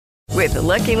With the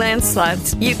Lucky Land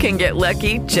Slots, you can get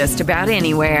lucky just about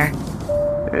anywhere.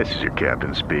 This is your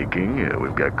captain speaking.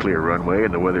 We've got clear runway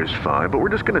and the weather's fine, but we're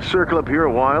just going to circle up here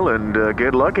a while and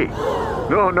get lucky.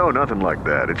 No, nothing like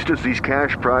that. It's just these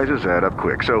cash prizes add up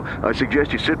quick. So I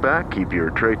suggest you sit back, keep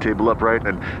your tray table upright,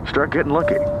 and start getting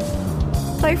lucky.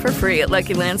 Play for free at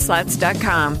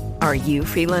LuckyLandSlots.com. Are you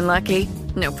feeling lucky?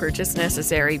 No purchase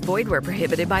necessary. Void where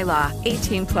prohibited by law.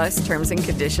 18 plus terms and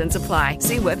conditions apply.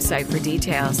 See website for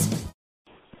details.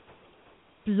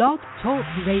 Blog Talk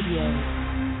Radio.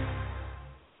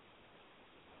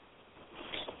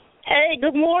 Hey,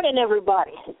 good morning,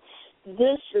 everybody.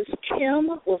 This is Kim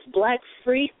with Black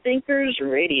Free Thinkers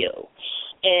Radio,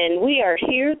 and we are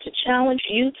here to challenge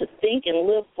you to think and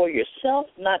live for yourself,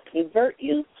 not convert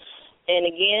you. And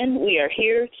again, we are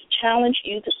here to challenge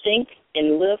you to think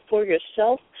and live for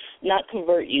yourself, not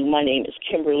convert you. My name is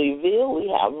Kimberly Veal.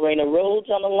 We have Raina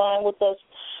Rhodes on the line with us,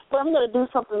 but I'm going to do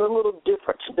something a little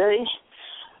different today.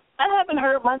 I haven't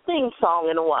heard my theme song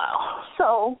in a while,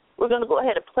 so we're going to go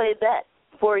ahead and play that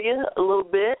for you a little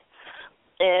bit,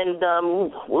 and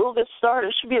we'll get started.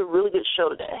 It should be a really good show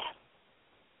today.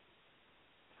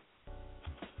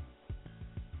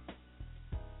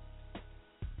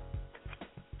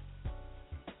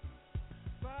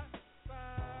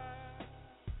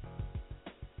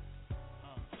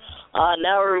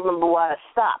 Now I remember why I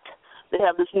stopped. They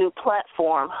have this new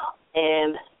platform,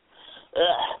 and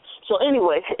so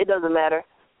anyway, it doesn't matter.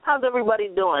 How's everybody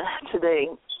doing today?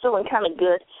 Feeling kind of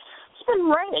good. It's been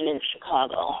raining in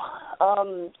Chicago.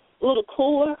 A little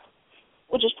cooler,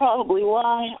 which is probably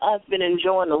why I've been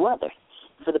enjoying the weather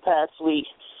for the past week.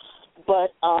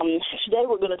 But today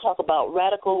we're going to talk about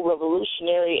radical,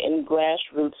 revolutionary, and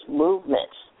grassroots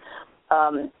movements.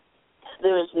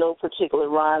 There is no particular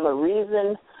rhyme or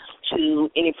reason to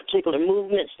any particular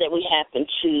movements that we happen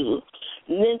to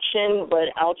mention, but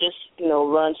I'll just,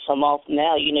 run some off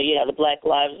now. You have the Black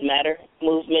Lives Matter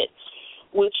movement,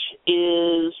 which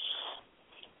is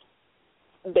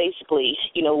basically,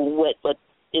 what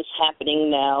is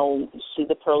happening now. You see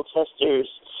the protesters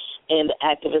and the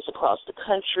activists across the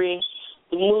country.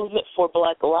 The movement for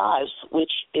Black Lives,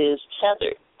 which is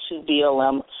tethered to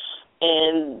BLM,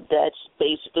 and that's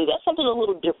something a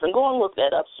little different. Go and look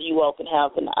that up so you all can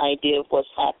have an idea of what's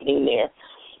happening there,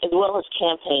 as well as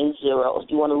Campaign Zero.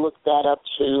 You want to look that up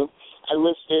too. I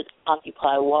listed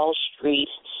Occupy Wall Street,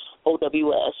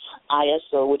 OWS,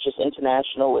 ISO, which is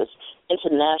International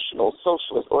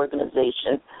Socialist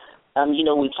Organization.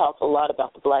 We talk a lot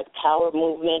about the Black Power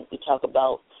movement. We talk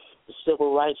about the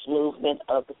civil rights movement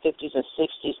of the 50s and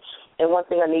 60s. And one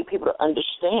thing I need people to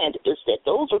understand is that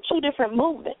those are two different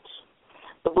movements.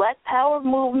 The Black Power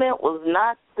movement was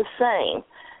not the same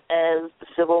as the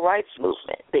civil rights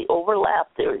movement. They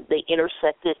overlapped. They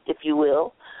intersected, if you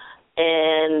will.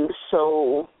 And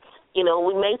so,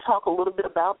 we may talk a little bit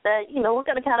about that. We're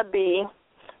going to kind of be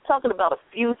talking about a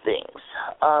few things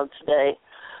today.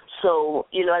 So,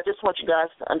 I just want you guys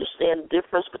to understand the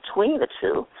difference between the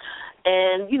two.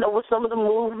 And, with some of the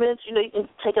movements, you can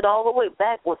take it all the way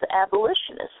back with the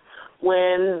abolitionists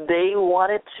when they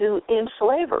wanted to end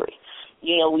slavery.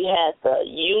 We had the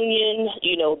union,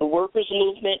 the workers'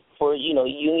 movement for,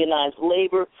 unionized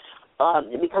labor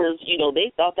because,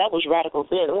 they thought that was radical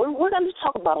then. And we're going to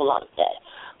talk about a lot of that.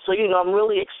 So, I'm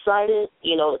really excited,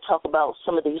 to talk about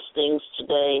some of these things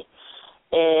today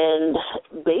and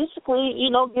basically,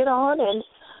 get on and,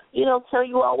 tell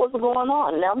you all what's going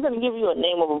on. Now, I'm going to give you a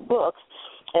name of a book,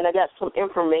 and I got some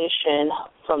information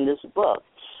from this book.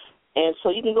 And so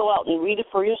you can go out and read it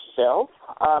for yourself.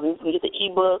 You can get the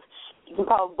e-book. You can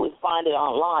probably find it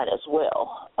online as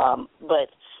well.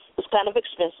 But it's kind of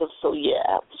expensive, so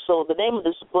yeah. So the name of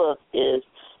this book is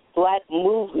Black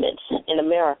Movements in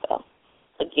America.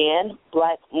 Again,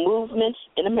 Black Movements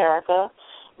in America,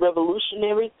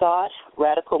 Revolutionary Thought,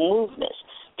 Radical Movements.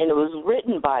 And it was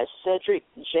written by Cedric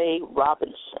J.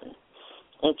 Robinson.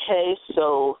 Okay,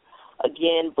 so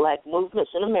again, Black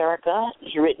Movements in America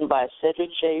is written by Cedric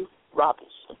J.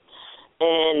 Robinson.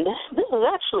 And this is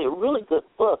actually a really good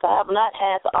book. I have not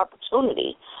had the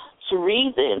opportunity to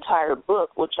read the entire book,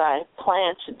 which I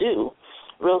plan to do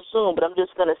real soon, but I'm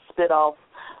just going to spit off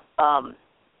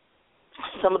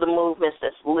some of the movements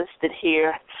that's listed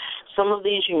here. Some of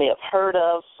these you may have heard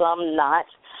of, some not.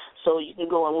 So you can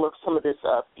go and look some of this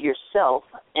up yourself.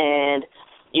 And,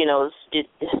 it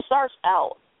starts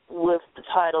out with the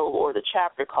title or the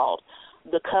chapter called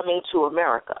The Coming to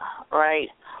America, right?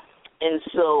 And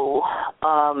so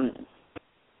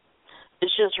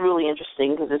it's just really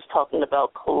interesting because it's talking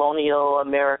about colonial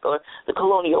America, the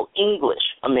colonial English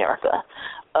America.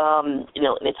 And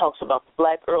it talks about the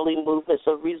Black early movements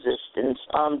of resistance,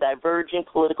 diverging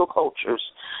political cultures.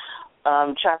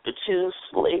 Chapter 2,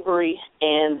 slavery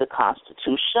and the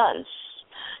constitutions.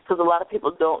 Because a lot of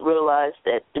people don't realize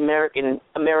that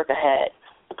America had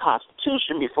a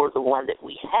constitution before the one that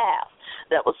we have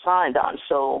that was signed on.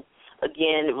 So,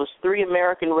 again, it was 3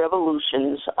 American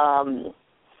revolutions.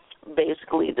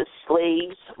 Basically, the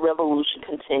slaves' revolution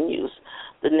continues.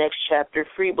 The next chapter,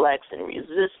 Free Blacks and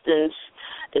Resistance,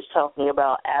 is talking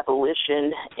about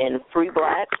abolition and free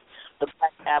blacks, the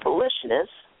Black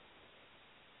abolitionists,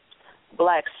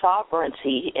 Black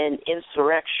sovereignty and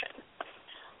insurrection.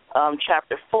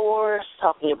 Chapter 4 is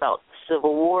talking about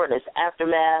Civil War and its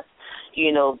aftermath,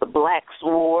 the Blacks'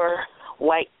 War,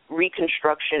 white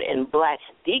reconstruction, and Black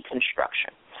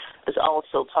deconstruction. It's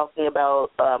also talking about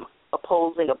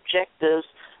opposing objectives,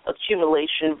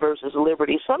 accumulation versus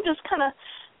liberty. So I'm just kind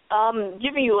of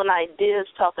giving you an idea. It's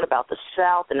talking about the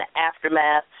South and the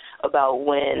aftermath, about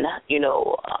when,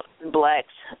 blacks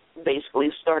basically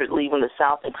started leaving the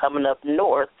South and coming up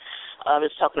north.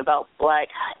 It's talking about black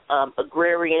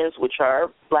agrarians, which are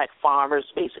black farmers,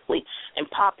 basically, and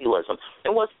populism.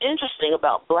 And what's interesting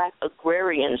about black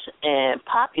agrarians and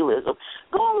populism,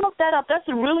 go and look that up. That's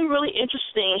a really, really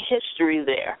interesting history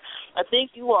there. I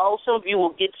think some of you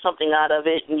will get something out of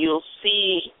it, and you'll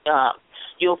see,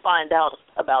 you'll find out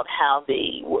about how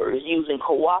they were using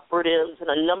cooperatives and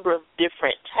a number of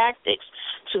different tactics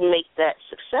to make that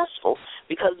successful,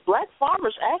 because black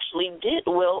farmers actually did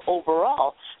well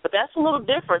overall, but that's a little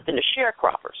different than the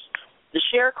sharecroppers. The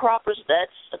sharecroppers,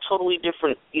 that's a totally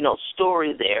different,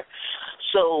 story there.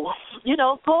 So,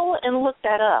 go and look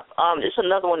that up. There's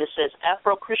another one that says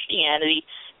Afro-Christianity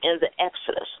and the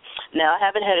Exodus. Now, I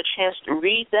haven't had a chance to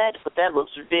read that, but that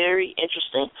looks very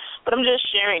interesting. But I'm just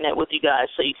sharing that with you guys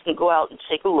so you can go out and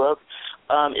take a look.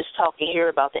 It's talking here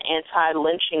about the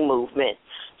anti-lynching movement.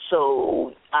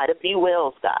 So, Ida B.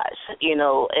 Wells, guys,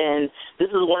 and this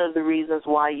is one of the reasons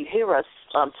why you hear us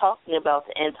talking about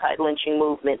the anti-lynching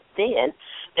movement then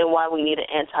and why we need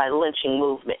an anti-lynching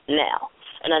movement now.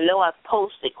 And I know I've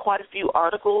posted quite a few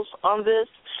articles on this,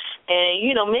 and,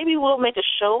 maybe we'll make a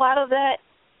show out of that,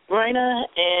 Raina,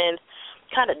 and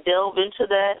kind of delve into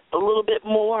that a little bit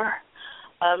more.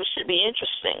 It should be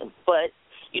interesting, but,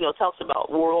 it talks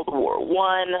about World War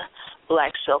I,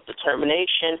 black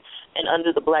self-determination, and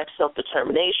under the black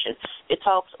self-determination, it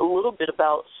talks a little bit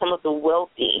about some of the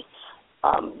wealthy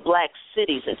black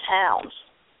cities and towns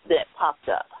that popped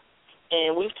up.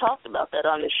 And we've talked about that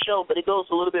on this show, but it goes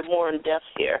a little bit more in depth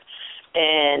here.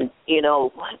 And,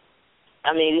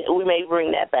 we may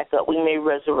bring that back up. We may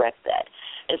resurrect that.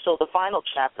 And so the final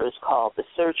chapter is called The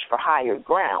Search for Higher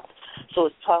Ground. So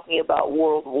it's talking about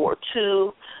World War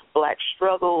II, black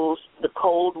struggles, the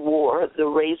Cold War, the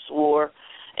race war,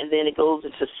 and then it goes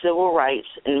into civil rights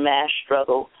and mass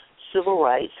struggle, civil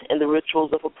rights and the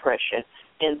rituals of oppression,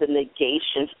 and the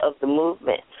negations of the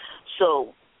movement.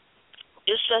 So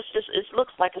it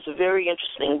looks like it's a very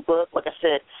interesting book. Like I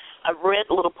said, I've read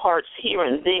little parts here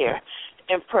and there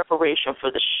in preparation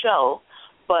for the show,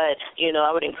 but,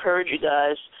 I would encourage you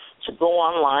guys to go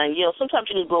online. Sometimes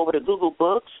you can go over to Google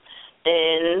Books,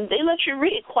 and they let you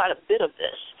read quite a bit of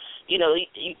this.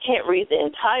 You can't read the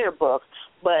entire book,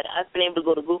 but I've been able to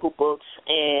go to Google Books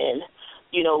and,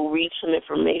 read some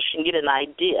information, get an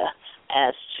idea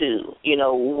as to,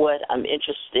 what I'm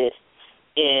interested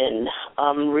in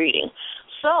reading.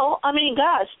 So,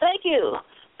 guys, thank you.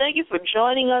 Thank you for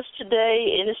joining us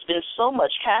today, and it's been so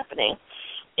much happening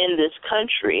in this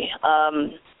country.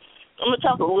 I'm going to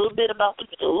talk a little bit about the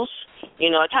news.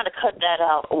 I kind of cut that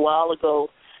out a while ago,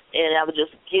 and I would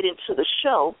just get into the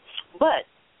show. But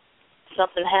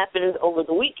something happened over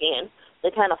the weekend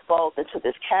that kind of falls into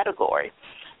this category.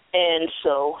 And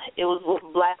so it was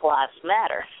with Black Lives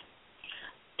Matter.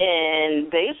 And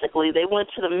basically they went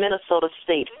to the Minnesota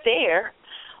State Fair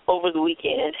over the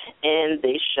weekend, and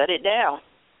they shut it down.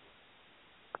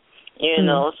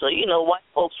 So, white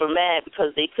folks were mad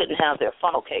because they couldn't have their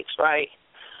funnel cakes, right?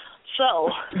 So,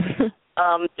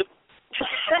 I'm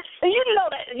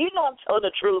telling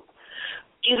the truth.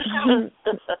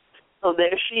 So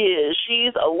there she is.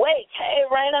 She's awake. Hey,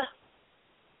 Raina.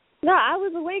 No, I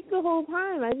was awake the whole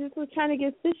time. I just was trying to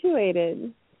get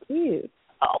situated. Jeez.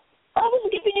 Oh, I was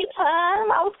giving you time.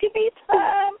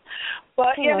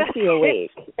 But I must be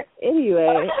awake.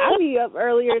 Anyway, I'll be up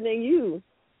earlier than you.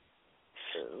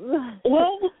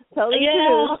 Well, totally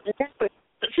yeah.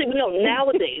 See,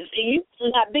 nowadays, it used to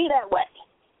not be that way.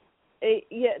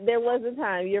 There was a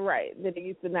time. You're right that it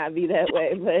used to not be that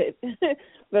way,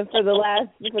 but for the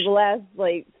last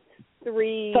like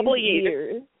 3 couple of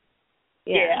years.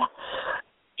 Yeah.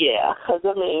 Yeah, because,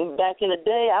 I mean, back in the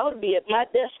day, I would be at my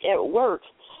desk at work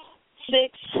 6,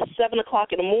 7 o'clock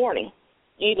in the morning.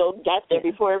 You know, got there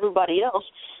before everybody else.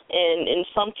 And in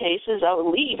some cases, I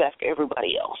would leave after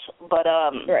everybody else. But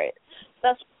right.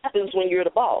 That's what happens when you're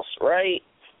the boss, right?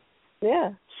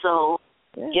 Yeah. So,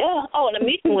 yeah. Oh, and the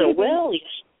meeting went well.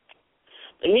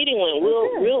 The meeting went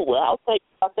real well. I'll tell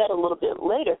you about that a little bit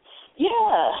later.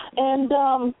 Yeah,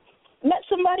 and met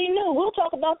somebody new. We'll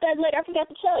talk about that later. I forgot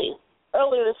to tell you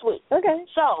earlier this week. Okay.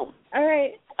 So. All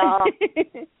right.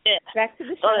 Yeah. Back to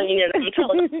the show. I'm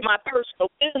telling my personal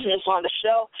business on the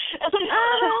show. So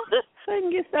I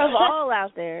can get stuff all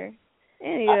out there.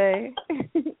 Anyway.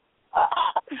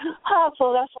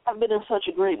 So that's why I've been in such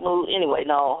a great mood. Anyway,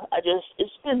 no,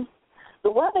 it's been the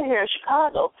weather here in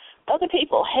Chicago. Other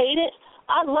people hate it.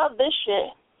 I love this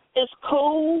shit. It's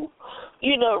cool.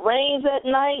 You know, it rains at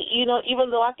night, you know, even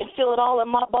though I can feel it all in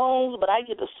my bones, but I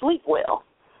get to sleep well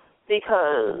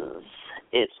because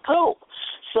it's cool.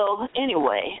 So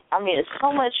anyway, I mean, it's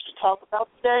so much to talk about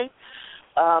today.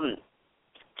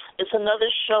 It's another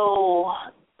show,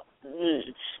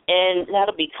 and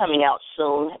that'll be coming out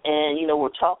soon. And, you know, we're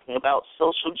talking about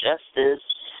social justice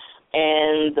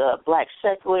and the black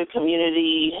secular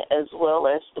community as well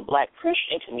as the black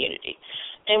Christian community.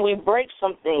 And we break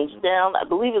some things down. I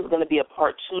believe it's going to be a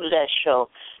part 2 to that show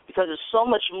because there's so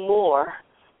much more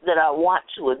that I want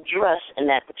to address in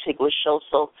that particular show.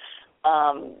 So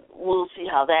we'll see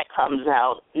how that comes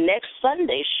out. Next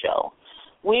Sunday's show,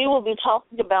 we will be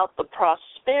talking about the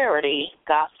prosperity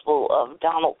gospel of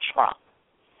Donald Trump.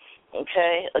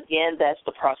 Okay? Again, that's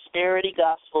the prosperity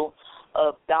gospel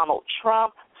of Donald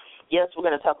Trump. Yes, we're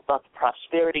going to talk about the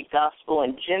prosperity gospel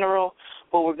in general,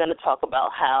 but we're going to talk about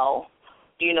how,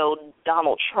 you know,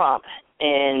 Donald Trump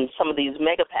and some of these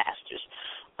mega pastors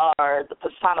are the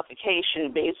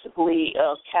personification, basically,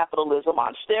 of capitalism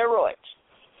on steroids.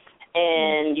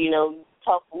 And, you know,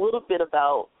 talk a little bit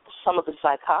about some of the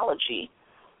psychology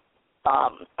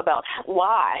about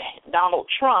why Donald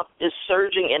Trump is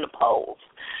surging in the polls.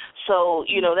 So,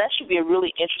 you know, that should be a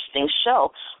really interesting show.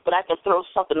 But I can throw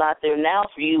something out there now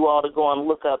for you all to go and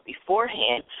look up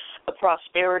beforehand. A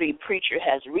prosperity preacher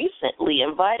has recently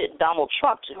invited Donald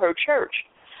Trump to her church.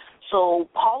 So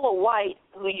Paula White,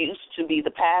 who used to be the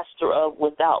pastor of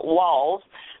Without Walls,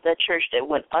 that church that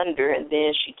went under, and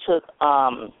then she took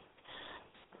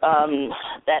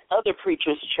that other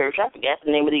preacher's church. I forget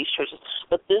the name of these churches.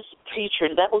 But this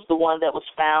preacher, that was the one that was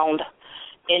found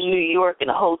in New York in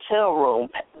a hotel room,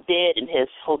 dead in his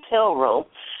hotel room,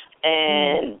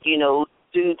 and, you know,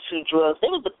 due to drugs. There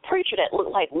was a preacher that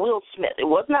looked like Will Smith. It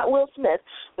was not Will Smith,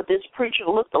 but this preacher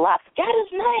looked a lot. I forgot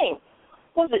his name.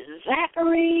 Was it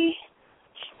Zachary?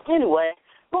 Anyway,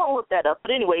 go and look that up.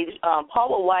 But anyway,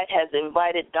 Paula White has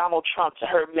invited Donald Trump to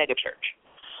her megachurch.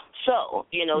 So,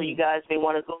 you know, you guys may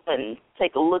want to go and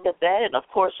take a look at that. And, of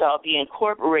course, I'll be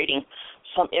incorporating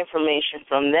some information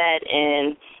from that.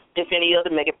 And if any other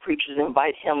mega preachers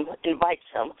invites him,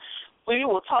 we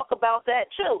will talk about that,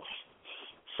 too.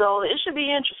 So it should be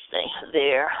interesting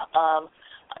there. I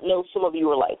know some of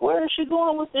you are like, where is she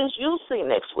going with this? You'll see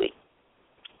next week.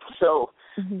 So,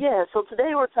 yeah, so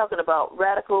today we're talking about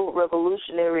radical,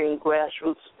 revolutionary, and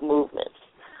grassroots movements.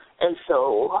 And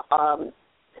so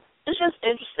it's just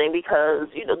interesting because,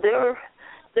 you know,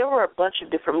 there were a bunch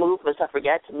of different movements. I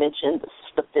forgot to mention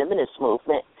the feminist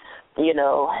movement, you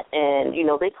know, and, you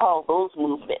know, they call those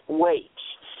movement waves.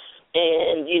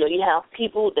 And, you know, you have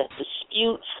people that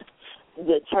dispute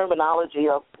the terminology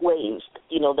of waves,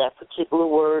 you know, that particular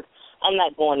word. I'm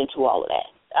not going into all of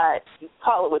that. You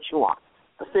call it what you want.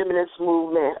 The feminist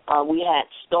movement, we had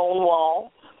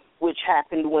Stonewall, which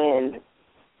happened when,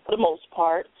 for the most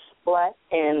part, black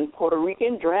and Puerto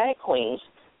Rican drag queens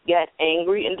got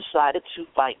angry and decided to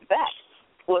fight back.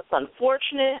 What's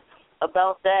unfortunate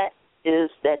about that is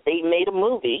that they made a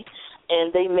movie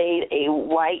and they made a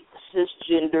white,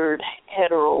 cisgendered,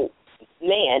 hetero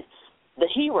man the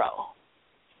hero.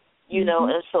 You know,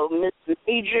 and so Miss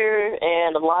Major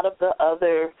and a lot of the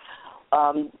other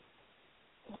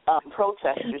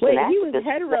protesters. Wait, he was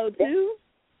hetero too?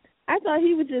 I thought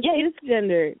he was just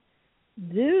cisgendered.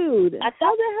 Dude,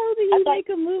 how the hell do you make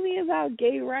a movie about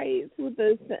gay rights with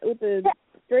a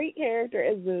straight character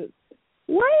as the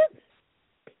what?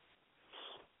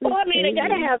 Well, I mean, they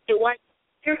gotta have their white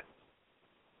savior.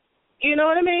 You know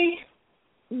what I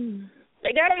mean?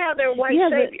 They gotta have their white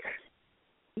savior.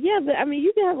 But I mean,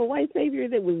 you could have a white savior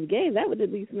that was gay. That would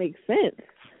at least make sense.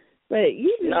 But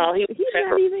he's not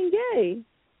even gay.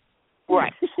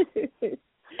 Right.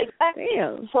 Exactly.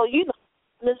 Damn. So, you know,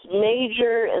 Miss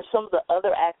Major and some of the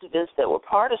other activists that were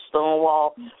part of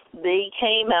Stonewall, they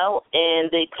came out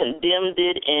and they condemned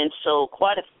it, and so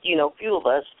quite a few of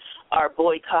us are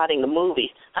boycotting the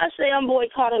movie. I say I'm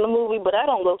boycotting the movie, but I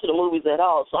don't go to the movies at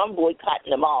all, so I'm boycotting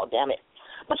them all, damn it.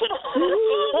 But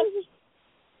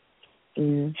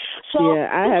So, yeah,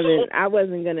 I haven't. I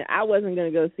wasn't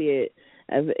gonna go see it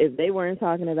if they weren't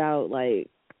talking about, like,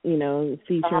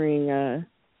 featuring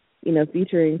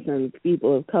featuring some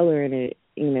people of color in it.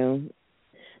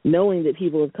 Knowing that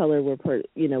people of color were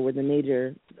were the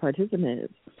major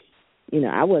participants.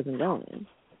 I wasn't going.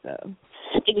 So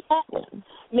exactly.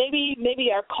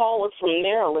 Maybe our caller from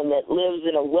Maryland that lives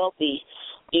in a wealthy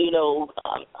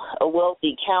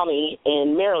county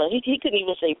in Maryland. He couldn't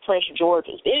even say Prince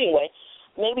George's. But anyway,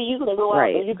 maybe you can go out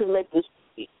and you can make this.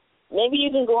 Maybe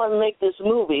you can go and make this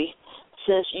movie,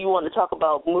 since you want to talk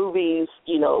about movies,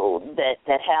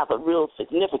 that have a real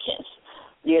significance.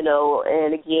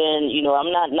 And again,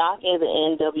 I'm not knocking the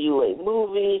NWA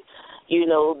movie.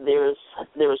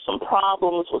 There's some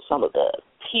problems with some of the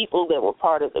people that were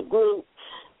part of the group,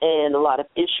 and a lot of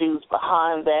issues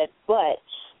behind that. But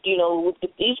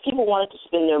if these people wanted to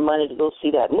spend their money to go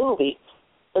see that movie,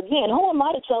 again, who am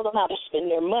I to tell them how to spend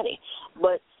their money?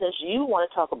 But since you want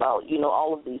to talk about,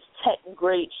 all of these tech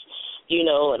greats,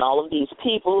 and all of these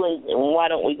people, and why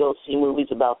don't we go see movies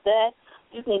about that?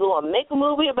 You can go and make a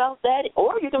movie about that,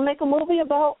 or you can make a movie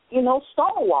about,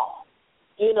 Stonewall.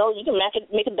 You can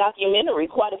make a documentary.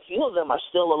 Quite a few of them are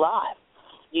still alive.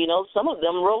 Some of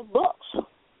them wrote books.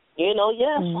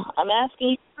 Yes, I'm asking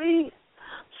you to read.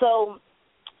 So,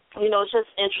 it's just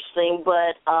interesting.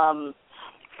 But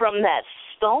from that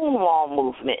Stonewall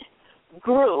movement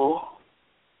grew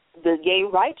the gay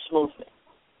rights movement.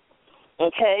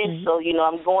 Okay, so,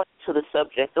 I'm going to the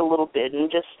subject a little bit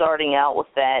and just starting out with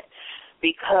that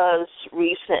because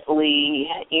recently,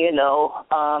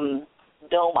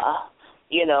 DOMA,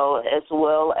 as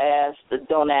well as the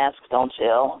Don't Ask, Don't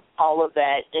Tell, all of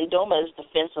that, and DOMA is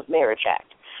Defense of Marriage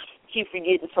Act. I keep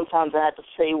forgetting sometimes I have to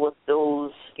say what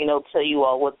those, tell you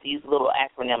all what these little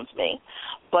acronyms mean.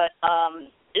 But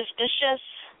it's just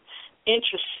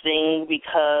interesting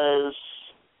because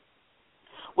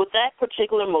with that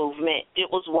particular movement, it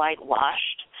was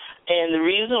whitewashed. And the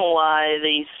reason why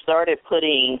they started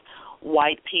putting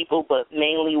white people, but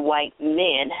mainly white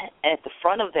men, at the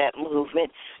front of that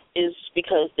movement is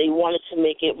because they wanted to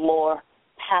make it more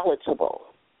palatable,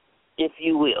 if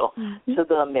you will, to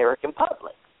the American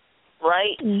public,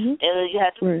 right? And you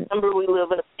have to remember we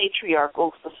live in a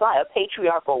patriarchal society, a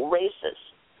patriarchal racist,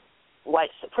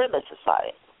 white supremacist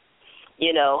society,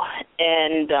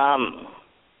 and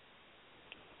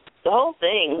the whole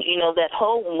thing, that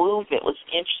whole movement was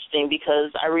interesting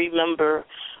because I remember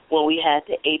when we had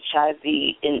the HIV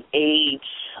and AIDS,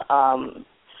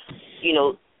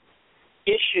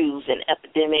 issues and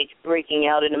epidemic breaking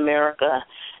out in America,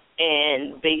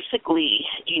 and basically,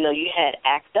 you had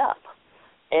ACT UP,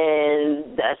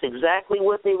 and that's exactly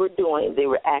what they were doing. They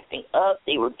were acting up,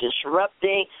 they were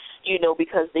disrupting,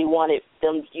 because they wanted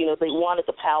them, they wanted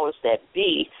the powers that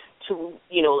be to,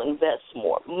 invest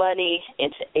more money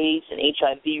into AIDS and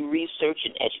HIV research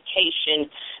and education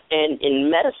and in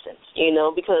medicines,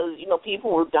 because,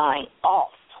 people were dying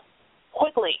off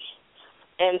quickly.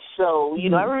 And so,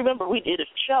 I remember we did a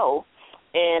show,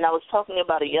 and I was talking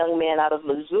about a young man out of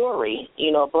Missouri,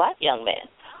 a black young man,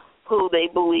 who they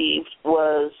believed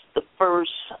was the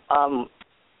first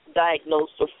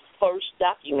diagnosed or first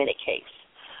documented case.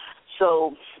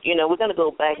 So, we're going to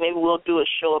go back. Maybe we'll do a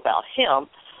show about him.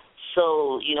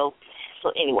 So,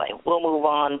 so anyway, we'll move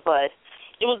on. But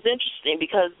it was interesting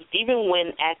because even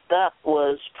when ACT UP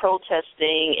was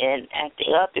protesting and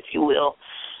acting up, if you will,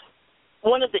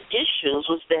 one of the issues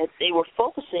was that they were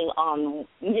focusing on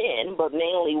men, but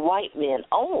mainly white men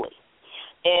only.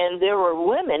 And there were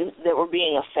women that were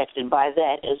being affected by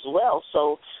that as well.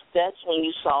 So that's when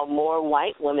you saw more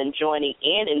white women joining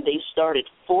in, and they started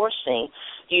forcing,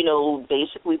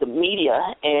 basically the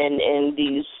media and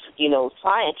these,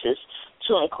 scientists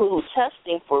to include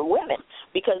testing for women,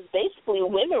 because basically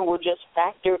women were just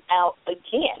factored out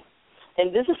again.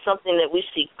 And this is something that we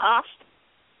see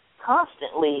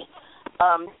constantly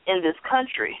in this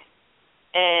country.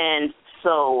 And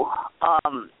so,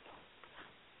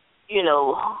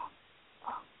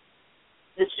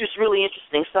 it's just really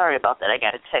interesting. Sorry about that. I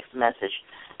got a text message,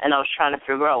 and I was trying to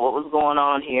figure out what was going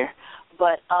on here.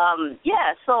 But,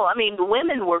 so, the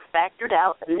women were factored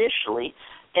out initially,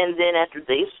 and then after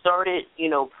they started,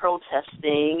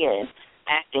 protesting and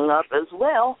acting up as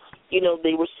well,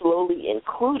 they were slowly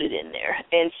included in there.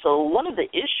 And so one of the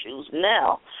issues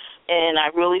now, and I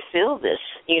really feel this,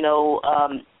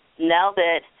 now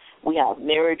that we have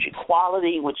marriage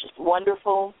equality, which is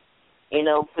wonderful,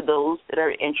 for those that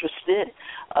are interested,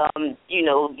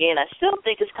 again, I still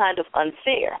think it's kind of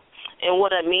unfair. And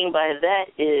what I mean by that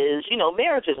is,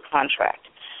 marriage is a contract.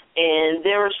 And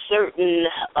there are certain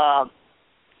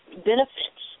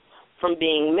benefits from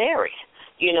being married,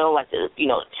 like the,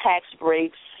 tax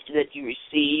breaks that you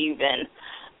receive and,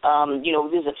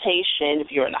 visitation if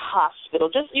you're in the hospital,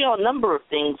 just, a number of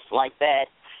things like that.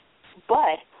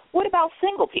 But what about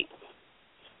single people?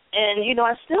 And,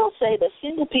 I still say that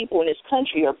single people in this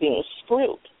country are being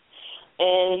screwed.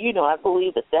 And, I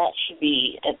believe that should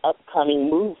be an upcoming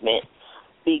movement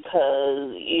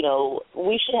because,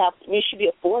 we should be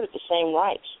afforded the same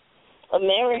rights. A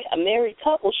married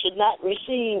couple should not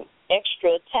receive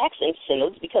extra tax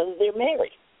incentives because they're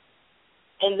married.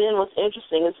 And then what's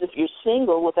interesting is if you're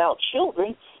single without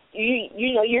children,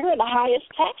 you're in the highest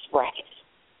tax bracket.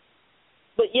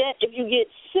 But yet, if you get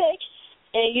sick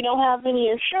and you don't have any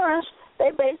insurance, they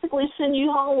basically send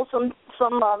you home with some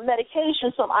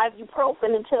medication, some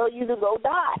ibuprofen, and tell you to go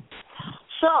die.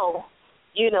 So,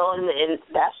 and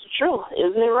that's the truth,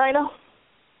 isn't it, Raina?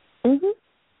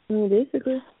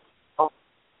 Basically. Oh,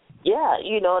 yeah,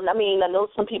 and I know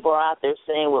some people are out there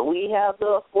saying, well, we have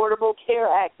the Affordable Care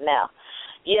Act now.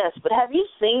 Yes, but have you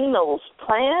seen those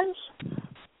plans?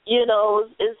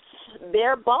 It's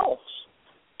bare bones.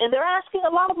 And they're asking a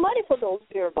lot of money for those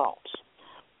bare bones.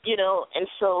 And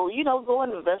so, go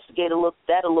and investigate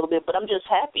that a little bit. But I'm just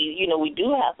happy, we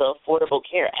do have the Affordable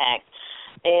Care Act.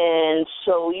 And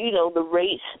so,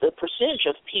 the percentage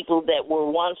of people that were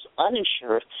once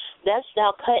uninsured, that's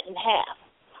now cut in half.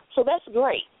 So that's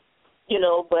great.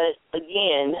 But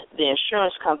again, the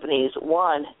insurance companies,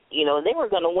 they were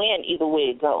going to win either way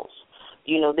it goes.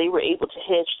 They were able to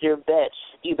hedge their bets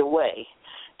either way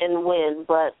and win.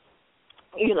 But,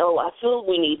 I feel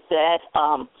we need that.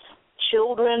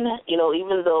 Children,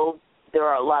 even though there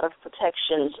are a lot of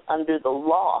protections under the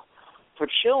law for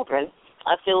children,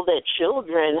 I feel that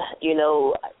children,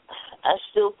 I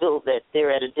still feel that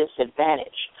they're at a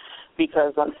disadvantage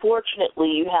because, unfortunately,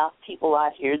 you have people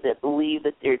out here that believe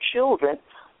that their children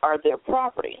are their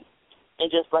property.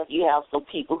 And just like you have some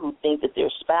people who think that their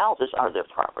spouses are their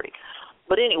property.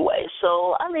 But anyway,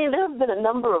 so, there have been a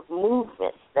number of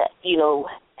movements that,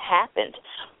 happened.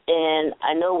 And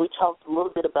I know we talked a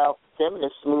little bit about the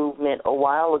feminist movement a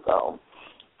while ago.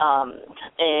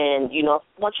 And, I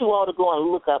want you all to go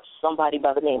and look up somebody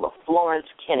by the name of Florence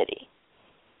Kennedy.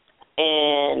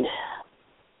 And,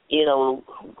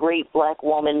 great black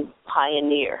woman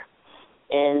pioneer.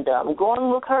 And go and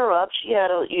look her up. She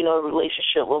had a,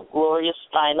 relationship with Gloria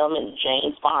Steinem and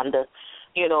Jane Fonda,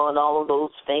 and all of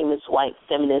those famous white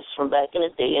feminists from back in the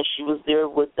day. And she was there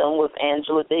with them, with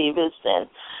Angela Davis and,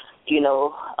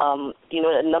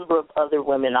 a number of other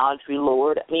women, Audre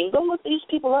Lorde. Go look these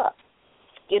people up,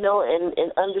 and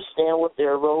understand what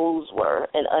their roles were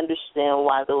and understand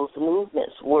why those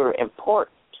movements were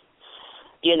important.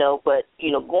 But,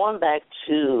 going back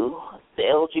to the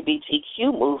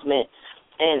LGBTQ movement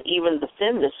and even the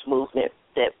feminist movement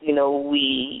that,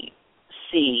 we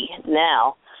see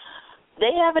now,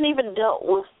 they haven't even dealt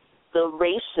with the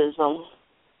racism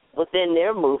within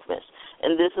their movements.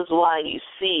 And this is why you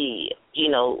see,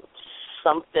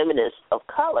 some feminists of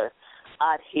color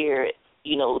out here,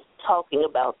 talking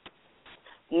about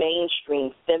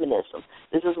mainstream feminism.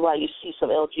 This is why you see some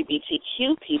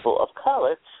LGBTQ people of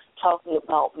color talking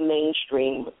about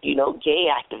mainstream, gay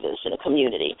activists in the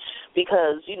community.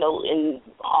 Because, in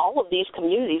all of these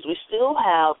communities, we still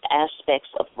have aspects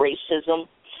of racism.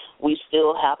 We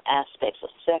still have aspects of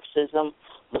sexism,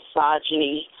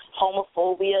 misogyny,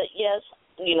 homophobia. Yes,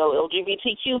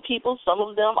 LGBTQ people, some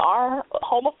of them are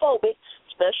homophobic,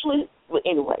 especially,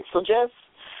 anyway. So just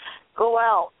go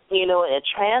out, and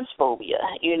transphobia,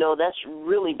 that's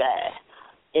really bad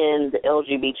in the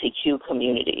LGBTQ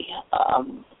community.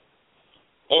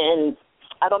 And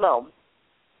I don't know,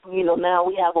 now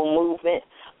we have a movement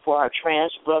for our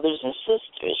trans brothers and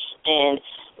sisters, and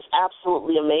it's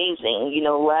absolutely amazing.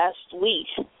 Last week,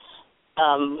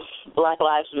 Black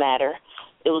Lives Matter,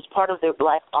 it was part of their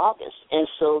Black August, and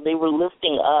so they were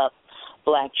lifting up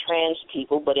black trans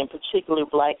people, but in particular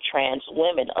black trans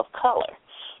women of color.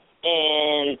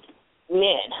 And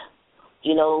men,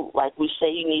 like we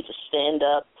say, you need to stand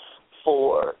up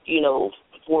for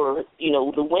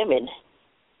the women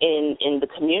in the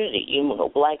community.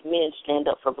 Black men stand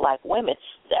up for black women.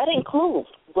 That includes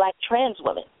black trans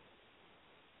women.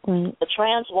 Right. A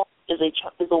trans woman is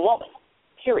a woman,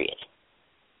 period.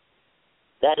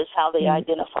 That is how they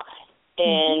identify.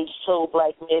 And so,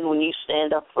 black men, when you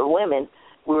stand up for women,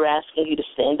 we're asking you to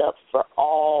stand up for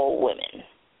all women,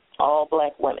 all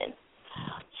black women.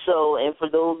 So, and for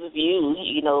those of you,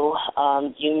 you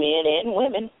men and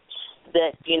women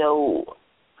that,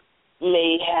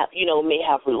 may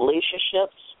have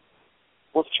relationships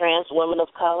with trans women of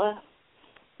color,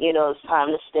 it's time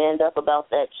to stand up about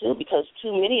that too, because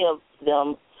too many of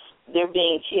them, they're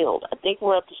being killed. I think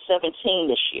we're up to 17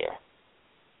 this year.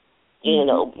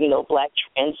 Black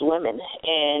trans women,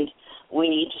 and we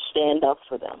need to stand up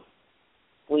for them.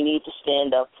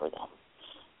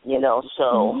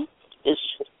 So it's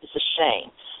a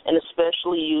shame, and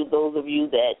especially those of you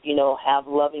that have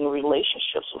loving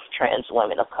relationships with trans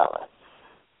women of color.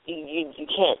 You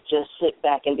can't just sit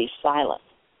back and be silent.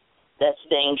 That's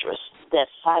dangerous. That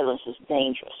silence is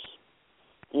dangerous.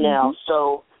 Now,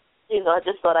 so I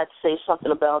just thought I'd say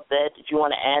something about that. Did you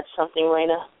want to add something,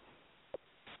 Raina?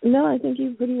 No, I think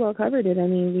you pretty well covered it. I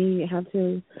mean, we have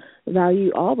to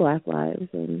value all black lives,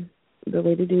 and the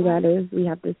way to do that is we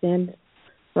have to stand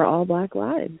for all black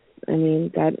lives. I mean,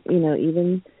 that,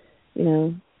 even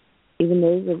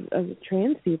those of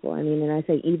trans people. I mean, and I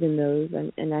say even those,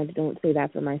 and I don't say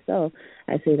that for myself.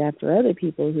 I say that for other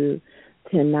people who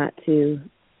tend not to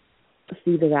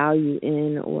see the value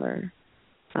in or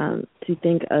to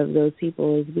think of those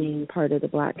people as being part of the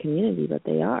black community, but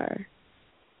they are,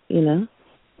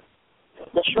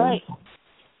 That's right.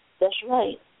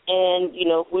 And,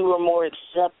 if we were more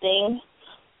accepting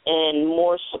and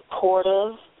more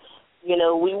supportive,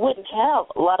 we wouldn't have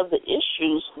a lot of the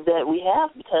issues that we have,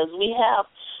 because we have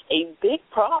a big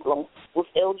problem with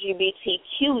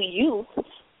LGBTQ youth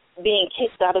being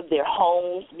kicked out of their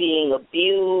homes, being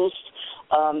abused,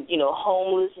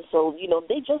 homeless. And so,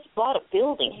 they just bought a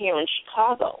building here in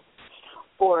Chicago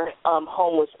for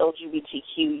homeless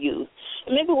LGBTQ youth.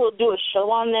 And maybe we'll do a show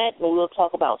on that, and we'll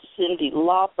talk about Cyndi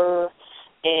Lauper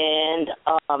and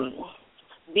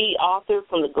B. Author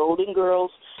from the Golden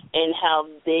Girls, and how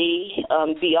B.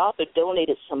 Author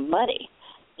donated some money,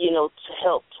 to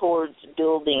help towards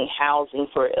building housing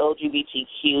for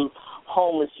LGBTQ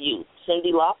homeless youth.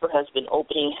 Cyndi Lauper has been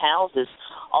opening houses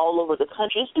all over the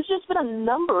country. It's just been a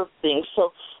number of things.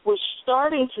 So we're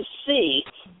starting to see,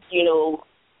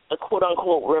 a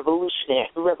quote-unquote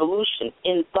revolution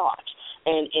in thought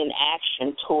and in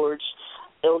action towards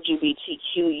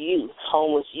LGBTQ youth,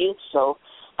 homeless youth. So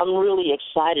I'm really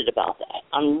excited about that.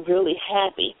 I'm really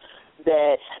happy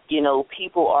that,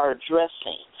 people are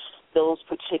addressing those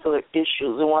particular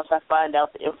issues. And once I find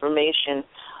out the information,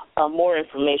 more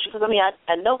information, because,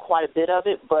 I know quite a bit of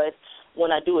it, but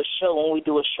when we do a show,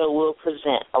 we'll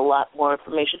present a lot more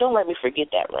information. Don't let me forget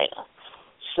that, Raina.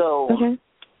 So,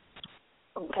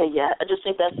 okay, yeah, I just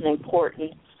think that's an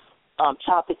important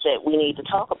topic that we need to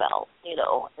talk about,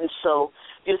 And so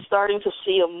you're starting to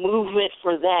see a movement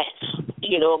for that,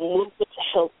 a movement to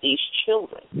help these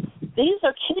children. These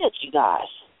are kids, you guys.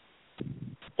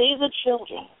 These are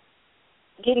children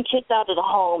getting kicked out of the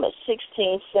home at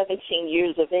 16, 17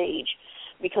 years of age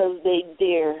because they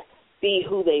dare be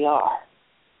who they are.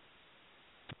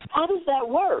 How does that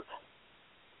work?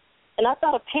 And I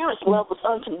thought a parent's love was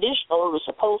unconditional. It was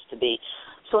supposed to be.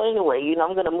 So anyway,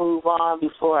 I'm going to move on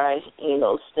before I,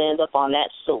 stand up on that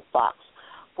soapbox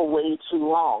for way too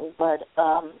long. But,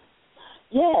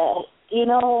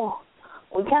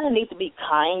 we kind of need to be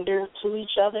kinder to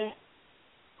each other,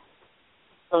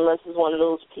 unless it's one of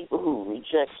those people who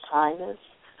rejects kindness.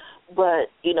 But,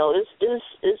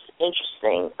 it's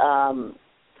interesting.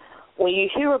 When you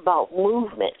hear about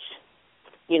movements,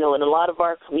 in a lot of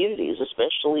our communities,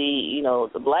 especially,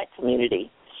 the black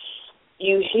community,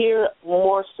 you hear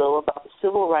more so about the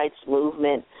civil rights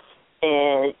movement,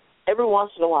 and every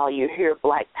once in a while you hear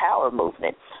Black Power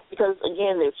movement, because,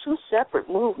 again, they're two separate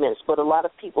movements, but a lot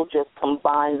of people just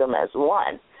combine them as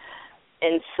one.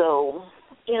 And so,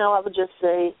 I would just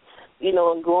say,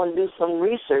 go and do some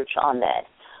research on that.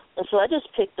 And so I just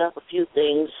picked up a few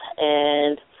things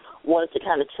and wanted to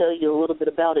kind of tell you a little bit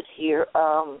about it here.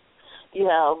 You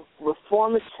have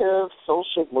reformative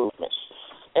social movements.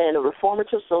 And a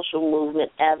reformative social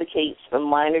movement advocates for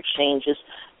minor changes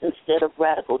instead of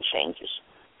radical changes.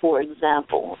 For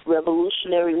example,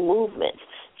 revolutionary movements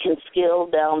can scale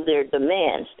down their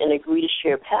demands and agree to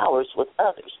share powers with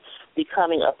others,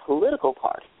 becoming a political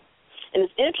party. And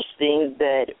it's interesting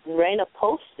that Raina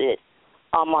posted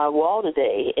on my wall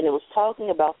today, and it was talking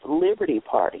about the Liberty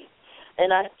Party.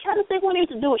 And I kind of think we need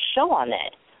to do a show on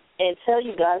that and tell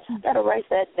you guys, I got to write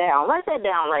that down. Write that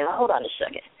down, Raina. Hold on a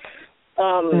second.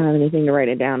 I don't have anything to write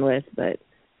it down with, but,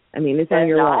 it's on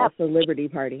your wall. It's the Liberty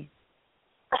Party.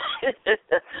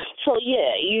 So,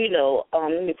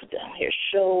 let me put down here,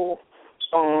 show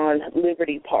on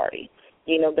Liberty Party.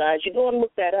 Guys, you go and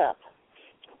look that up.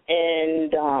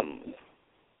 And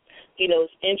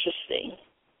it's interesting.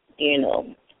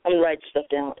 I'm going to write stuff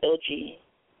down. LG.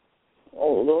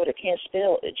 Oh, Lord, I can't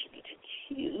spell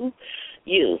LGBTQ.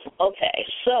 Okay,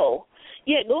 so,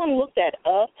 go and look that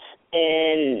up,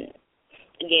 and,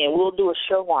 again, we'll do a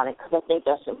show on it because I think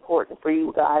that's important for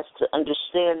you guys to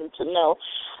understand and to know.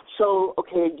 So,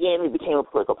 again, it became a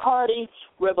political party.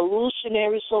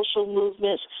 Revolutionary social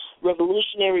movements.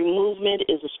 Revolutionary movement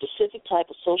is a specific type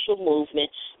of social movement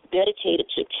dedicated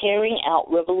to carrying out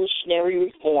revolutionary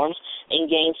reforms and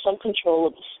gain some control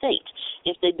of the state.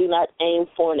 If they do not aim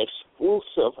for an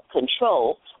exclusive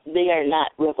control, they are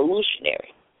not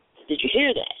revolutionary. Did you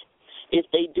hear that? If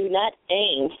they do not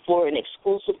aim for an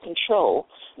exclusive control,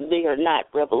 they are not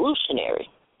revolutionary.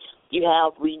 You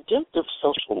have redemptive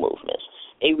social movements.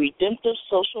 A redemptive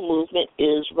social movement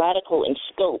is radical in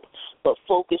scope, but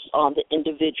focused on the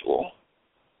individual.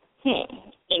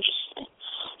 Interesting.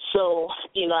 So,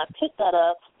 I picked that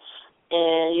up,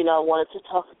 and, I wanted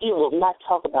to not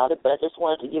talk about it, but I just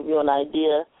wanted to give you an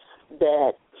idea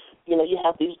that, you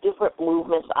have these different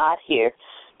movements out here,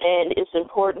 and it's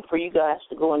important for you guys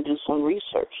to go and do some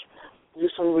research. Do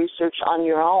some research on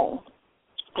your own.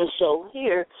 And so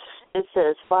here it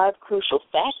says 5 crucial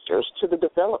factors to the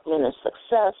development and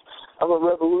success of a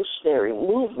revolutionary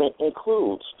movement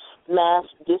includes mass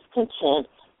discontent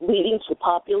leading to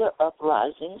popular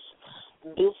uprisings,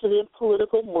 dissident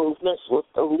political movements with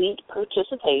elite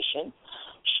participation,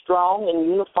 strong and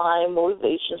unifying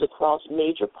motivations across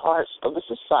major parts of the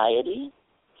society,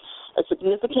 a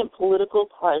significant political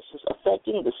crisis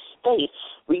affecting the state,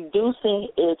 reducing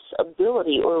its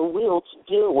ability or will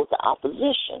to deal with the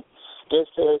opposition. This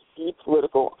is the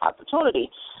political opportunity,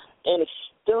 and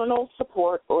external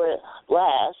support or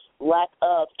lack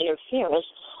of interference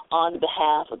on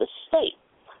behalf of the state.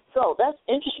 So that's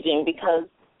interesting because,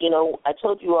 I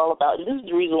told you all about, and this is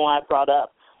the reason why I brought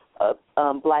up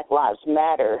Black Lives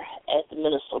Matter at the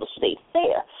Minnesota State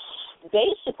Fair.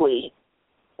 Basically,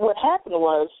 what happened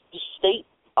was the state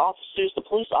officers, the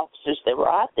police officers that were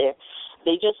out there,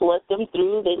 they just let them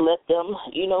through. They let them,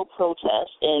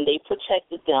 protest, and they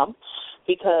protected them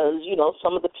because,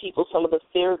 some of the people, some of the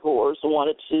fairgoers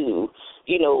wanted to,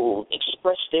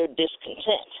 express their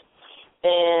discontent.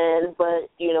 But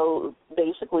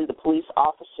basically the police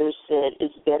officers said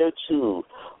it's better to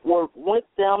work with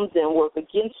them than work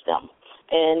against them.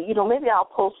 And, maybe I'll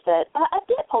post that. I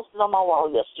did post it on my wall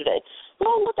yesterday.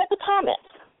 Look at the comments.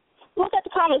 Look at the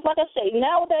comments. Like I say,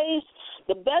 nowadays,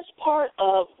 the best part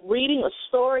of reading a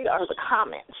story are the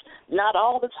comments. Not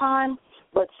all the time,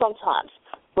 but sometimes.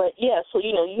 But, so,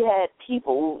 you had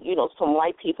people, some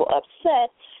white people upset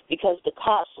because the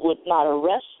cops would not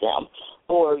arrest them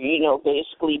or,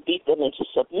 basically beat them into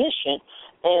submission.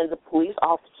 And the police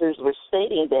officers were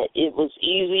stating that it was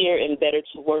easier and better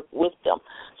to work with them.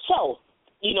 So,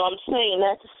 I'm saying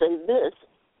that to say this.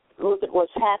 Look at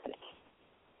what's happening.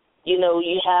 You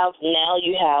have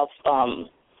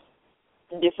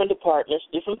different departments,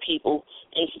 different people,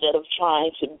 instead of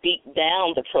trying to beat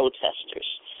down the protesters.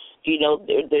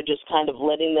 They're just kind of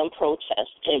letting them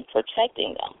protest and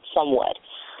protecting them somewhat.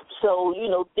 So,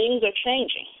 things are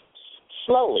changing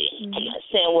slowly. I'm not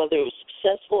saying whether it was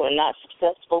successful or not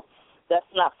successful. That's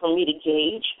not for me to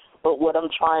gauge. But what I'm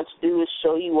trying to do is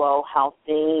show you all how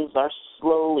things are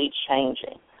slowly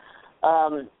changing.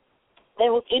 And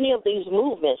with any of these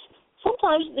movements,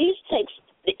 sometimes it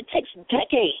takes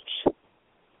decades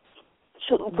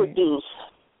to produce,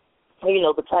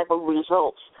 the type of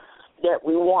results that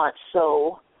we want.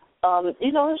 So,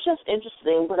 it's just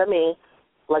interesting. But,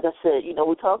 like I said,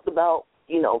 we talked about,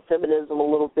 feminism a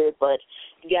little bit, but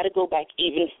you got to go back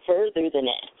even further than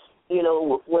that,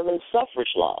 with women's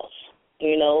suffrage laws.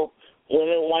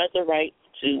 Women wanted the right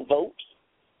to vote,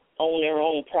 own their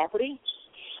own property,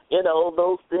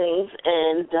 those things.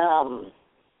 And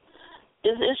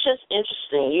it's just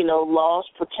interesting, laws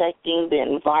protecting the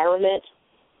environment,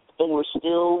 and we're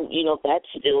still, that's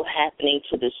still happening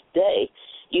to this day.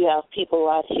 You have people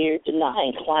out here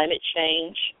denying climate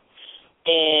change.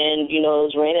 And,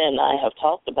 as Raina and I have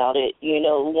talked about it,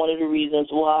 one of the reasons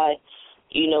why,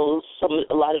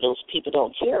 a lot of those people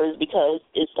don't care is because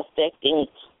it's affecting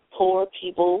poor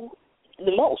people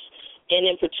the most, and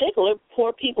in particular,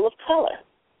 poor people of color.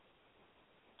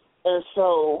 And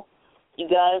so, you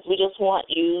guys, we just want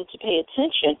you to pay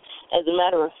attention. As a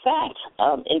matter of fact,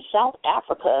 in South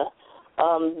Africa,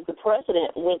 the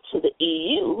president went to the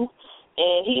EU,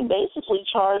 and he basically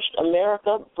charged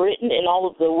America, Britain, and all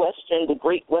of the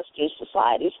great Western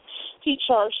societies, he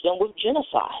charged them with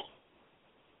genocide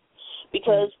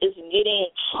because it's getting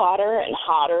hotter and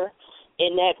hotter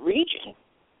in that region.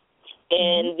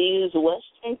 And these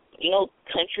Western,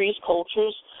 countries,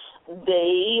 cultures,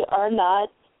 they are not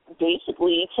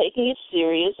basically taking it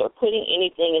serious or putting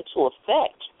anything into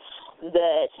effect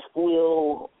that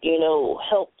will,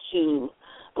 help to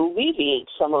alleviate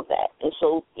some of that. And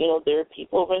so, there are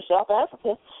people over in South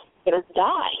Africa that are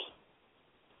dying.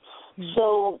 Mm-hmm.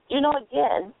 So,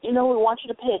 again, we want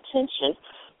you to pay attention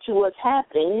to what's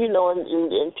happening,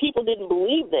 and people didn't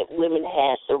believe that women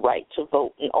had the right to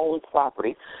vote and own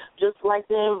property, just like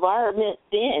the environment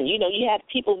then. You had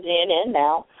people then and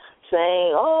now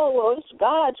saying, oh, well, it's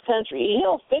God's country,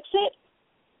 he'll fix it.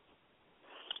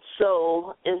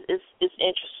 So it's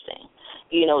interesting.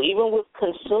 Even with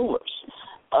consumers,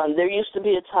 there used to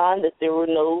be a time that there were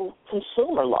no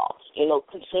consumer laws,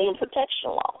 consumer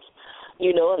protection laws.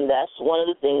 And that's one of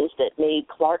the things that made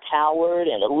Clark Howard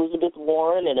and Elizabeth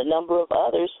Warren and a number of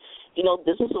others,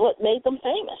 this is what made them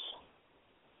famous.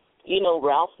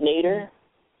 Ralph Nader.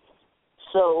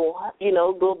 So,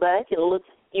 go back and look,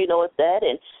 at that.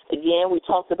 And, again, we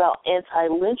talked about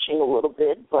anti-lynching a little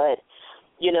bit, but,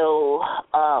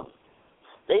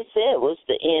 they said it was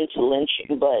the end to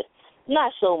lynching, but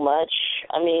not so much.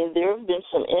 I mean, there have been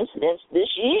some incidents this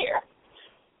year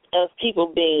of people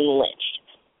being lynched.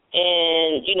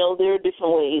 And, there are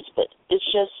different ways, but it's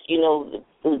just,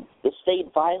 the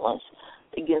state violence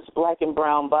against black and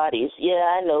brown bodies.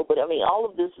 Yeah, I know, but, I mean, all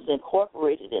of this is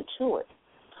incorporated into it.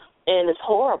 And it's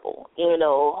horrible,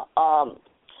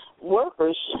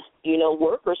 workers,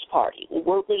 Workers' Party,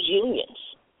 workers' unions,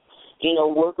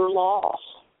 worker laws.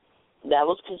 That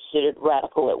was considered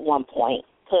radical at one point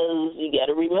because you got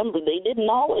to remember they didn't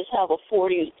always have a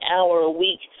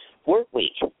 40-hour-a-week work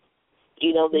week.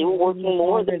 They were working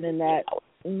more than that.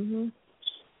 Mm-hmm.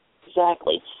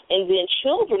 Exactly. And then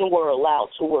children were allowed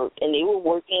to work, and they were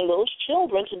working those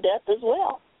children to death as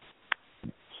well.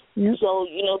 Yep. So,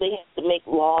 they had to make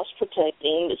laws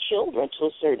protecting the children to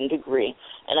a certain degree.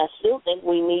 And I still think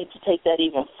we need to take that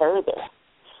even further.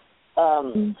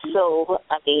 So,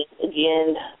 I mean,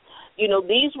 again,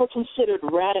 these were considered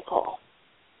radical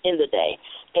in the day.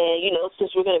 And,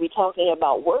 since we're going to be talking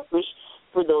about workers,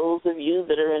 for those of you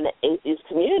that are in the atheist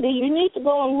community, you need to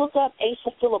go and look up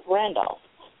Asa Philip Randolph.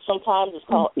 Sometimes it's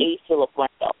called A. Philip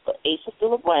Randolph, but Asa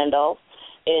Philip Randolph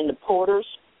and the Porters,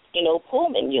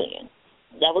 Pullman Union.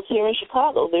 That was here in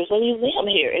Chicago. There's a museum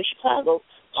here in Chicago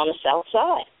on the south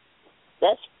side.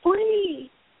 That's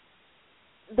free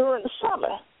during the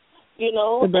summer,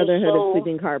 The Brotherhood of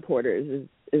Sleeping Car Porters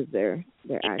is their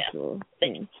actual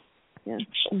thing. Yeah.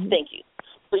 Thank you.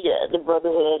 So, the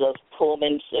Brotherhood of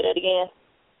Pullman, say that again?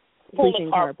 Sleeping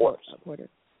car porter.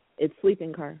 It's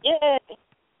sleeping car. Yeah.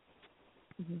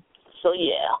 Mm-hmm. So,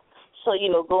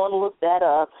 go and look that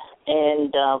up.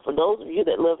 And for those of you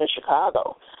that live in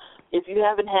Chicago, if you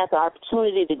haven't had the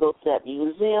opportunity to go to that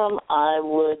museum, I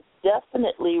would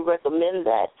definitely recommend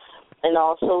that. And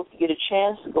also, if you get a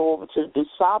chance to go over to the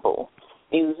DuSable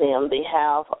Museum, they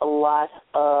have a lot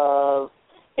of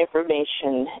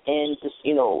information and just,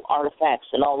 artifacts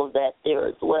and all of that there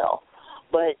as well.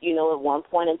 But, at one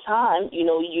point in time,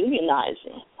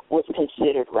 unionizing was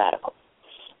considered radical.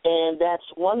 And that's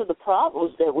one of the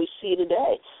problems that we see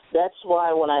today. That's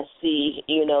why when I see,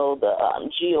 the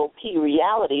GOP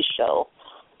reality show,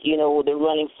 they're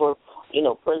running for,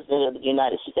 President of the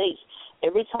United States,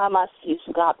 every time I see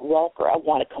Scott Walker, I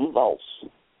want to convulse.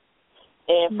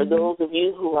 And for those of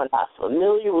you who are not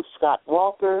familiar with Scott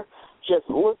Walker, just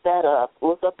look that up.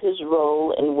 Look up his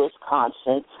role in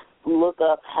Wisconsin. Look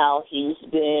up how he's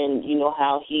been,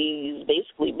 how he's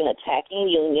basically been attacking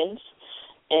unions.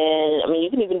 And, I mean, you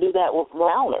can even do that with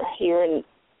Rauner here in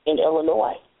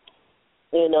Illinois.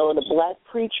 The black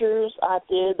preachers out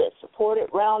there that supported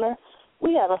Rauner,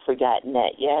 we haven't forgotten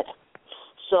that yet.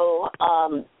 So,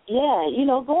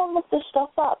 go and look this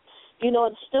stuff up.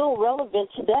 It's still relevant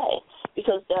today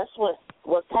because that's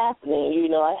what's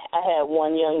happening. I had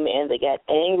one young man that got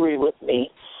angry with me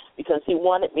because he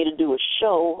wanted me to do a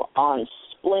show on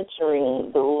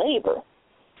splintering the labor.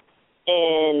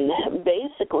 And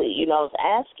basically, I was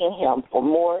asking him for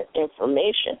more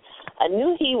information. I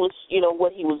knew he was,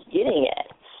 what he was getting at.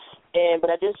 But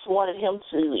I just wanted him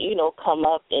to, come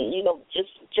up and,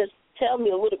 just tell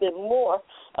me a little bit more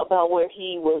about where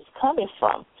he was coming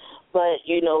from. But,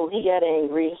 he got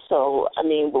angry. So,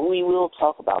 but we will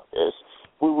talk about this.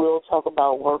 We will talk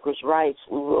about workers' rights.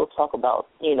 We will talk about,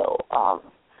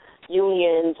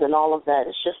 unions and all of that.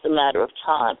 It's just a matter of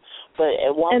time. But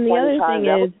at one point in time,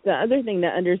 the other thing to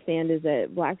understand is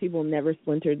that black people never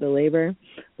splintered the labor.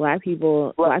 Black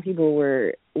people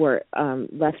were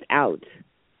left out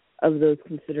of those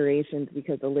considerations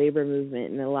because the labor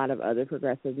movement and a lot of other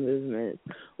progressive movements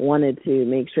wanted to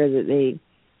make sure that they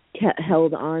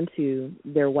held on to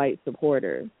their white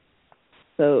supporters.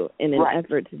 So in an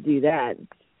effort to do that,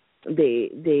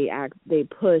 they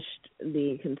pushed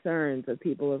the concerns of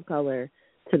people of color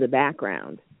to the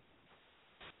background.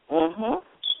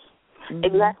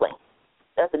 Exactly.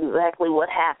 That's exactly what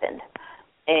happened.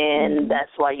 And that's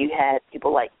why you had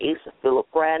people like Asa Philip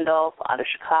Randolph out of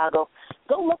Chicago.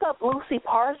 Go look up Lucy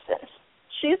Parsons.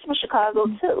 She's from Chicago,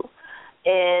 too.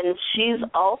 And she's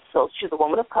a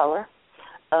woman of color.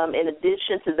 In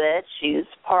addition to that, she's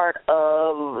part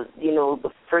of, the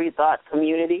free thought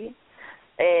community.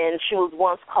 And she was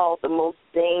once called the most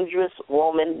dangerous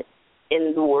woman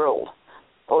in the world,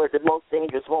 or the most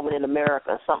dangerous woman in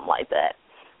America, something like that.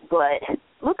 But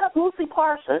look up Lucy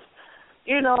Parsons.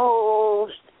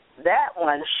 That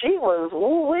one, she was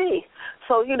woo-wee.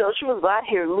 So, she was out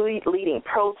here leading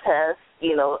protests.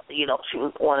 She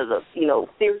was one of the,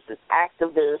 fiercest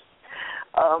activists.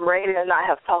 Raina and I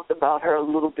have talked about her a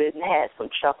little bit and had some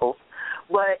chuckles.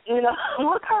 But,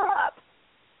 look her up.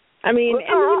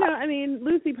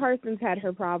 Lucy Parsons had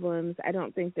her problems. I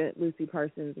don't think that Lucy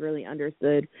Parsons really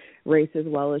understood race as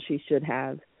well as she should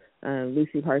have.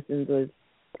 Lucy Parsons was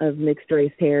of mixed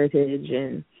race heritage,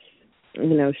 and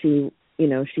she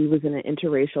was in an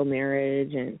interracial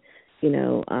marriage, and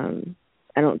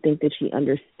I don't think that she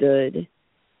understood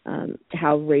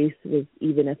how race was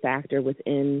even a factor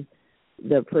within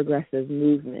the progressive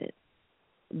movement.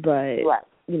 But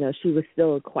she was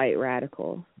still quite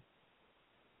radical.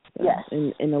 So,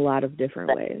 yes, in a lot of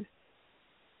different ways.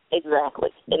 Exactly,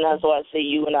 and that's why I say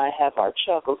you and I have our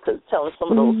chuckles, because telling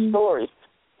some of those stories,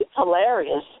 it's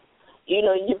hilarious.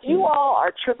 If you all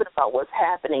are tripping about what's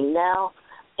happening now,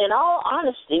 in all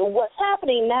honesty, what's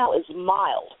happening now is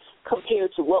mild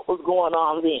compared to what was going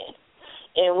on then.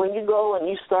 And when you go and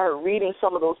you start reading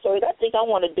some of those stories, I think I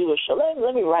want to do a show.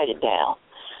 Let me write it down.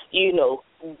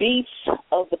 Beats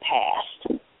of the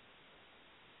past.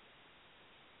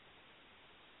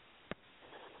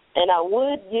 And I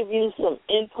would give you some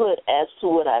input as to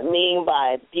what I mean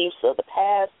by beats of the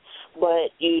past,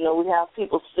 but, we have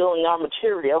people stealing our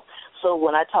material. So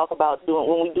when I talk about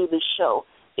when we do this show,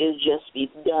 it'll just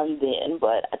be done then.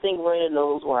 But I think Raina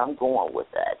knows where I'm going with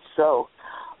that. So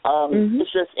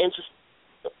it's just interesting.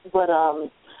 But, and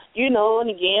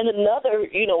again, another,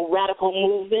 radical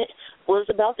movement was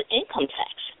about the income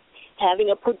tax, having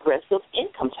a progressive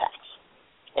income tax.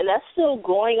 And that's still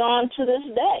going on to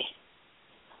this day.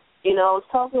 I was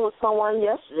talking with someone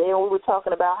yesterday, and we were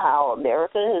talking about how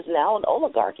America is now an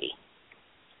oligarchy.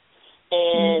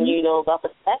 And, about the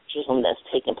fascism that's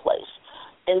taking place.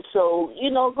 And so,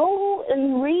 go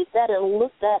and read that and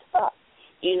look that up.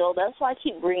 That's why I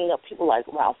keep bringing up people like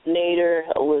Ralph Nader,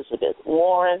 Elizabeth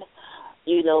Warren,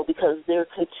 because they're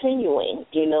continuing,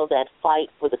 that fight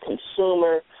for the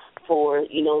consumer, for,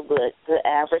 the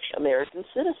average American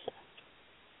citizen.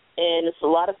 And it's a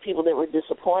lot of people that were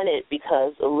disappointed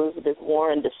because Elizabeth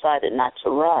Warren decided not to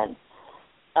run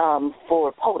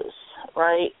for POTUS,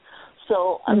 right?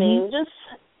 So, just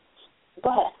go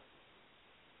ahead.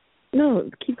 No,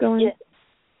 keep going.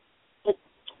 Yeah.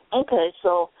 Okay,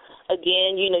 so,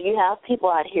 again, you have people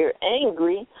out here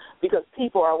angry because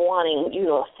people are wanting,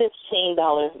 a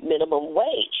 $15 minimum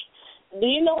wage. Do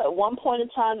you know at one point in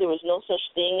time there was no such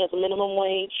thing as a minimum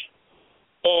wage?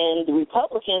 And the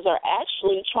Republicans are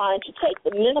actually trying to take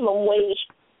the minimum wage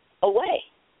away.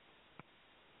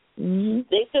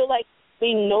 They feel like there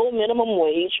be no minimum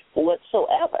wage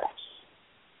whatsoever.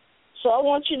 So I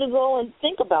want you to go and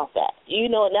think about that.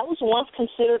 And that was once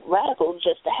considered radical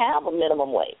just to have a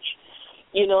minimum wage.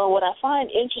 What I find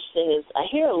interesting is I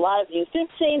hear a lot of you,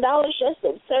 $15 just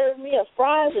to serve me a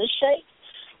fries and shake,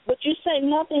 but you say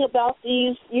nothing about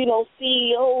these,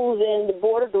 CEOs and the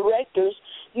board of directors,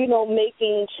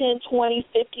 making $10, $20,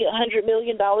 $50, $100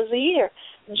 million a year.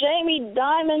 Jamie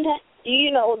Dimon,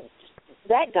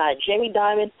 that guy, Jamie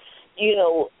Dimon,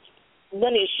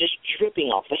 money is just dripping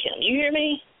off of him. You hear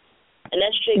me? And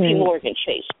that's J.P. Morgan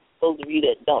Chase, those of you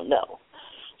that don't know.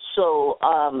 So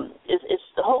it's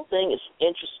the whole thing is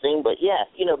interesting, but,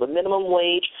 the minimum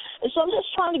wage. And so I'm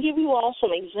just trying to give you all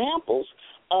some examples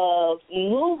of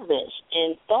movements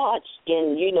and thoughts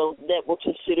that were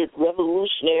considered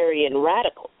revolutionary and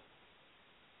radical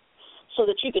so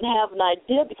that you can have an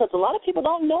idea, because a lot of people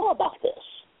don't know about this.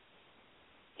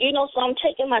 So I'm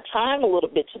taking my time a little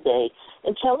bit today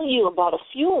and telling you about a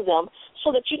few of them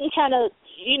so that you can kind of,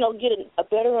 get a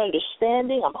better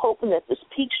understanding. I'm hoping that this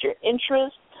piques your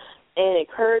interest and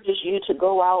encourages you to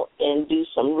go out and do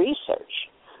some research,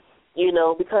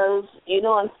 because,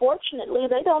 unfortunately,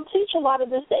 they don't teach a lot of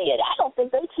this. I don't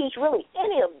think they teach really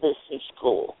any of this in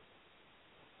school.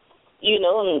 you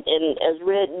know, and as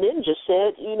Red Ninja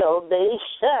said, you know, they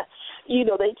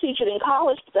teach it in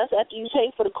college, but that's after you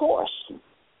pay for the course.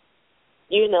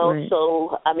 You know, right.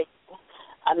 So I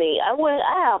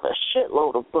have a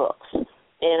shitload of books, and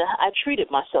I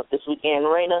treated myself this weekend,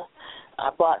 Raina. I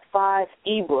bought 5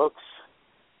 ebooks,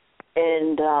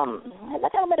 and I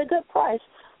got them at a good price.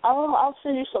 I'll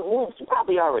send you some links. You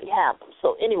probably already have them.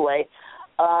 So anyway,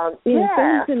 send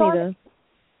them to me though.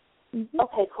 Mm-hmm.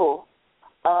 Okay, cool.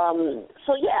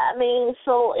 So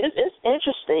it's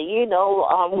interesting. You know,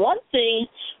 one thing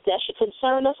that should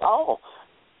concern us all.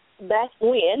 Back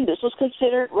when this was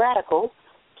considered radical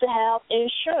to have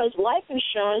insurance, life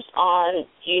insurance on,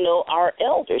 you know, our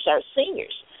elders, our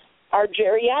seniors, our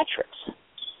geriatrics.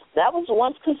 That was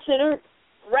once considered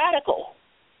radical.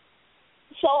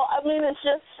 So, I mean, it's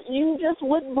just, you just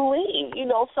wouldn't believe, you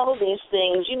know, some of these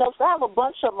things. You know, so I have a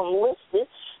bunch of them listed,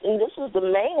 and this is the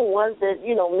main one that,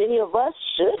 you know, many of us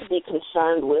should be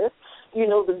concerned with, you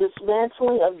know, the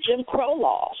dismantling of Jim Crow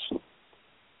laws.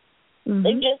 Mm-hmm.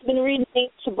 They've just been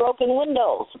renamed to broken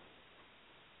windows.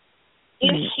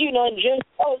 You know, and Jim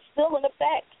Crow is still in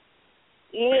effect.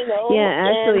 You know. Yeah,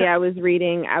 actually, I was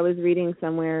reading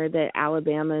somewhere that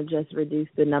Alabama just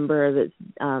reduced the number of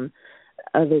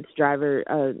its driver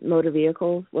motor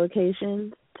vehicle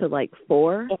locations to like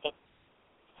 4.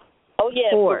 Oh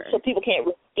yeah, 4. So people can't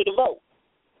register to vote.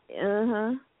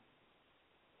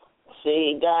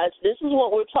 See, guys, this is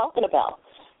what we're talking about.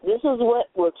 This is what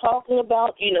we're talking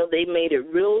about. You know, they made it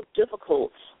real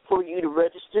difficult for you to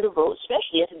register to vote,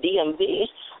 especially at the DMV.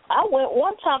 I went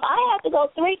one time. I had to go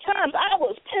 3 times. I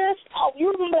was pissed off.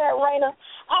 You remember that, Raina?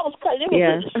 I was because it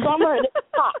was the summer and it was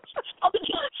hot.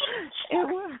 It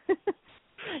was.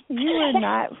 You were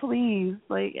not pleased,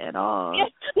 like, at all.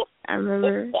 I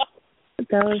remember.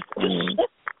 That was funny.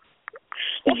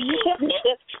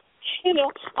 You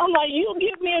know, I'm like, you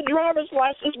give me a driver's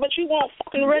license, but you won't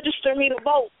fucking register me to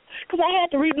vote. Because I had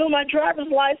to renew my driver's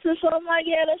license, so I'm like,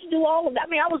 yeah, let's do all of that. I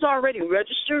mean, I was already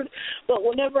registered, but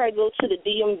whenever I go to the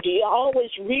DMV, I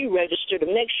always re-register to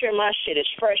make sure my shit is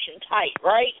fresh and tight,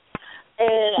 right?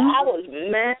 And I was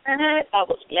mad.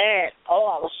 Oh,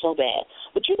 I was so bad.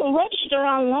 But you can register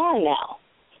online now.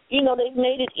 You know, they've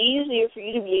made it easier for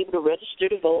you to be able to register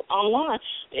to vote online.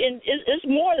 And it's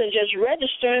more than just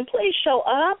registering. Please show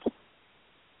up.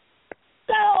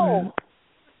 Go.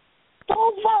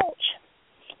 Go vote,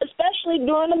 especially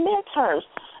during the midterms.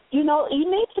 You know, you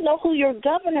need to know who your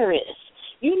governor is.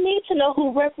 You need to know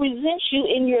who represents you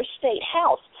in your state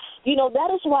house. You know,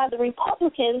 that is why the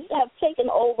Republicans have taken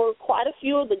over quite a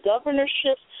few of the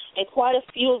governorships and quite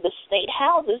a few of the state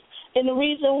houses. And the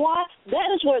reason why,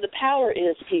 that is where the power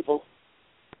is, people.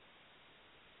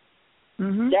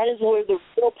 That is where the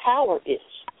real power is.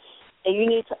 And you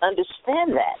need to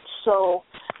understand that. So,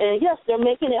 and yes, they're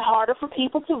making it harder for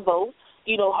people to vote,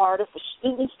 you know, harder for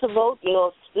students to vote. You know,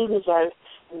 if students are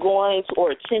going to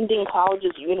or attending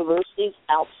colleges, universities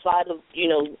outside of, you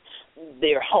know,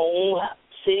 their home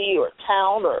city or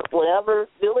town or whatever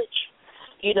village.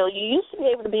 You know, you used to be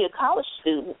able to be a college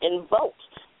student and vote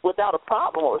without a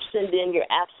problem or send in your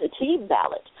absentee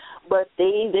ballot. But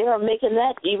they are making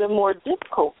that even more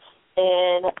difficult.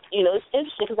 And, you know, it's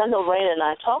interesting because I know Raina and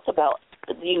I talked about,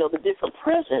 you know, the different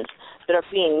prisons that are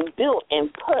being built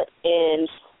and put in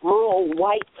rural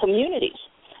white communities.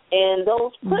 And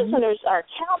those prisoners are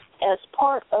counted as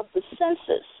part of the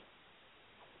census.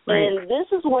 Right. And this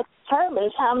is what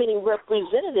determines how many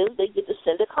representatives they get to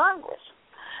send to Congress.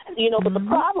 You know, but the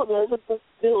problem is if they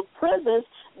build prisons,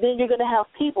 then you're going to have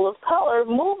people of color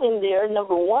moving there,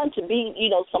 number one, to be, you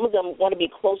know, some of them want to be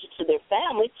closer to their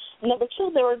family. Number two,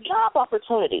 there are job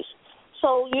opportunities.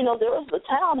 So, you know, there was a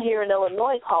town here in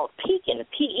Illinois called Pekin,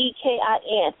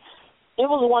 P-E-K-I-N. It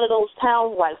was one of those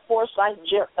towns like Forsyth,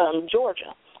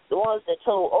 Georgia, the ones that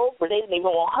told Oprah they didn't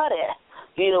even want her there.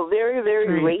 You know, very, very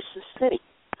racist city.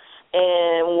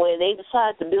 And when they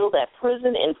decided to build that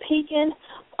prison in Pekin,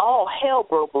 all hell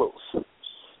broke loose.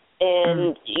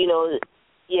 And, you know,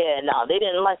 they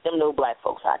didn't like them no black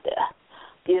folks out there.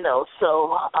 You know,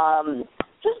 so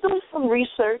just doing some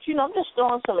research, you know, I'm just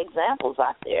throwing some examples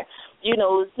out there. You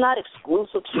know, it's not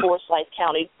exclusive to Forsyth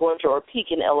County, Georgia, or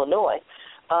Pekin, Illinois.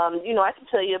 You know, I can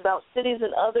tell you about cities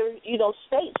in other, you know,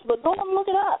 states, but go and look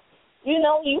it up. You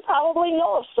know, you probably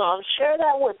know of some. Share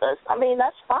that with us. I mean,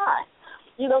 that's fine.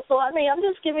 You know, so, I mean, I'm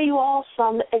just giving you all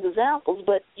some examples,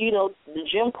 but, you know, the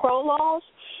Jim Crow laws,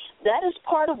 that is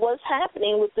part of what's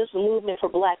happening with this movement for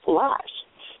black lives.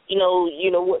 You know,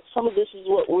 what some of this is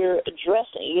what we're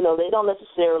addressing. You know, they don't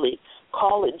necessarily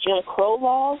call it Jim Crow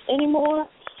laws anymore,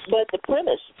 but the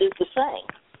premise is the same.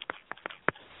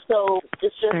 So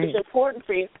it's just it's important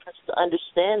for you to to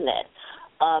understand that.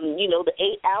 The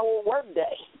 8-hour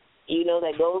workday,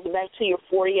 that goes back to your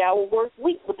 40-hour work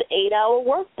week with the 8-hour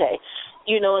workday.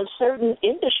 In certain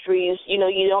industries, you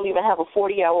don't even have a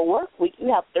 40-hour work week.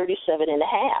 You have 37 and a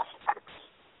half,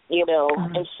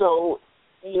 And so,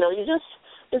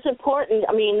 it's important,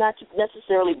 not to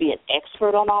necessarily be an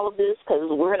expert on all of this because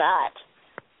we're not,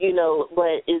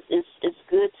 but it's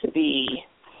good to be,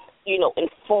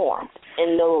 informed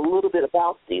and know a little bit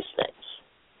about these things,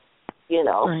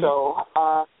 Right. So,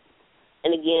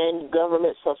 and again,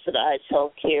 government-subsidized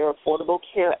health care, Affordable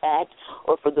Care Act,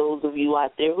 or for those of you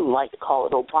out there who like to call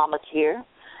it Obamacare,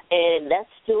 and that's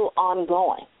still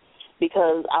ongoing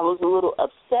because I was a little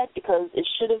upset because it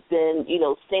should have been,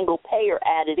 single payer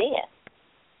added in.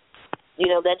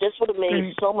 That just would have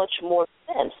made so much more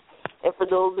sense. And for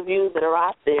those of you that are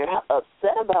out there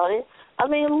upset about it,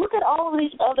 look at all of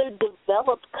these other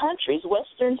developed countries,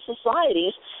 Western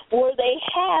societies, where they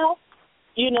have,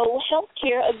 health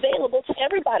care available to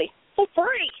everybody for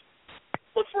free.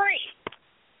 For free.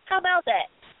 How about that?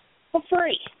 For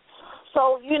free.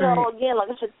 So, again, like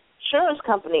I said, insurance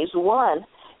companies won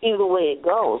either way it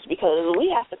goes because we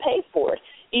have to pay for it,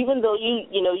 even though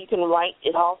you can write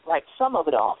it off, like some of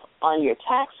it off on your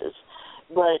taxes.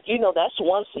 But, that's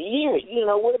once a year.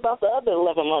 What about the other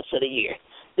 11 months of the year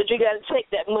that you got to take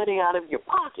that money out of your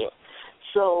pocket?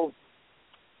 So,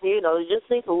 you just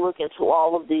need to look into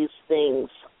all of these things.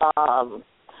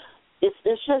 It's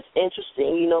just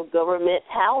interesting, government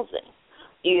housing,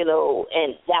 and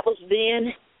that was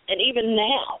then and even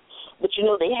now. But,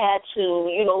 they had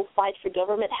to, fight for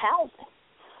government housing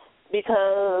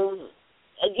because,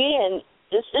 again,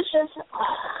 it's just,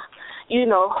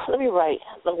 let me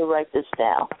write this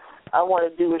down. I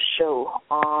want to do a show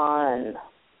on,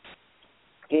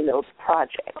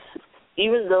 projects.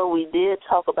 Even though we did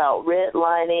talk about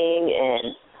redlining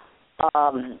and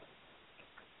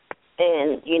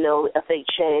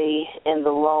FHA and the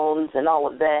loans and all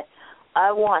of that,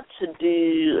 I want to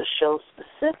do a show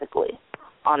specifically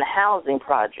on the housing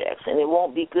projects, and it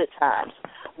won't be Good Times.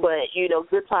 But,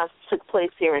 Good Times took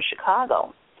place here in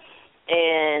Chicago,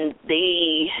 and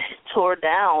they tore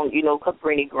down,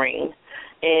 Cabrini Green.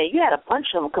 And you had a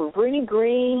bunch of them, Cabrini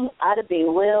Green, Ida B.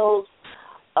 Wells,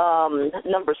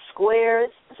 Number Square,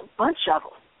 it's a bunch of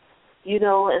them,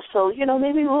 and so,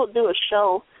 maybe we'll do a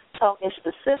show talking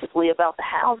specifically about the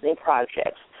housing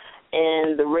projects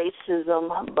and the racism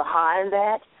behind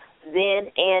that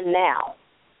then and now.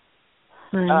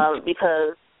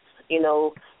 Because,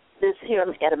 this here,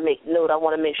 I'm going to make note, I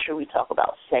want to make sure we talk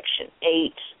about Section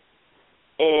 8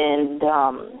 and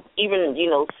even,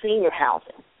 senior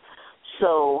housing.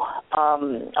 So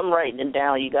I'm writing it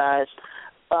down, you guys.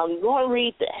 Go and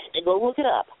read that and go look it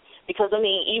up. Because,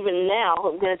 even now,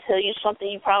 I'm going to tell you something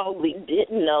you probably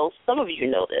didn't know. Some of you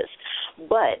know this.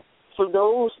 But for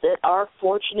those that are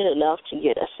fortunate enough to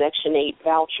get a Section 8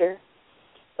 voucher,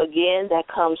 again, that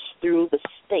comes through the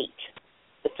state.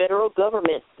 The federal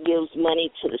government gives money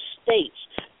to the states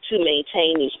to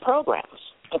maintain these programs,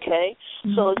 okay?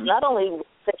 So it's not only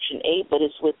Section 8, but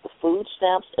it's with the food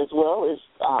stamps as well as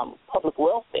public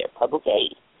welfare, public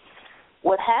aid.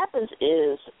 What happens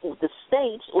is the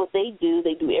states, what they do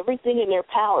everything in their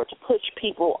power to push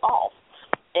people off.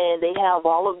 And they have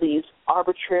all of these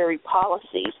arbitrary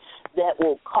policies that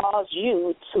will cause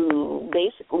you to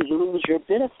basically lose your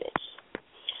benefits.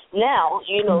 Now,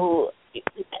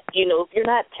 if you're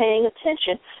not paying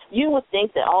attention, you would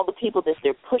think that all the people that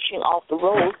they're pushing off the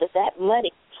rolls, that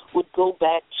money would go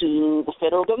back to the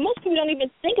federal government. Most people don't even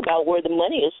think about where the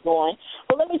money is going.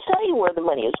 Well, let me tell you where the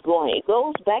money is going. It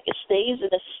goes back, it stays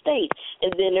in the state,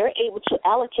 and then they're able to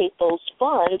allocate those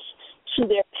funds to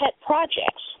their pet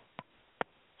projects.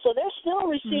 So they're still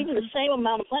receiving the same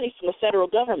amount of money from the federal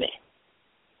government.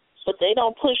 But they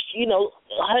don't push,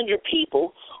 100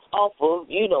 people off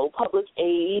of, public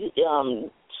aid.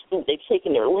 They've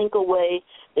taken their link away.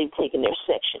 They've taken their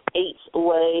Section 8s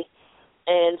away.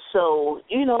 And so,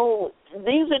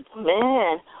 these are,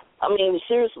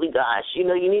 seriously, gosh, you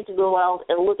need to go out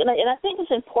and look. And I think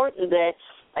it's important that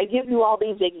I give you all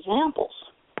these examples,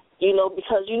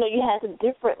 because, you had the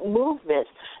different movements.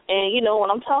 And, when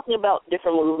I'm talking about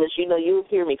different movements, you'll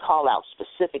hear me call out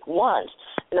specific ones.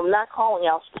 And I'm not calling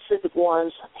out specific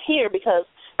ones here because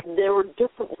there were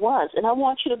different ones. And I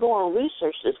want you to go and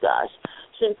research this, guys.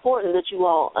 It's important that you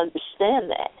all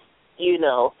understand that,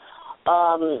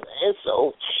 and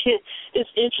so it's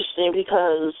interesting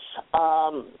because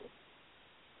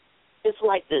it's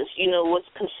like this, what's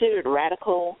considered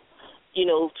radical,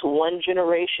 to one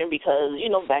generation because,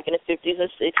 back in the 50s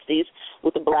and 60s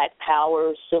with the Black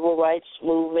Power, Civil Rights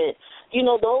movement,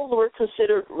 those were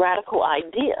considered radical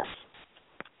ideas.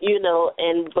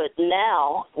 But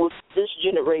now with this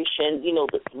generation,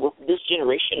 with this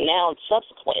generation now and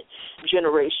subsequent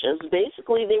generations,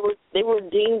 basically they were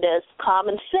deemed as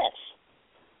common sense.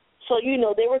 So,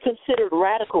 they were considered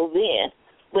radical then,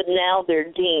 but now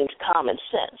they're deemed common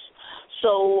sense.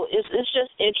 So it's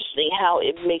just interesting how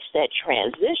it makes that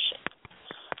transition.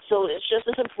 So it's just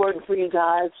as important for you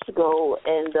guys to go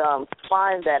and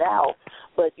find that out.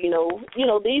 But,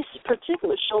 these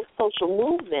particular social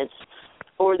movements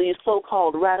or these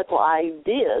so-called radical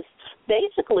ideas,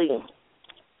 basically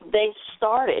they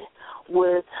started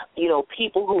with,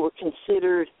 people who were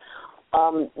considered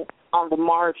on the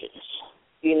margins,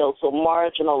 so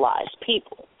marginalized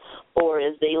people, or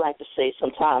as they like to say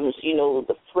sometimes,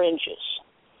 the fringes,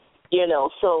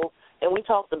 so, and we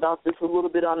talked about this a little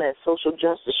bit on that social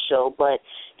justice show, but,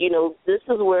 this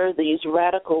is where these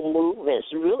radical movements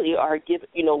really are given,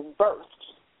 birthed.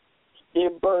 They're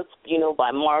birthed,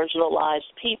 by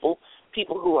marginalized people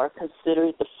who are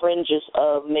considered the fringes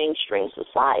of mainstream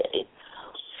society.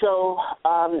 So,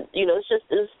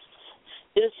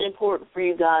 it's important for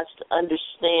you guys to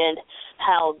understand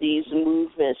how these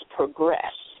movements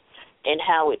progress and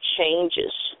how it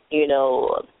changes,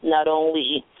 not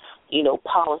only,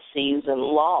 policies and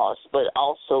laws, but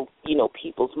also,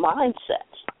 people's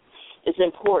mindsets. It's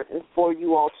important for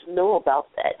you all to know about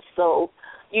that. So,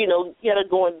 you got to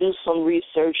go and do some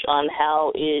research on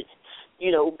how it,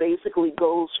 basically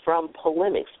goes from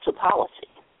polemics to policy,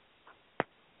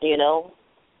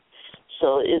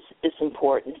 So it's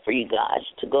important for you guys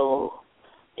to go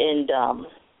and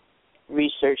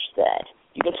research that.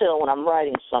 You can tell when I'm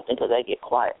writing something because I get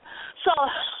quiet. So,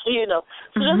 so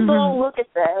just go and look at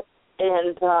that.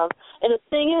 And the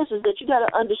thing is that you got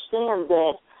to understand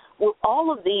that with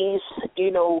all of these,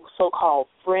 so-called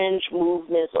fringe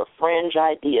movements or fringe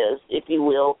ideas, if you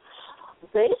will,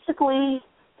 basically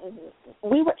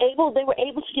they were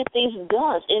able to get things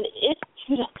done. And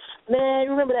man,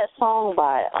 remember that song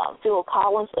by Phil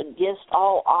Collins, Against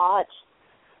All Odds?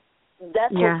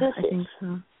 That's what this is. I think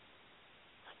so.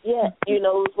 Yeah,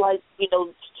 it's like, it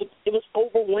was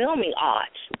overwhelming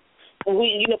odds.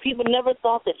 People never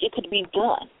thought that it could be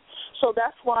done. So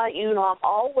that's why, I'm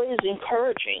always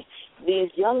encouraging these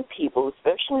young people,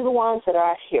 especially the ones that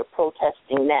are out here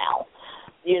protesting now,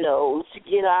 to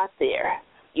get out there.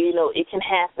 It can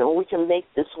happen. We can make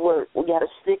this work. We got to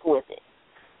stick with it.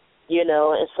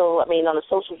 And so, on the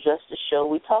Social Justice Show,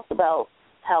 we talked about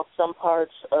how some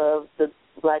parts of the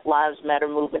Black Lives Matter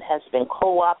movement has been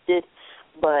co-opted,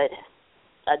 but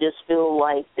I just feel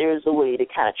like there's a way to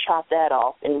kind of chop that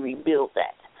off and rebuild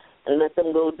that and let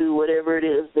them go do whatever it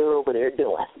is they're over there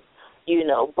doing,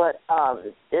 But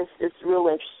it's real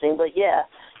interesting. But, yeah,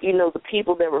 the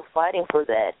people that were fighting for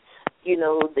that,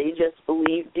 they just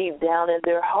believed deep down in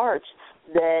their hearts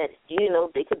that,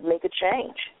 they could make a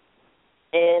change.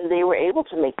 And they were able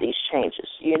to make these changes,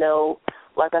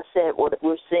 Like I said, what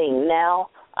we're seeing now,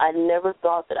 I never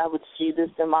thought that I would see this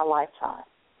in my lifetime,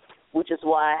 which is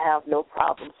why I have no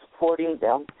problem supporting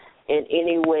them in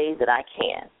any way that I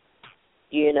can.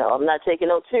 I'm not taking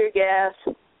no tear gas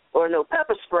or no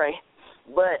pepper spray,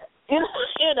 but,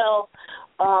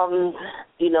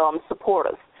 I'm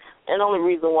supportive. And the only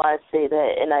reason why I say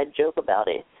that and I joke about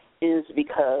it is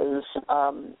because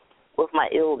with my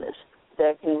illness,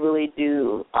 that can really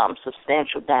do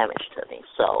substantial damage to me.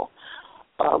 So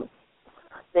I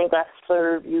think I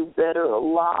serve you better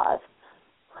alive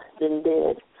than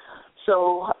dead.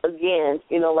 So, again,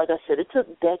 like I said, it took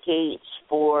decades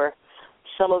for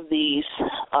some of these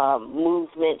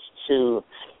movements to,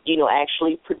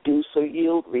 actually produce or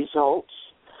yield results.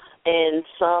 And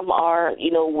some are,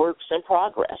 works in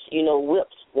progress,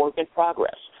 whips, work in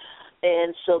progress.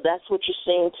 And so that's what you're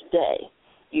seeing today.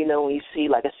 When you see,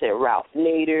 like I said, Ralph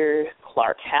Nader,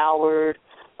 Clark Howard,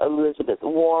 Elizabeth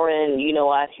Warren,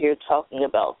 out here talking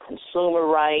about consumer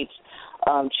rights,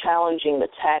 challenging the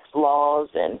tax laws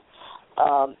and,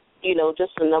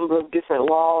 just a number of different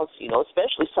laws,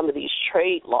 especially some of these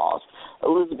trade laws.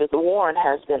 Elizabeth Warren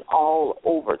has been all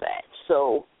over that.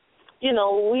 So, we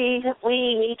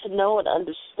need to know and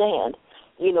understand,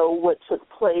 what took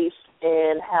place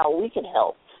and how we can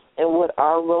help and what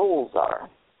our roles are,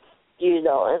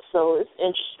 And so it's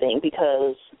interesting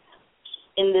because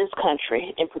in this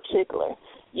country in particular,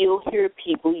 you'll hear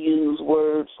people use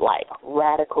words like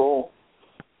radical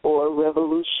or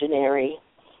revolutionary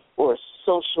or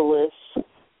socialist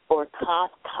or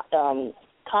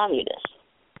communist.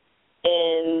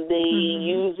 And they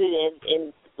use it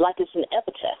in like it's an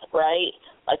epithet, right?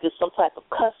 Like it's some type of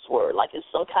cuss word, like it's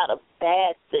some kind of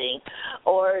bad thing.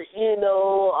 Or,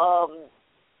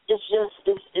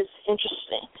 it's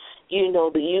interesting,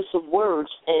 the use of words.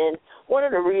 And one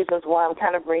of the reasons why I'm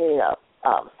kind of bringing up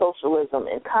socialism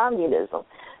and communism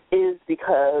is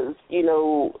because,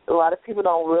 a lot of people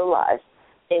don't realize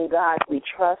in God we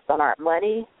trust on our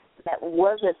money. That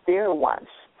wasn't there once.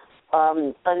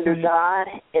 Under God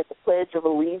and the Pledge of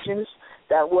Allegiance,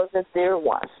 that wasn't there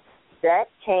once. That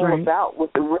came about with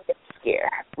the Red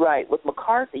Scare, with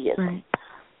McCarthyism. Right.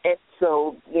 And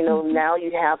so, now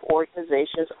you have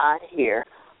organizations out here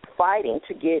fighting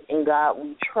to get in God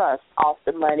we trust off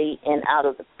the money and out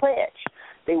of the pledge.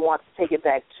 They want to take it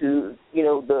back to,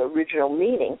 the original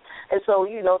meaning. And so,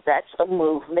 that's a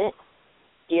movement,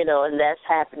 and that's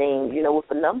happening, with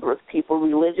a number of people,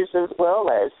 religious as well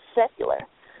as secular.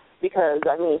 Because,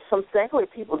 some secular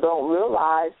people don't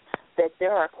realize that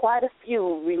there are quite a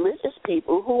few religious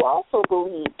people who also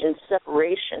believe in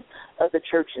separation of the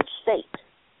church and state.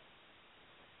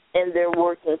 And they're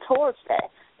working towards that.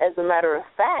 As a matter of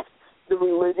fact, the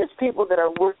religious people that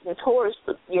are working towards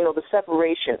the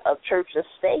separation of church and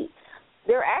state,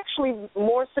 they're actually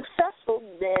more successful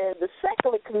than the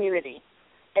secular community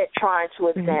at trying to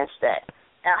advance that.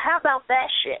 Now, how about that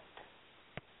shit?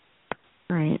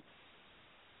 Right.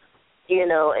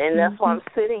 And that's why I'm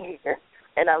sitting here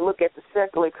and I look at the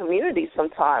secular community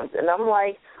sometimes and I'm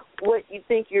like, what you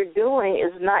think you're doing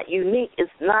is not unique,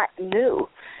 it's not new.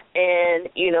 And,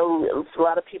 a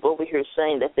lot of people over here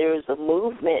saying that there is a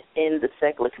movement in the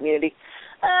secular community.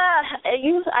 I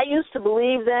used to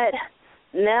believe that.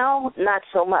 Now, not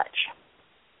so much.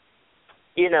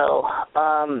 I'm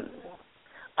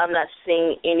not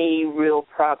seeing any real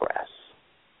progress.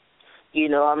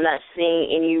 I'm not seeing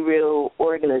any real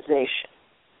organization.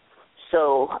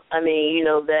 So,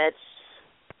 that's,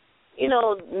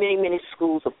 many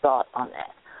schools of thought on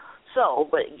that. So,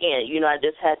 but again, I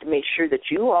just had to make sure that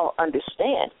you all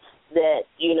understand that,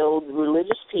 the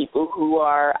religious people who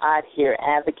are out here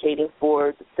advocating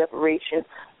for the separation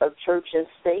of church and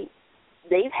state,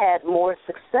 they've had more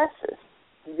successes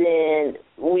than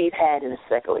we've had in the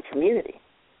secular community.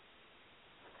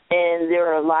 And there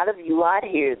are a lot of you out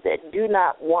here that do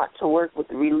not want to work with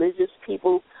the religious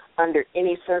people under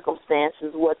any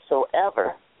circumstances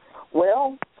whatsoever.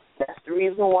 Well, that's the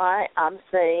reason why I'm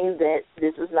saying that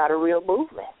this is not a real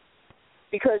movement,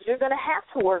 because you're going to have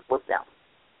to work with them.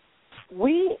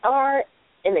 We are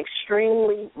an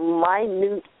extremely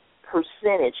minute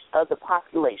percentage of the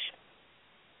population,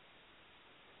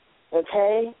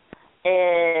 okay?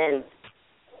 And,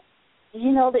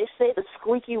 they say the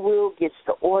squeaky wheel gets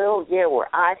the oil. Yeah, we're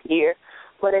out here.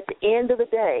 But at the end of the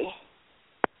day,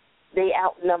 they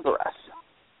outnumber us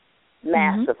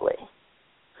massively.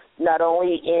 Not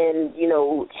only in,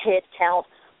 head count,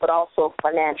 but also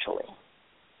financially.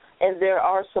 And there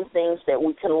are some things that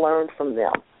we can learn from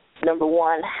them. Number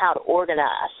one, how to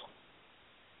organize.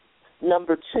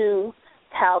 Number two,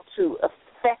 how to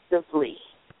effectively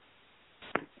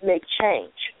make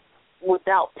change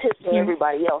without pissing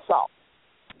everybody else off.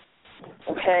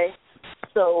 Okay?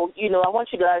 So, I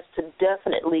want you guys to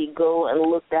definitely go and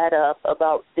look that up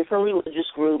about different religious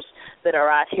groups that are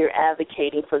out here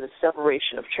advocating for the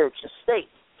separation of church and state.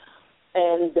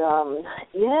 And,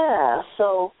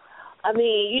 so,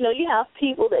 you have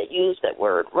people that use that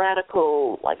word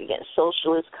radical, like, again,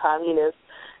 socialist, communist,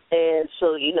 and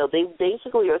so, they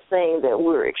basically are saying that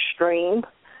we're extreme.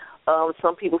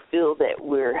 Some people feel that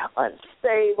we're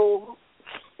unstable.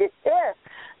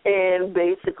 And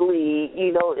basically,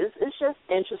 it's just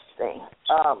interesting.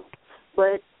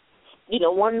 But,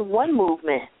 one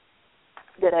movement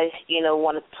that I,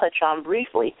 want to touch on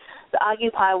briefly, the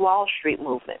Occupy Wall Street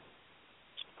movement.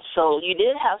 So you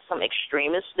did have some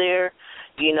extremists there.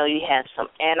 You had some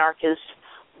anarchists.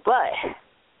 But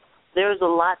there's a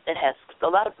lot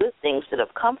of good things that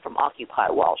have come from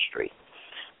Occupy Wall Street.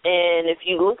 And if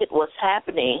you look at what's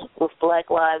happening with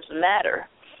Black Lives Matter,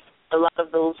 a lot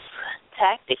of those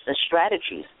tactics and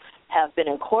strategies have been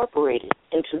incorporated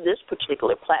into this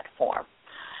particular platform.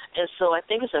 And so I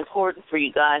think it's important for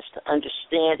you guys to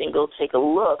understand and go take a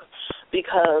look,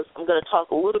 because I'm going to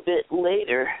talk a little bit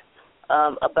later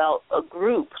about a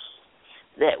group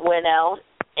that went out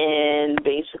and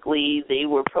basically they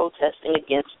were protesting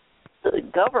against the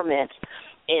government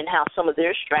and how some of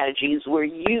their strategies were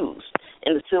used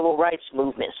in the civil rights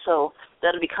movement. So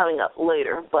that'll be coming up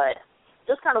later, but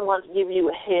just kind of wanted to give you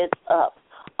a heads up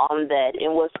on that.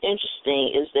 And what's interesting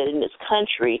is that in this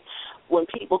country, when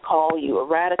people call you a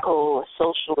radical, a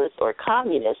socialist, or a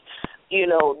communist,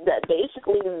 that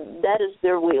basically that is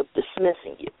their way of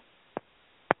dismissing you.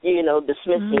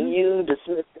 Dismissing you,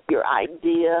 dismissing your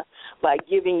idea by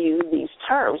giving you these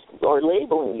terms or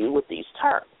labeling you with these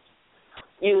terms.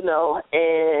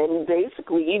 and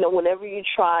basically, whenever you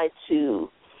try to,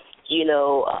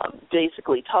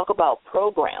 basically talk about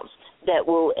programs that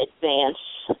will advance,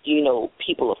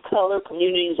 people of color,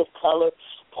 communities of color,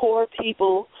 poor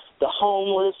people, the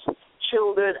homeless,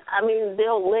 children,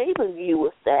 they'll label you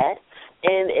with that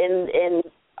and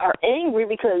are angry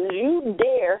because you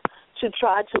dare to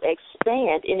try to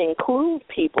expand and include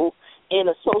people in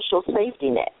a social safety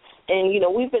net. And,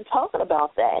 we've been talking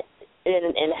about that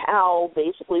and how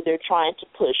basically they're trying to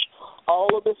push all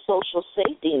of the social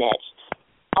safety nets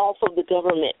off of the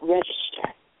government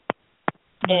register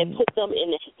and put them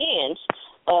in the hands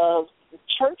of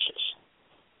churches,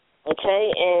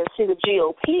 okay? And see, the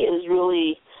GOP is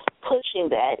really pushing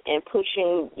that and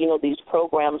pushing, these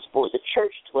programs for the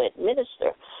church to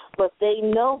administer. But they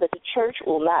know that the church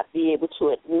will not be able to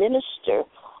administer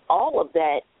all of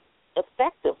that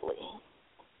effectively.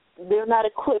 They're not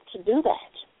equipped to do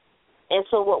that. And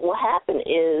so what will happen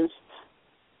is,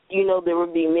 there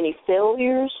will be many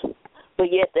failures,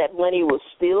 but yet that money will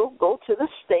still go to the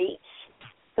states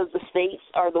because the states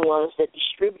are the ones that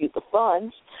distribute the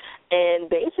funds. And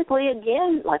basically,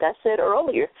 again, like I said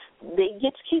earlier, they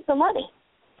get to keep the money.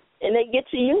 And they get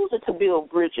to use it to build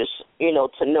bridges,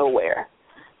 to nowhere.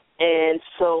 And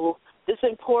so it's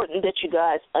important that you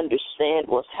guys understand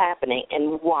what's happening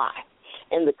and why,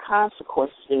 and the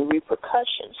consequences and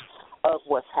repercussions of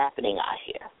what's happening out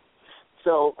here.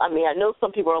 So, I know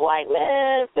some people are like,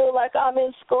 man, I feel like I'm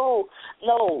in school.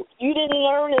 No, you didn't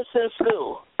learn this in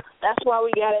school. That's why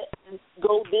we got to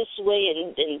go this way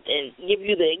and give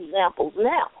you the examples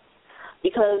now.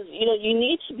 Because, you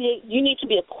need to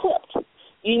be equipped.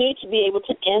 You need to be able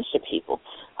to answer people.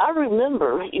 I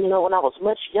remember, when I was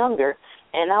much younger,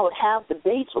 and I would have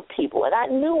debates with people, and I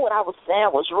knew what I was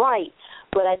saying was right,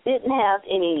 but I didn't have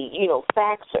any,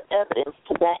 facts or evidence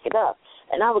to back it up.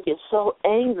 And I would get so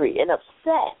angry and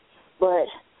upset, but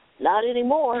not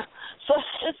anymore. So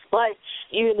it's like,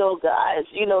 guys,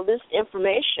 this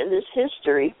information, this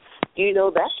history,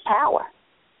 that's power.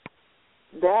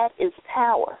 That is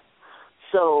power.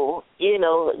 So,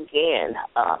 again,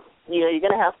 you're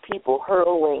going to have people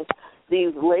hurling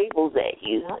these labels at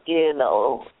you,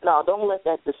 No, don't let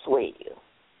that dissuade you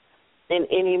in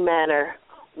any manner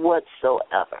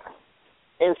whatsoever.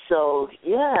 And so,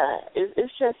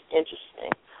 it's just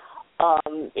interesting.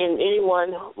 And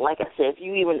anyone, like I said, if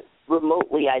you even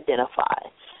remotely identify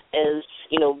as,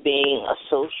 being a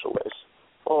socialist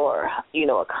or,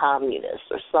 a communist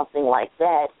or something like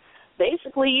that,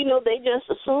 basically, they just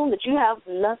assume that you have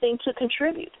nothing to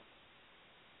contribute.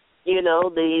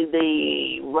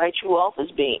 They write you off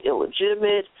as being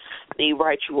illegitimate. They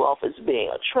write you off as being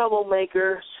a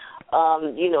troublemaker.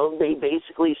 They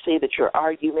basically say that your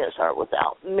arguments are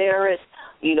without merit.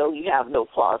 You have no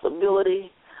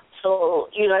plausibility. So,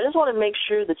 I just want to make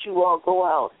sure that you all go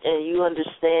out and you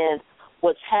understand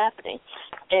what's happening.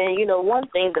 And, one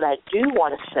thing that I do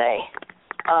want to say,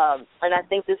 and I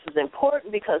think this is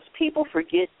important because people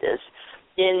forget this,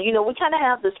 and, we kind of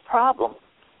have this problem,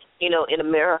 in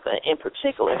America in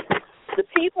particular. The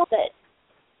people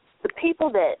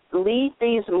that lead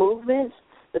these movements,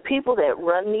 the people that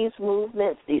run these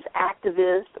movements, these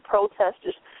activists, the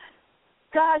protesters,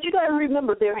 guys, you got to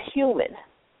remember they're human.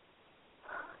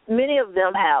 Many of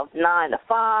them have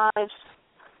 9-to-5s.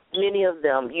 Many of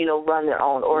them, run their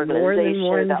own organizations.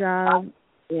 More than one job.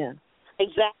 Yeah.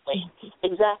 Exactly.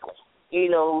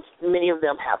 Many of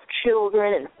them have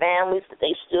children and families that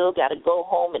they still got to go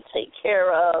home and take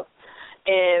care of.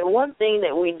 And one thing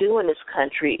that we do in this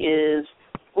country is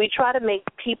we try to make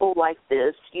people like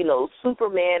this,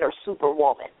 Superman or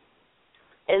Superwoman.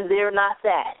 And they're not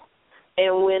that.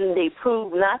 And when they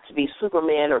prove not to be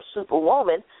Superman or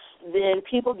Superwoman, then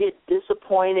people get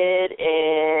disappointed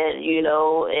and,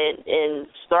 and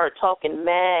start talking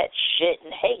mad shit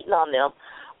and hating on them.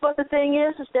 But the thing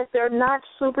is that they're not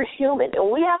superhuman.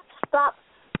 And we have to stop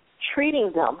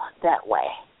treating them that way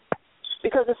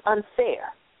because it's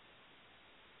unfair.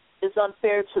 It's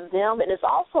unfair to them, and it's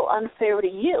also unfair to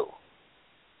you.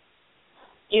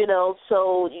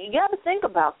 So you got to think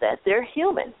about that. They're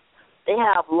human. They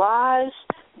have lives.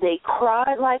 They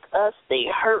cry like us. They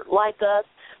hurt like us.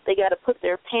 They got to put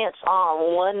their pants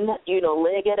on one,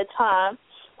 leg at a time,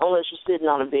 unless you're sitting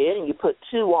on a bed and you put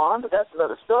two on, but that's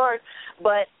another story.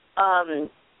 But,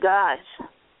 guys,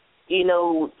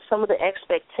 some of the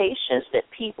expectations that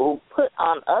people put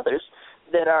on others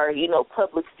that are,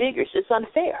 public figures, it's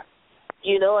unfair.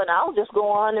 And I'll just go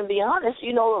on and be honest,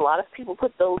 a lot of people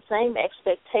put those same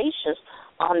expectations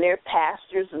on their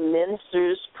pastors,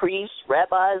 ministers, priests,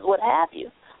 rabbis, what have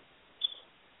you.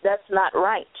 That's not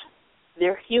right.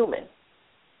 They're human.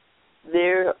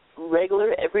 They're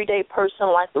regular, everyday person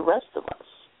like the rest of us.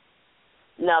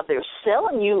 Now, they're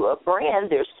selling you a brand.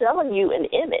 They're selling you an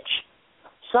image.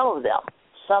 Some of them.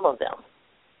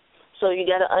 So you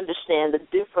got to understand the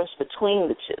difference between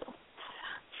the two.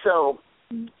 So,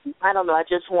 I don't know, I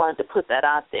just wanted to put that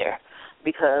out there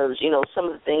because, some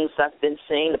of the things I've been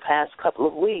seeing the past couple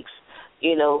of weeks,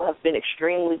 have been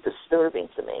extremely disturbing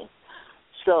to me.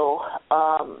 So,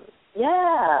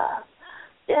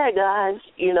 guys,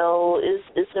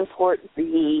 it's important for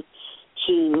you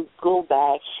to go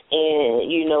back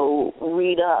and,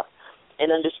 read up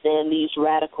and understand these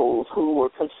radicals who were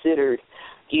considered,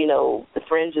 the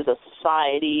fringes of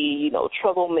society,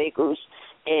 troublemakers,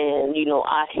 and,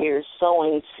 out here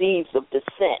sowing seeds of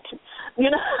dissent.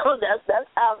 That's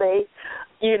how they,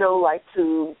 like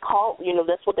to call,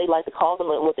 that's what they like to call them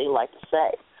and what they like to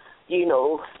say.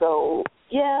 So,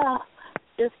 yeah,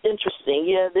 it's interesting.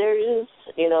 Yeah, there is,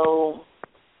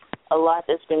 a lot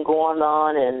that's been going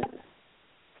on, and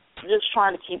just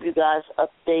trying to keep you guys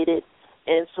updated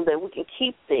and so that we can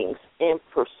keep things in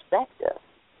perspective,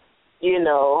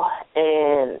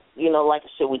 and, like I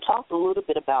said, we talked a little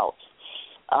bit about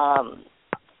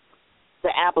the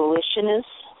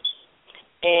abolitionists,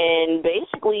 and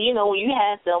basically, you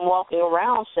had them walking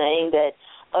around saying that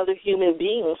other human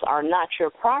beings are not your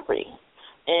property,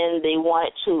 and they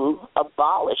wanted to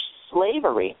abolish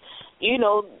slavery.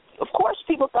 Of course,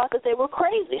 people thought that they were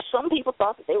crazy. Some people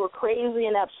thought that they were crazy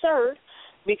and absurd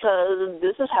because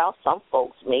this is how some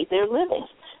folks made their livings.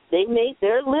 They made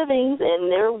their livings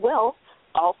and their wealth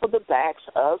off of the backs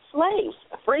of slaves,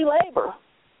 free labor.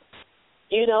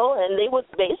 And they would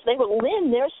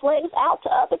lend their slaves out to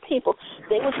other people.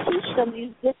 They would teach them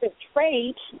these different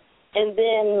trades and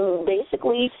then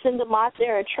basically send them out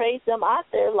there and trade them out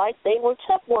there like they were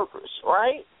temp workers,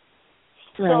 right?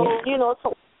 So, it's a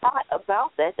lot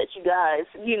about that you guys,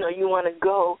 you want to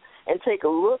go and take a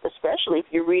look, especially if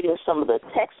you're reading some of the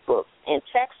textbooks in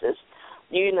Texas.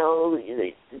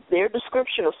 Their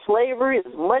description of slavery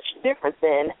is much different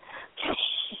than,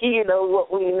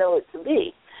 what we know it to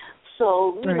be.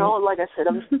 So, like I said,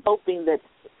 I'm just hoping that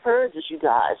it encourages you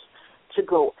guys to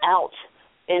go out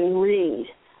and read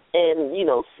and,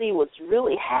 see what's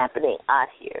really happening out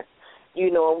here,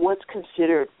 and what's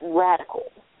considered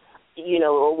radical,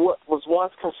 or what was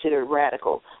once considered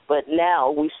radical, but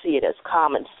now we see it as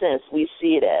common sense. We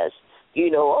see it as,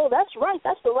 oh, that's right,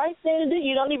 that's the right thing to do.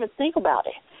 You don't even think about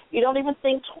it. You don't even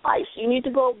think twice. You need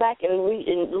to go back and read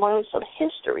and learn some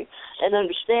history and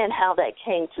understand how that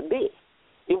came to be.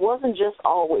 It wasn't just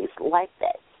always like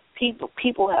that.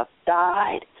 People have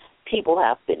died. People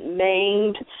have been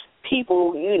maimed.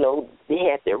 People, they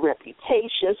had their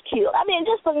reputations killed. I mean,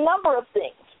 just a number of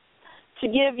things to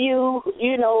give you,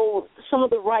 some of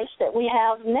the rights that we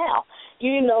have now.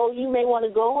 You may want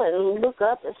to go and look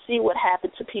up and see what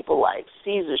happened to people like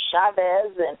Cesar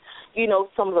Chavez and,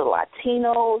 some of the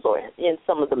Latinos or in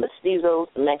some of the mestizos,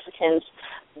 the Mexicans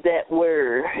that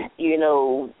were,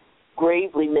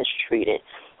 gravely mistreated.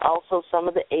 Also, some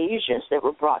of the Asians that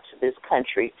were brought to this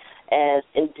country as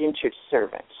indentured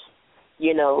servants.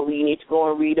 You need to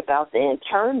go and read about the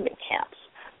internment camps.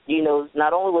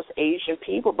 Not only was Asian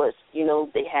people, but,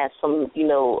 they had some, of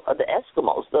the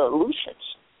Eskimos, the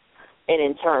Aleutians, in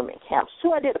internment camps.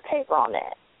 So I did a paper on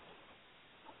that.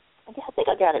 I think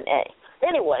I got an A.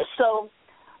 Anyway, so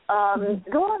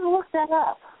go and look that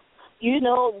up.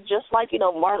 Just like,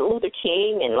 Martin Luther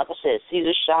King and, like I said,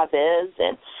 Cesar Chavez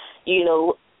and,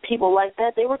 people like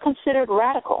that, they were considered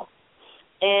radical.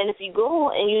 And if you go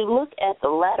and you look at the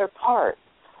latter part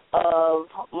of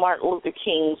Martin Luther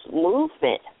King's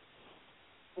movement,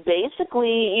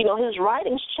 basically, his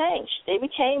writings changed. They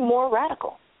became more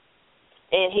radical.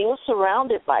 And he was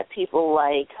surrounded by people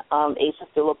like Asa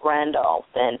Philip Randolph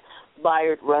and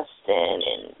Bayard Rustin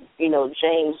and,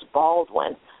 James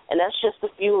Baldwin. And that's just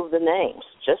a few of the names,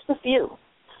 just a few.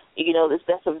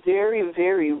 That's a very,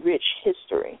 very rich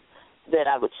history that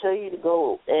I would tell you to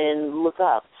go and look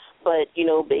up. But,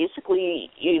 basically,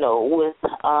 with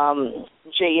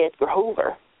J. Edgar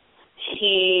Hoover,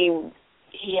 he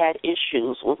had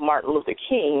issues with Martin Luther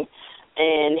King,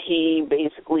 and he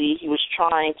was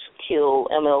trying to kill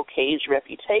MLK's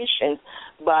reputation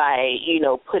by,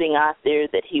 putting out there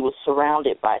that he was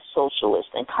surrounded by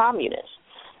socialists and communists.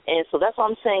 And so that's what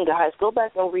I'm saying, guys. Go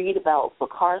back and read about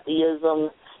McCarthyism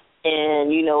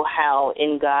and, how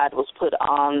in God was put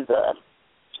on the,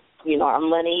 our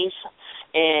monies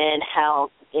and how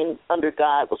under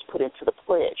God was put into the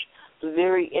pledge. It's a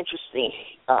very interesting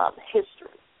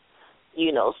history,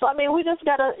 So, I mean, we just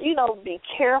got to, be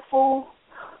careful,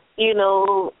 in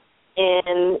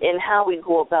how we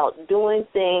go about doing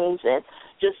things and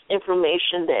just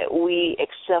information that we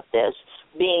accept as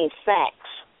being facts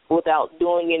without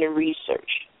doing any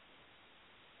research.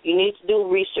 You need to do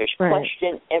research. Right.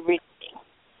 Question everything.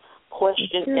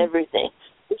 Question everything.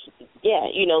 This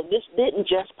didn't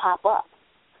just pop up.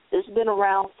 It's been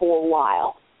around for a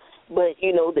while. But,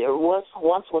 there once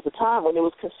was a time when it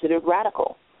was considered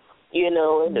radical,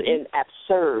 and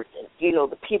absurd.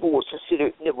 And, the people were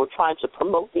considered, that were trying to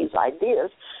promote these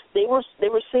ideas. They were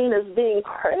seen as being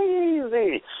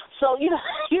crazy. So,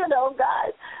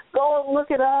 guys, go and look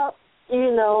it up,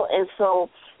 And so,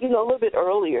 a little bit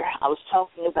earlier, I was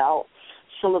talking about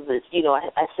some of this,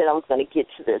 I said I was going to get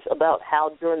to this, about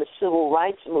how during the civil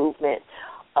rights movement,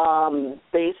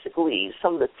 basically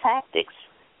some of the tactics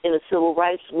in the civil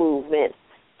rights movement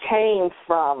came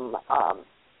from,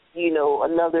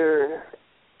 another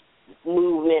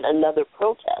movement, another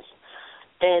protest.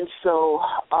 And so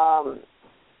I'm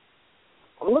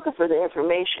looking for the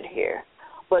information here.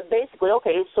 But basically,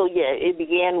 it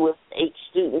began with 8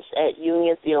 students at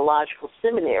Union Theological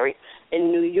Seminary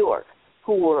in New York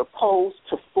who were opposed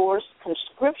to forced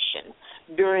conscription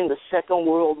during the Second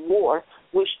World War,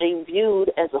 which they viewed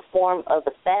as a form of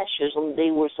the fascism they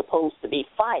were supposed to be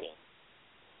fighting.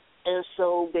 And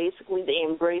so basically they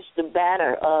embraced the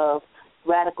banner of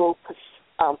radical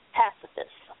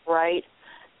pacifists, right?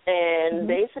 And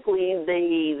basically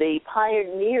they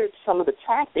pioneered some of the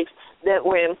tactics that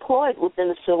were employed within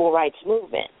the civil rights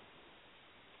movement.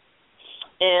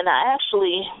 And I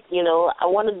actually, I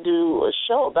want to do a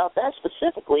show about that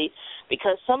specifically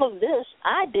because some of this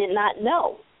I did not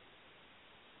know.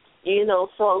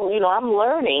 So, I'm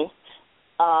learning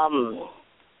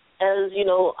as,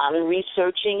 I'm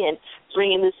researching and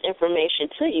bringing this information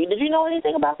to you. Did you know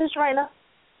anything about this, Raina?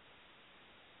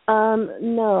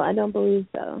 No, I don't believe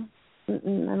so.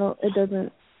 It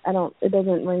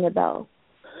doesn't ring a bell.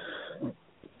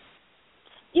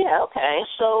 Yeah, okay.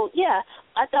 So,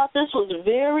 I thought this was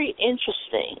very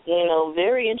interesting,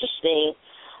 very interesting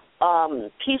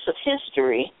piece of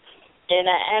history. And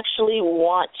I actually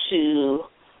want to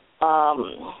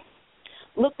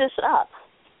look this up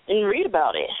and read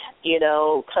about it,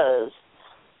 because,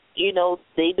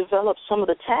 they developed some of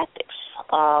the tactics.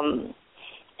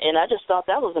 And I just thought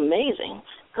that was amazing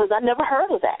because I never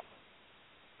heard of that.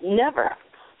 Never.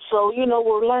 So,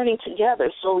 we're learning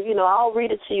together. So, I'll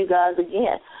read it to you guys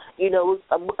again.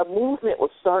 A movement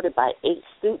was started by 8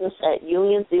 students at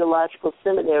Union Theological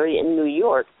Seminary in New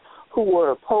York who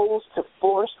were opposed to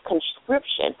forced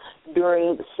conscription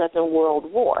during the Second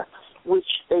World War, which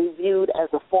they viewed as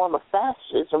a form of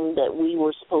fascism that we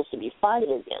were supposed to be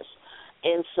fighting against.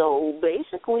 And so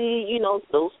basically,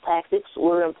 those tactics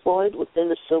were employed within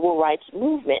the civil rights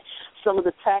movement, some of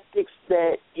the tactics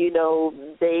that,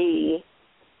 they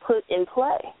put in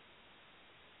play.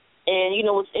 And,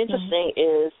 what's interesting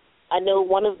is I know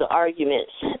one of the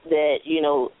arguments that,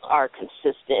 are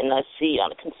consistent, and I see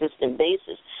on a consistent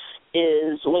basis,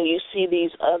 is when you see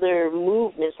these other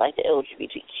movements like the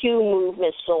LGBTQ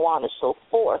movement, so on and so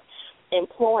forth,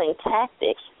 employing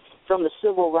tactics from the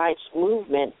civil rights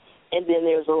movement, and then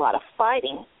there's a lot of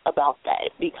fighting about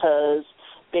that because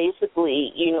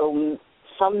basically,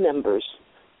 some members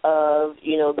of,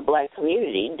 the black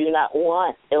community do not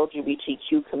want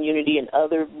LGBTQ community and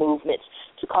other movements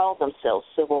to call themselves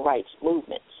civil rights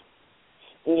movements.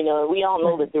 We all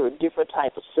know that there are different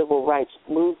types of civil rights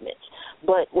movements,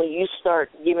 but when you start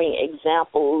giving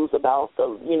examples about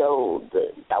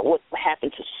about what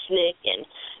happened to SNCC and,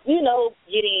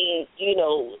 getting,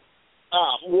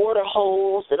 water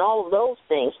holes and all of those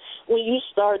things, when you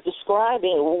start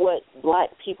describing what black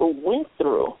people went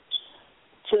through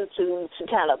to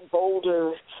kind of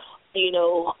bolder,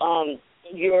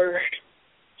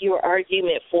 your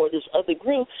argument for this other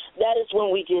group, that is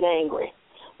when we get angry.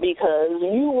 Because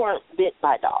you weren't bit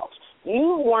by dogs.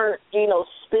 You weren't,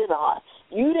 spit on.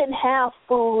 You didn't have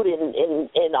food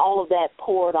and all of that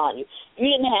poured on you. You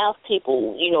didn't have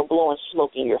people, blowing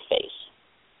smoke in your face.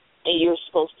 And you're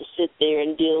supposed to sit there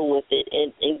and deal with it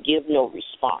and give no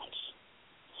response.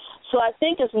 So I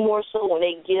think it's more so when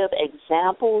they give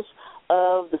examples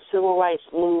of the civil rights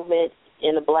movement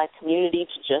in the black community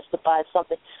to justify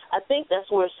something, I think that's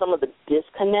where some of the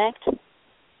disconnect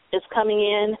is coming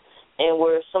in. And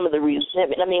where some of the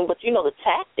resentment, but the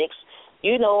tactics,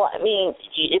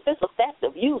 if it's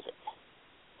effective, use it.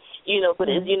 But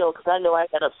because I know I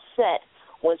got upset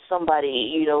when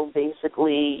somebody,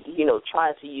 basically,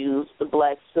 tried to use the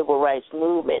black civil rights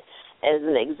movement as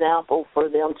an example for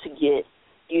them to get,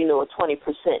 a 20%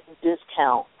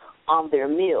 discount on their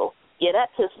meal. Yeah, that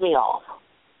pissed me off.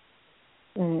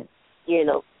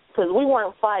 Because we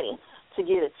weren't fighting to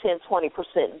get a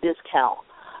 10-20% discount,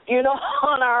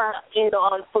 on our,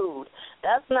 on food.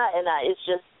 That's not, and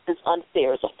it's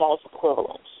unfair. It's a false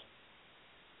equivalence.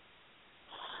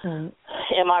 Right.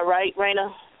 Am I right,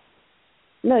 Raina?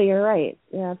 No, you're right.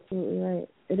 You're absolutely right.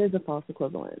 It is a false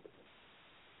equivalence.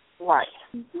 Right.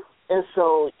 Mm-hmm. And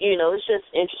so, it's just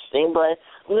interesting, but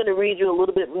I'm going to read you a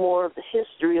little bit more of the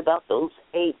history about those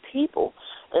 8 people.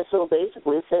 And so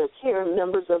basically it says here,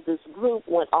 members of this group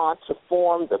went on to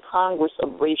form the Congress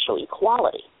of Racial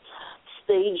Equality,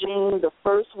 staging the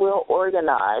first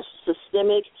well-organized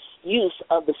systemic use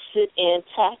of the sit-in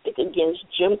tactic against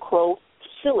Jim Crow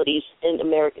facilities in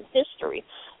American history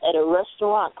at a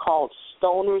restaurant called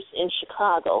Stoner's in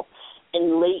Chicago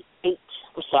in late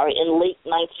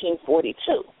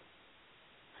 1942.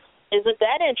 Isn't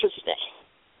that interesting?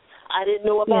 I didn't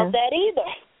know about that either.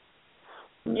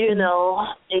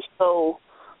 Mm-hmm. And so,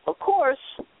 of course,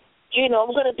 I'm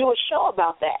going to do a show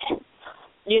about that.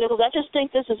 Because I just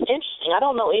think this is interesting. I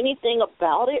don't know anything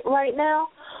about it right now,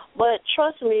 but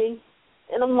trust me,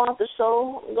 in a month or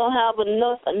so, I'm going to have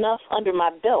enough under my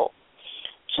belt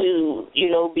to,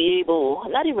 be able,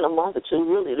 not even a month or two,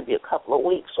 really, it'll be a couple of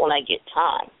weeks when I get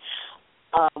time.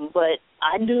 But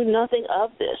I knew nothing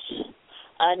of this.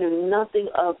 And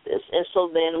so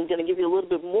then I'm going to give you a little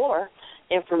bit more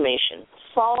information.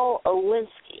 Saul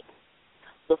Alinsky,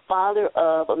 the father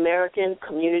of American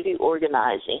community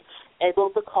organizing, able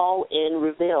to call in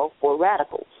Reveal for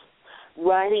radicals.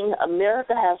 Writing,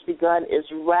 America has begun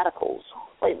its radicals.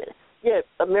 Wait a minute. Yeah,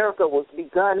 America was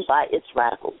begun by its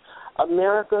radicals.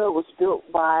 America was built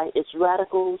by its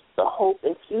radicals. The hope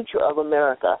and future of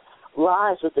America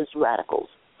lies with its radicals.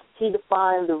 He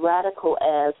defined the radical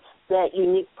as that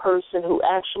unique person who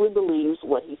actually believes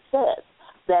what he says,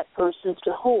 that person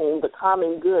to whom the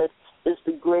common good is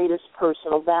the greatest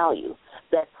personal value,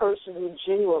 that person who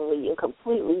genuinely and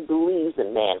completely believes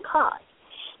in mankind.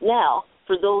 Now,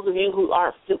 for those of you who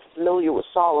aren't familiar with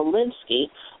Saul Alinsky,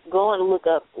 go and look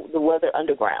up The Weather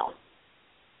Underground.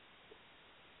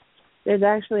 There's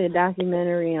actually a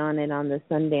documentary on it on the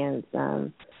Sundance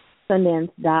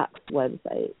Docs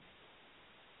website.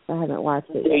 I haven't watched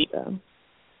it yet, though.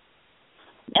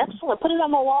 Excellent. Put it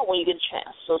on my wall when you get a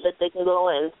chance so that they can go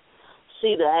and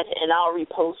see that, and I'll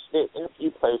repost it in a few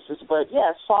places. But,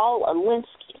 yeah, Saul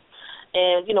Alinsky.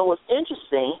 And, what's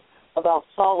interesting about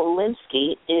Saul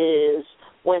Alinsky is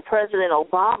when President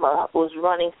Obama was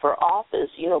running for office,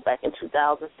 back in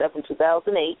 2007,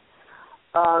 2008,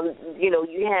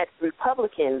 you had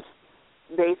Republicans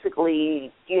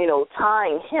basically,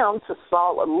 tying him to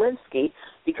Saul Alinsky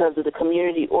because of the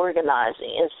community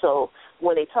organizing. And so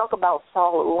when they talk about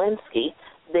Saul Alinsky,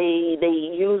 they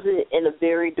use it in a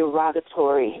very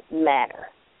derogatory manner.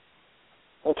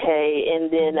 Okay, and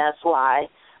then that's why,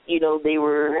 they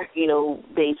were,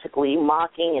 basically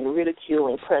mocking and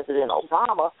ridiculing President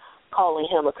Obama, calling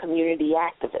him a community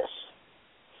activist.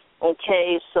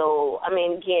 Okay, so,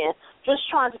 again, just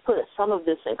trying to put some of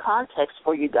this in context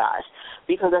for you guys,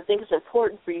 because I think it's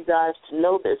important for you guys to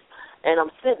know this. And I'm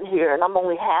sitting here, and I'm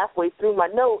only halfway through my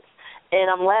notes,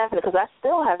 and I'm laughing because I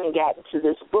still haven't gotten to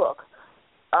this book.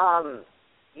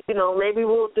 Maybe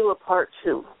we'll do a part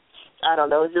 2. I don't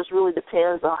know. It just really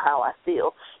depends on how I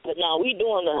feel. But now we're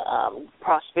doing the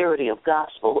prosperity of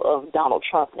gospel of Donald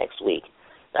Trump next week.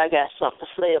 I got something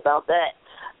to say about that.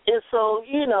 And so,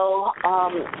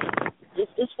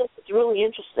 it's really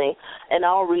interesting. And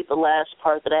I'll read the last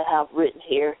part that I have written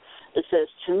here. It says,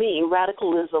 to me,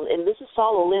 radicalism, and this is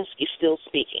Saul Alinsky still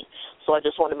speaking, so I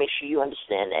just want to make sure you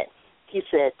understand that. He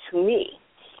said, to me,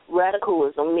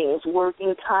 radicalism means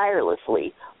working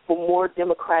tirelessly for more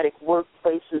democratic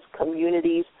workplaces,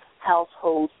 communities,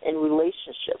 households, and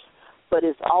relationships, but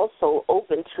is also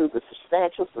open to the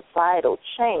substantial societal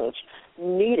change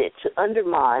needed to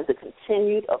undermine the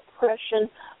continued oppression,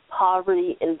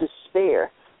 poverty, and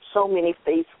despair so many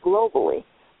face globally.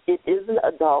 It isn't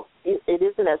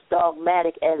as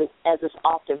dogmatic as is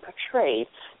often portrayed,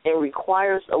 and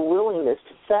requires a willingness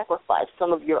to sacrifice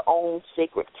some of your own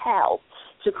sacred cows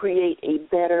to create a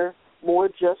better, more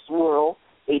just world,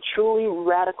 a truly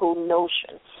radical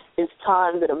notion. It's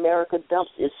time that America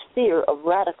dumps its fear of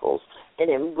radicals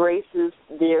and embraces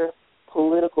their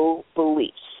political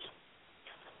beliefs.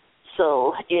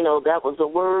 So, that was a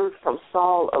word from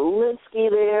Saul Alinsky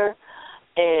there.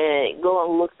 And go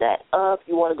and look that up.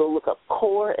 You want to go look up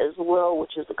CORE as well,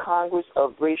 which is the Congress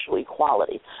of Racial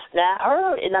Equality. Now, I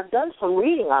heard, and I've done some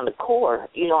reading on the CORE,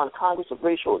 on the Congress of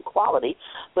Racial Equality,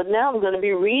 but now I'm going to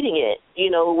be reading it,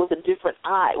 with a different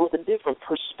eye, with a different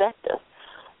perspective,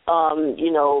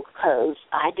 because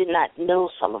I did not know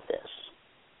some of this.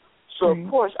 So, of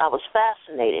course, I was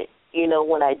fascinated,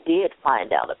 when I did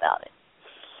find out about it.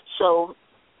 So,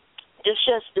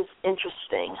 it's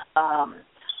interesting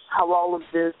how all of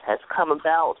this has come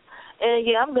about. And,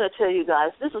 yeah, I'm going to tell you guys,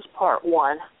 this is part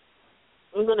one.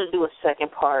 I'm going to do a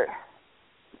second part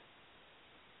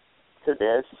to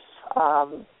this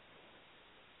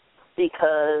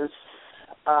because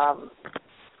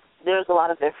there's a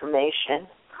lot of information.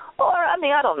 Or,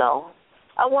 I don't know.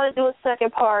 I want to do a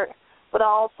second part, but I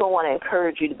also want to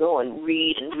encourage you to go and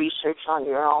read and research on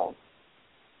your own.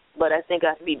 But I think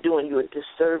I'd be doing you a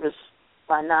disservice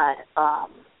by not,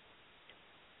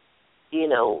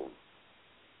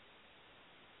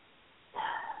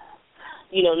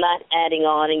 not adding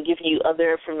on and giving you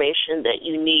other information that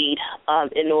you need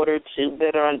in order to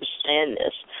better understand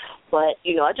this. But,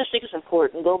 I just think it's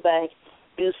important. Go back,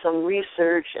 do some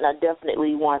research, and I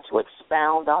definitely want to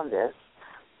expound on this.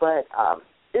 But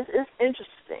it's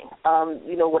interesting.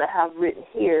 What I have written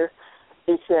here,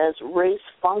 it says race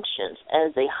functions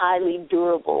as a highly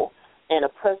durable and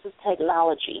oppressive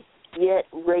technology, yet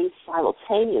race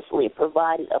simultaneously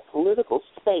provided a political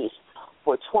space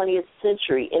for 20th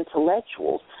century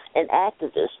intellectuals and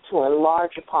activists to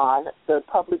enlarge upon the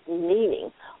public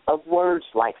meaning of words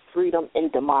like freedom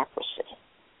and democracy.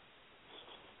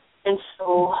 And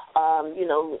so,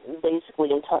 basically,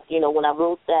 when I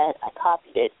wrote that, I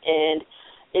copied it, and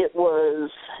it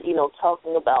was,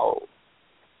 talking about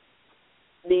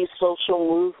these social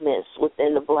movements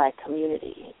within the black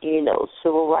community,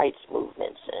 civil rights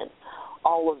movements and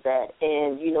all of that.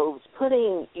 And, it was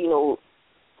putting,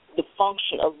 the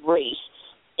function of race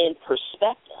in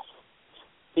perspective.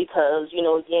 Because,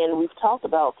 again, we've talked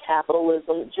about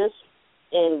capitalism just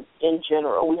in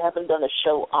general. We haven't done a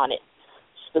show on it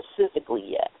specifically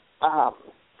yet.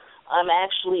 I'm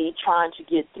actually trying to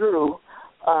get through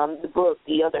the book,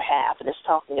 the other half, and it's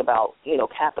talking about,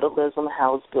 capitalism,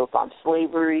 how it's built on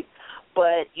slavery.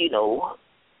 But,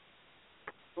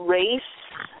 race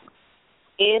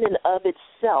in and of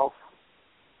itself,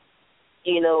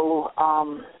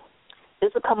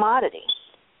 is a commodity.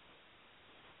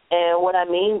 And what I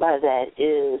mean by that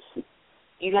is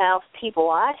you have people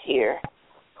out here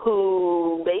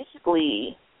who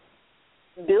basically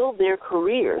build their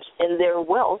careers and their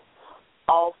wealth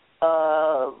off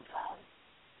of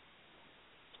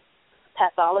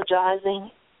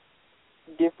pathologizing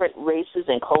different races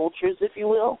and cultures, if you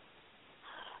will.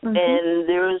 Mm-hmm. And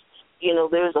there's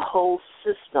a whole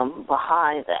system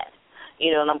behind that.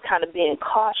 And I'm kind of being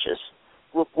cautious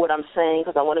with what I'm saying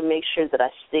because I want to make sure that I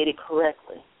state it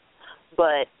correctly.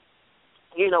 But,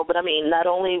 not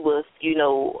only with, you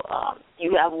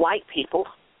have white people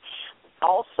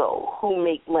also who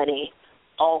make money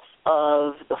off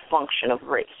of the function of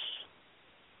race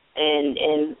and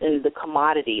the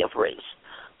commodity of race.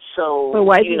 So, but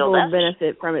white people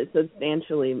benefit from it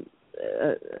substantially,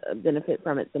 benefit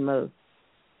from it the most.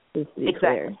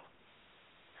 Exactly.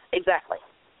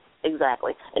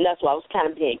 Exactly. And that's why I was kind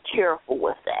of being careful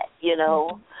with that,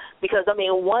 because,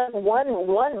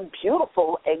 one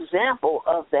beautiful example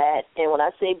of that, and when I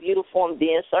say beautiful, I'm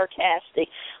being sarcastic.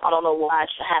 I don't know why I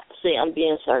should have to say I'm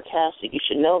being sarcastic. You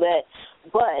should know that.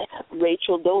 But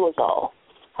Rachel Dolezal,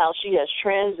 how she has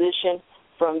transitioned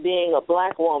from being a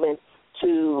black woman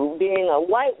to being a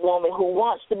white woman who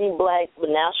wants to be black, but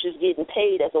now she's getting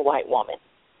paid as a white woman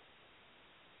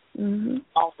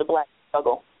off the black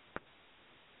struggle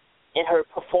in her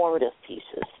performative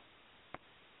pieces.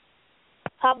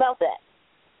 How about that?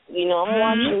 I'm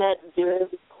watching that very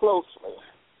closely.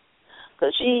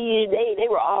 Because they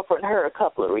were offering her a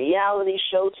couple of reality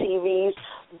show TVs,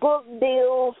 book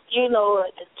deals,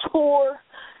 a tour,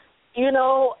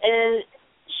 and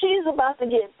she's about to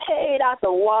get paid out the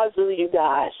wazoo, you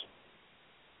guys.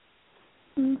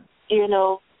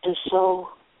 And so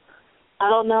I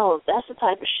don't know. That's the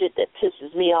type of shit that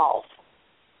pisses me off.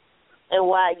 And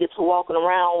why I get to walking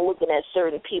around looking at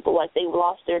certain people like they've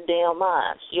lost their damn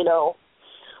minds,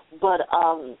 But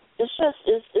it's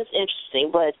interesting.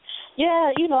 But,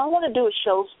 yeah, I want to do a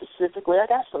show specifically. I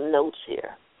got some notes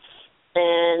here.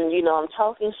 And, I'm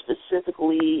talking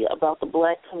specifically about the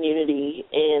black community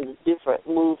and different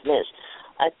movements.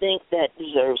 I think that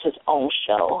deserves its own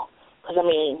show. Because,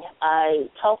 I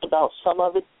talked about some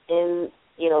of it in,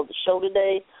 the show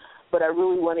today, but I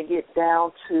really want to get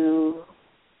down to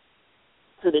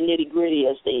the nitty-gritty,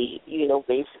 as they,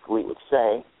 basically would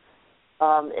say.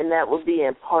 And that will be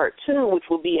in part 2, which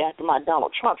will be after my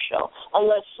Donald Trump show,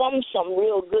 unless some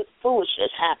real good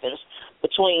foolishness happens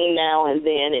between now and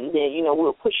then,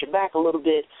 we'll push it back a little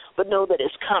bit, but know that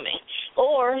it's coming.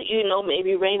 Or,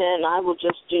 maybe Raina and I will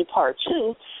just do part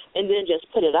 2 and then just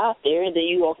put it out there, and then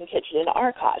you all can catch it in the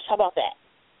archives. How about that?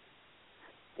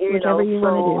 Whichever you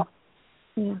want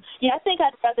to do. Yeah, I think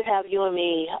I'd rather have you and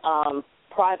me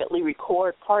privately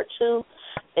record part 2,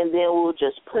 and then we'll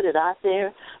just put it out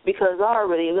there, because I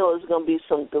already know it's going to be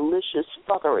some delicious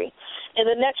fuckery. And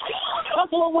the next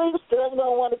couple of weeks that I'm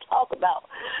going to want to talk about,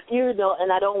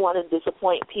 and I don't want to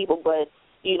disappoint people, but,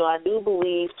 I do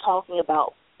believe talking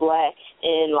about Black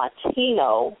and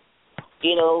Latino,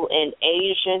 and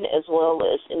Asian as well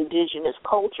as indigenous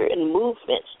culture and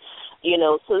movements,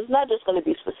 so it's not just going to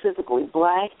be specifically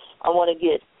Black. I want to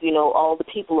get, all the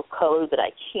people of color that I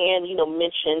can,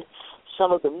 mention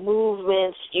some of the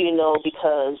movements,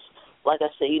 because, like I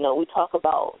said, we talk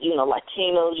about,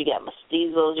 Latinos, you got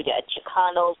mestizos, you got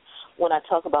Chicanos. When I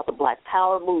talk about the Black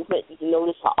Power movement, you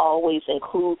notice I always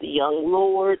include the Young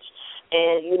Lords.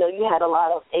 And, you had a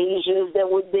lot of Asians that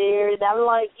were there. And I'm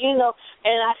like, and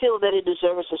I feel that it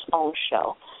deserves its own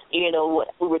show. What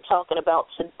we were talking about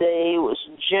today was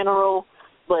general,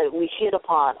 but we hit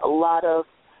upon a lot of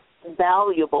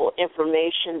valuable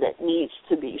information that needs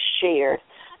to be shared.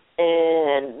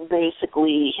 And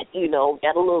basically,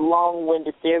 got a little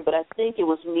long-winded there, but I think it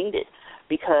was needed,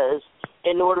 because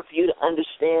in order for you to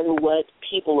understand what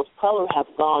people of color have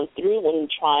gone through when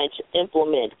trying to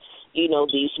implement,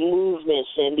 these movements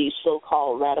and these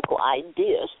so-called radical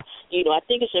ideas, I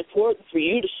think it's important for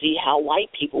you to see how white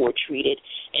people were treated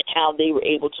and how they were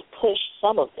able to push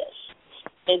some of this.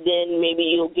 And then maybe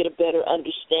you'll get a better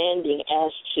understanding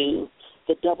as to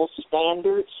the double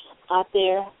standards out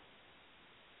there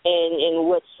and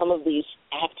what some of these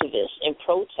activists and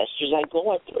protesters are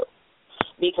going through.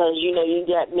 Because, you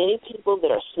got many people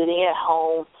that are sitting at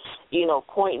home,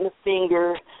 pointing the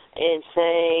finger and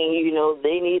saying,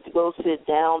 they need to go sit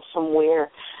down somewhere.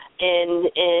 And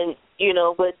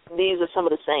but these are some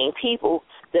of the same people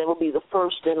that will be the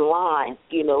first in line,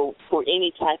 for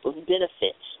any type of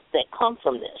benefits that come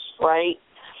from this, right?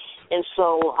 And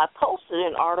so I posted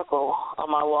an article on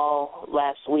my wall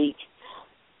last week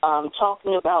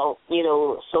talking about,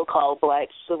 so-called Black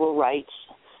civil rights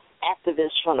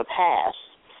activists from the past.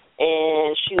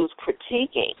 And she was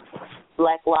critiquing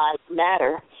Black Lives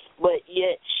Matter, but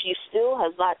yet she still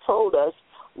has not told us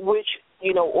which,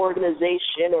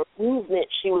 organization or movement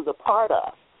she was a part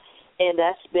of. And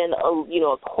that's been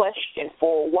a question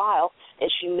for a while,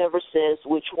 and she never says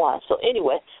which one. So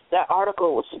anyway, that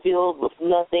article was filled with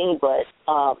nothing but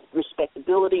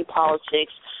respectability,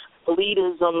 politics,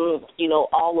 elitism,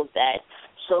 all of that.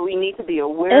 So we need to be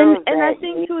aware of that. And I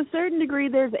think to a certain degree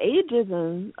there's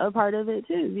ageism a part of it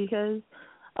too, because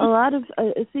a lot of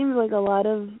it seems like a lot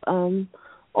of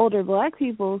older Black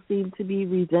people seem to be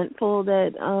resentful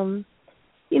that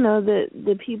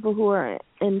the people who are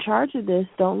in charge of this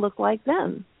don't look like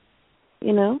them.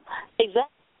 Exactly.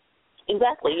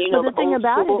 But the thing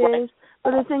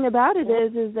about it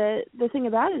is that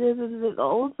the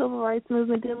old civil rights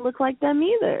movement didn't look like them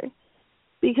either.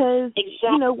 Because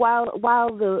while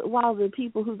the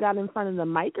people who got in front of the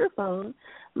microphone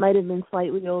might have been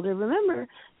slightly older, remember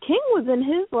King was in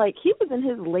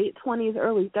his late 20s,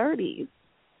 early 30s.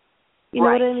 You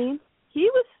know what I mean? He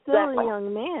was still a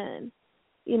young man.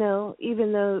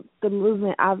 Even though the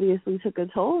movement obviously took a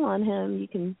toll on him,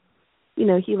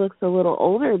 he looks a little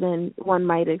older than one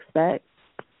might expect.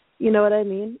 You know what I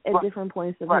mean? At different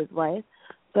points of his life,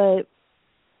 but.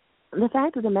 The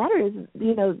fact of the matter is,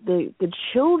 the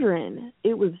children,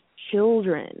 it was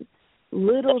children,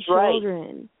 little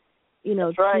children,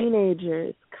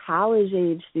 teenagers,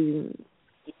 college-age students,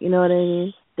 you know what I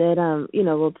mean,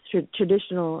 that,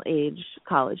 traditional age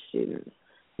college students,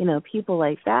 people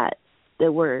like that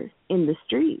were in the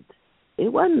streets. It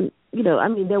wasn't,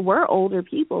 there were older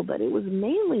people, but it was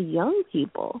mainly young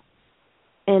people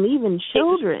and even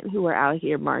children who were out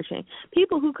here marching,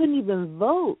 people who couldn't even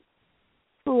vote.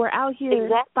 Who were out here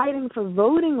fighting for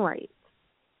voting rights.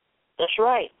 That's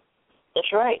right. And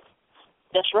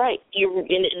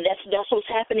that's what's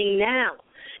happening now.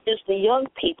 It's the young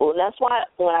people, and that's why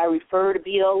when I refer to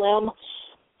BLM,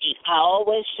 I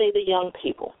always say the young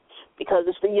people, because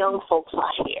it's the young folks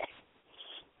out here,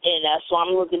 and that's why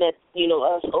I'm looking at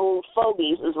us old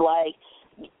fogies is like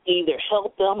either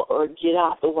help them or get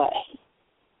out the way.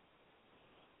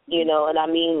 And I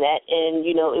mean that, and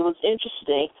it was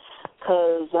interesting.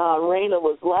 Because Raina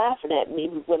was laughing at me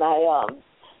when I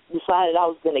decided I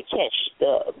was going to catch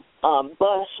the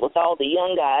bus with all the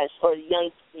young guys or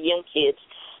young kids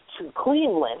to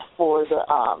Cleveland for the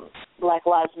Black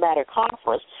Lives Matter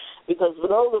conference. Because for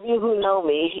those of you who know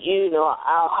me,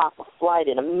 I'll hop a flight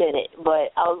in a minute.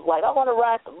 But I was like, I want to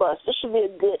ride the bus. This should be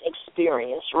a good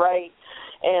experience, right?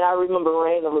 And I remember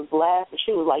Raina was laughing.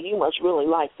 She was like, you must really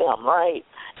like them, right?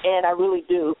 And I really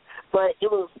do. But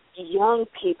it was young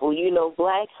people,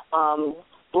 Black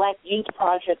Black Youth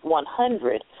Project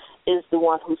 100 is the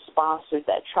one who sponsored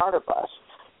that charter bus.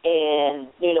 And,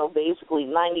 basically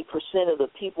 90% of the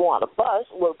people on the bus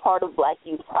were part of Black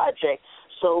Youth Project,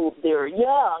 so they're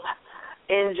young.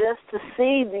 And just to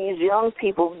see these young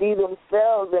people be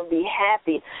themselves and be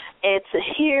happy, and to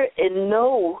hear and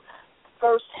know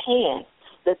firsthand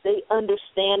that they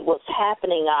understand what's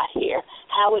happening out here,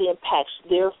 how it impacts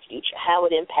their future, how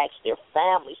it impacts their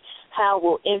families, how it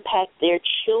will impact their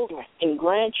children and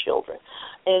grandchildren.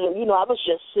 And, I was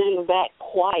just sitting back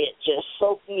quiet, just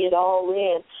soaking it all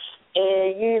in.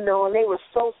 And, and they were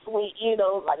so sweet,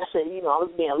 like I said, I was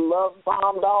being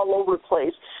love-bombed all over the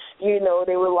place.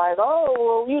 They were like, oh,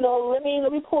 well, let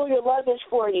me pull your luggage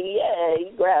for you. Yeah,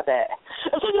 you grab that.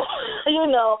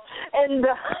 And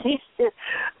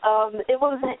it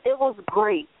was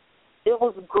great. It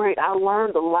was great. I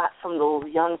learned a lot from those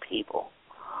young people.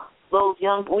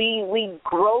 We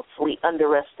grossly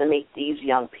underestimate these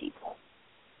young people.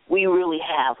 We really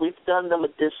have. We've done them a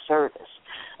disservice.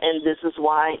 And this is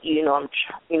why, I'm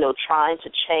trying to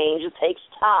change. It takes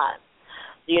time.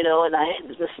 And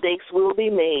mistakes will be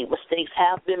made. Mistakes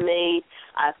have been made.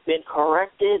 I've been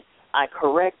corrected. I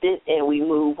correct it, and we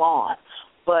move on.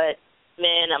 But,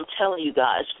 man, I'm telling you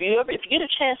guys, if you get a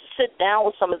chance to sit down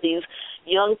with some of these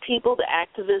young people, the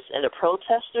activists and the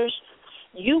protesters,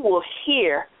 you will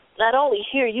not only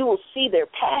hear, you will see their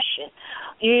passion,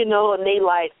 and they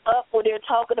light up when they're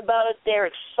talking about it. They're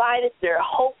excited. They're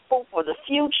hopeful for the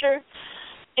future.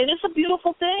 And it's a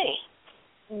beautiful thing.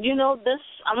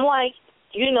 I'm like,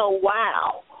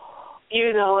 wow.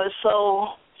 And so,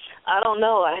 I don't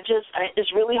know.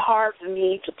 It's really hard for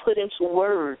me to put into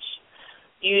words,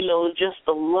 just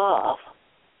the love,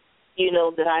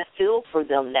 that I feel for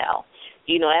them now.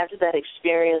 After that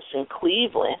experience in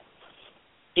Cleveland,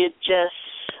 it just,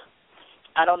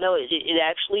 I don't know, it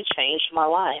actually changed my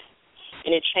life.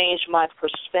 And it changed my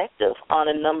perspective on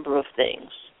a number of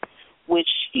things, which,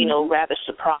 rather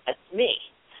surprised me.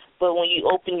 But when you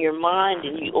open your mind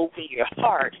and you open your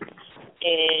heart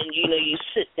and, you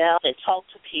sit down and talk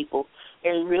to people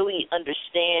and really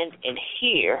understand and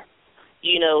hear,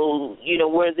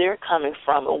 where they're coming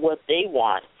from and what they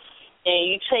want, and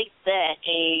you take that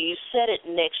and you set it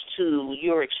next to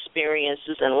your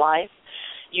experiences in life,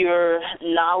 your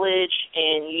knowledge,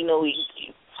 and, you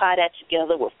tie that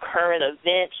together with current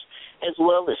events as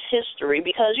well as history,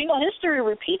 because, history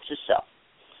repeats itself.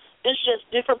 It's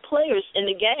just different players in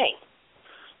the game,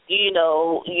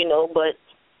 but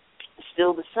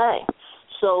still the same.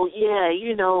 So, yeah,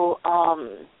 it was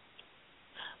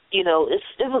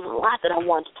a lot that I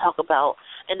wanted to talk about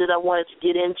and that I wanted to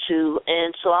get into.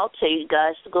 And so I'll tell you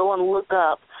guys to go and look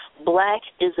up Black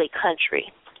is a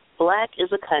Country. Black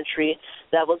is a Country.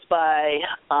 That was by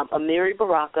Amiri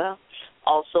Baraka,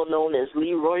 also known as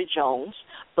Leroy Jones.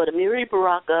 But Amiri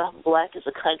Baraka, Black is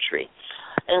a Country.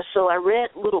 And so I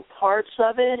read little parts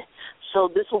of it, so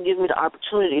this will give me the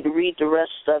opportunity to read the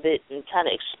rest of it and kind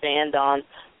of expand on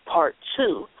part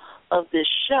 2 of this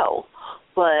show.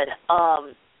 But,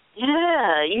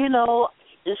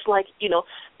 it's like,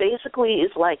 basically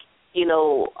it's like,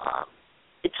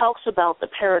 it talks about the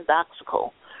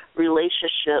paradoxical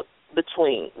relationship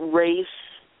between race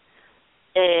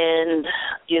and,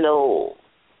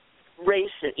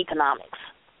 race and economics.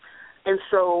 And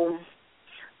so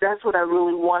that's what I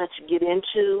really wanted to get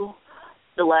into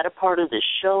the latter part of this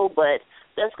show, but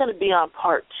that's going to be on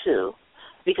part 2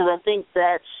 because I think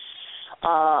that's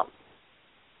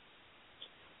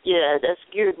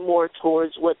geared more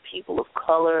towards what people of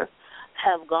color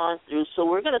have gone through. So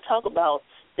we're going to talk about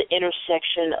the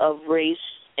intersection of race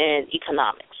and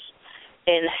economics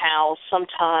and how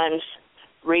sometimes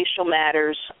racial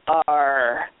matters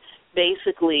are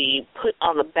basically put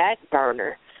on the back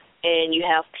burner, and you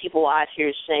have people out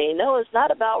here saying, no, it's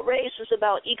not about race, it's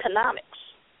about economics,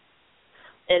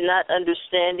 and not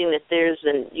understanding that there's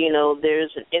an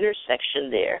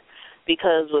intersection there.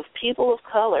 Because with people of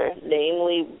color,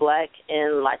 namely Black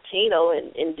and Latino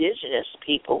and indigenous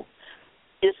people,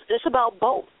 it's about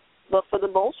both. But for the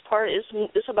most part,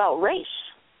 it's about race.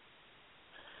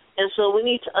 And so we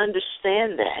need to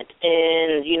understand that.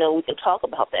 And, we can talk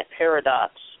about that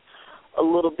paradox a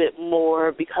little bit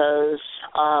more because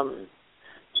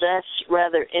that's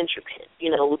rather intricate.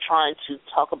 We're trying to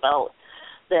talk about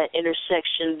that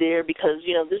intersection there because,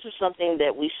 this is something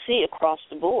that we see across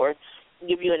the board. I'll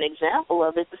give you an example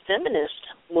of it, the feminist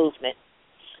movement.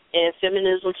 And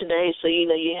feminism today, so,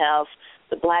 you have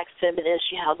the Black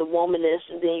feminists, you have the womanists,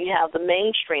 and then you have the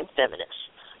mainstream feminists.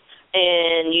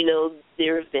 And,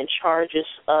 there have been charges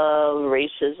of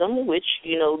racism, which,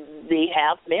 they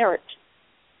have merit.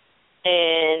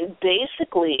 And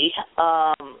basically,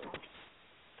 how,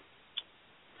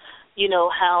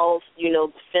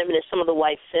 feminists, some of the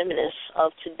white feminists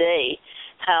of today,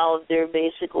 how they're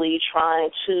basically trying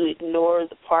to ignore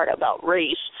the part about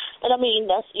race. And, I mean,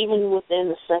 that's even within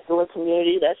the secular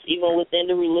community. That's even within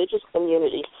the religious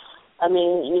community. I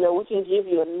mean, we can give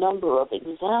you a number of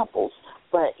examples.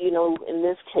 But, in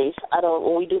this case,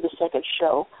 when we do the second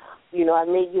show, I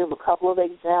may give a couple of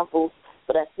examples,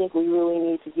 but I think we really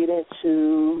need to get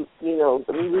into,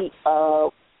 the meat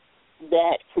of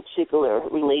that particular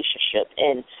relationship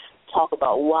and talk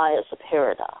about why it's a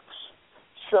paradox.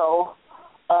 So,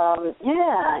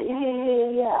 yeah.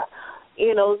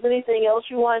 Is there anything else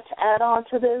you wanted to add on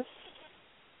to this?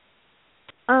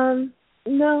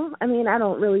 No. I mean, I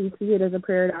don't really see it as a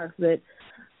paradox that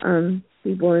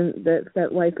people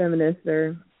that white feminists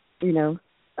are,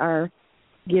 are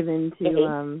given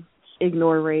to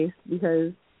ignore race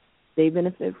because they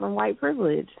benefit from white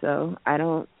privilege. So I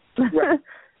don't,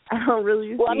 I don't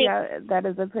really see that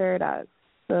as a paradox.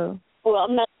 So. Well,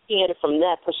 I'm not looking at it from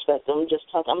that perspective.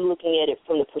 I'm looking at it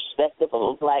from the perspective of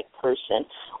a black person.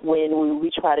 When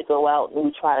we try to go out and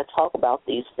we try to talk about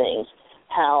these things,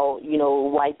 how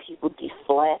white people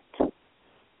deflect,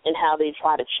 and how they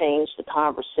try to change the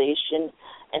conversation,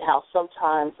 and how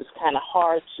sometimes it's kind of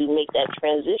hard to make that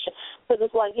transition. Because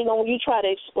it's like, when you try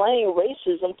to explain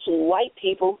racism to white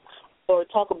people or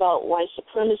talk about white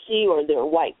supremacy or their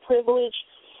white privilege,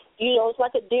 it's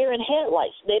like a deer in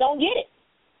headlights. They don't get it.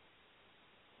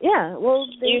 Yeah, well,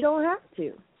 they don't have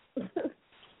to.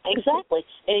 Exactly.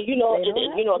 And,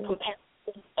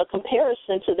 a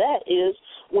comparison to that is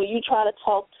when you try to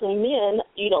talk to men,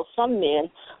 some men,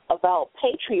 about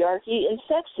patriarchy and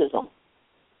sexism.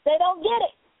 They don't get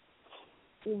it.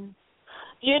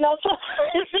 Yeah.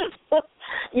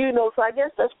 So I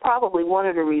guess that's probably one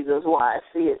of the reasons why I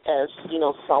see it as,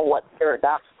 somewhat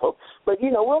paradoxical. But,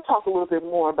 we'll talk a little bit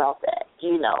more about that,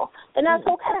 and that's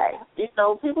okay.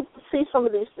 People see some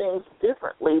of these things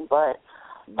differently, but,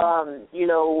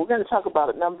 we're going to talk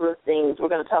about a number of things. We're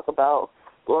going to talk about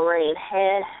Lorraine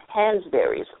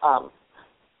Hansberry's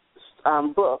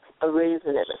book, A Raisin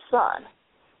in the Sun,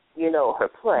 her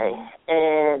play.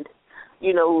 And,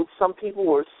 some people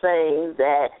were saying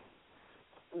that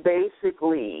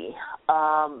basically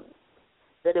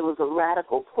that it was a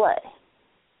radical play.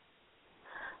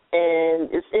 And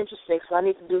it's interesting, so I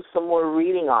need to do some more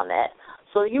reading on that.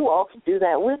 So you all can do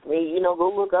that with me.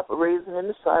 Go look up A Raisin in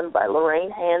the Sun by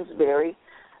Lorraine Hansberry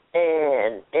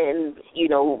and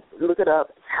look it up,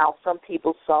 how some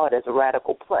people saw it as a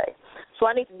radical play. So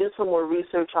I need to do some more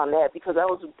research on that because I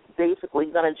was basically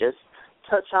going to just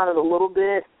touch on it a little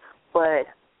bit. But,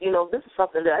 this is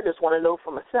something that I just want to know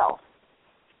for myself.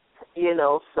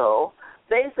 So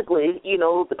basically,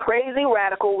 the crazy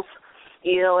radicals,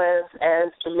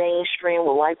 as the mainstream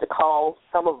would like to call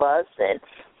some of us and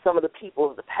some of the people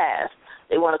of the past,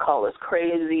 they want to call us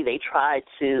crazy. They try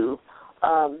to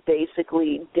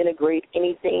basically denigrate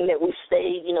anything that we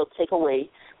say, take away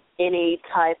any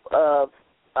type of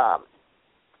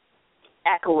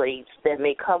accolades that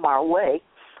may come our way.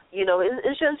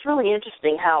 It's just really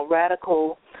interesting how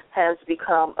radical has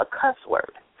become a cuss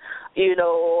word,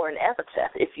 or an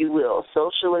epithet, if you will,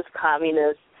 socialist,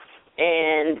 communist.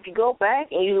 And if you go back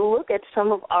and you look at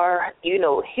some of our,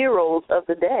 heroes of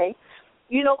the day,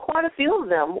 quite a few of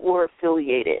them were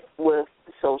affiliated with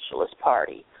the Socialist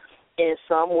Party, and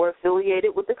some were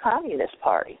affiliated with the Communist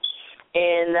Party.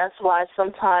 And that's why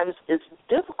sometimes it's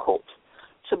difficult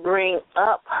to bring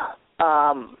up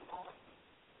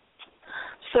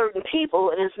certain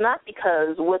people, and it's not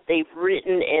because what they've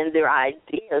written and their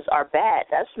ideas are bad.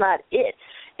 That's not it.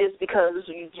 It's because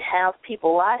you have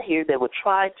people out here that would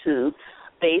try to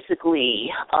basically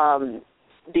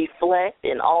deflect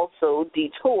and also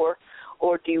detour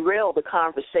or derail the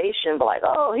conversation by like,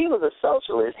 oh, he was a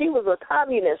socialist, he was a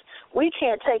communist. We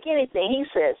can't take anything he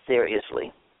said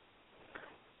seriously.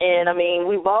 And, I mean,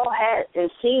 we've all had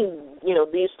and seen,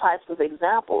 these types of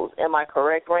examples. Am I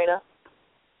correct, Raina?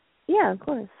 Yeah, of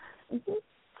course. Mm-hmm.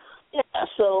 Yeah,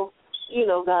 so,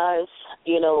 guys,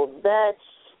 that's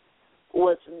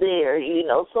what's there,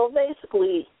 So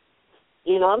basically,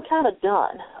 I'm kind of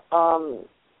done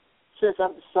since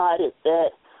I've decided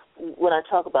that when I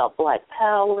talk about Black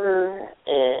Power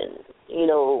and,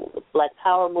 the Black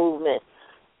Power movement,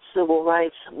 Civil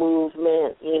Rights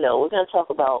movement, we're going to talk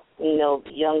about, the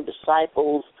young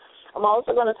disciples. I'm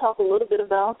also going to talk a little bit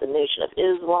about the Nation of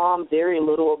Islam, very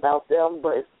little about them,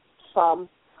 but some.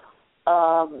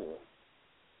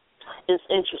 It's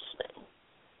interesting.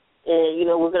 And,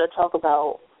 we're going to talk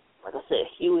about, like I said,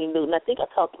 Huey Newton. I think I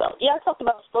talked about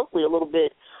Stokely a little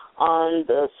bit on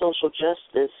the social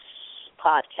justice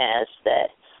podcast that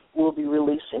we'll be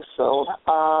releasing soon.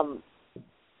 I'm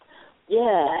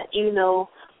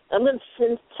going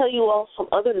to tell you all some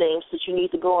other names that you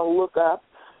need to go and look up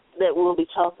that we'll be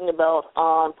talking about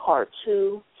on part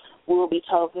 2. We'll be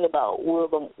talking about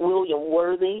William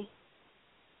Worthy,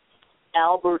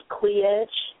 Albert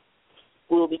Cleage.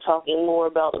 We'll be talking more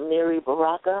about Amiri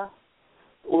Baraka.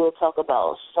 We'll talk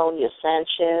about Sonia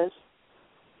Sanchez,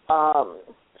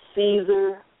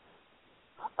 Cesar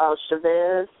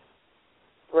Chavez,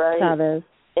 right? Chavez.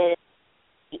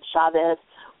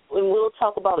 And we'll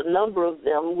talk about a number of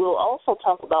them. We'll also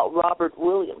talk about Robert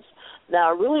Williams. Now,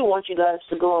 I really want you guys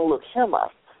to go and look him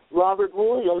up. Robert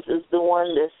Williams is the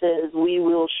one that says, "We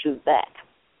will shoot back."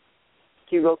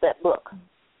 He wrote that book.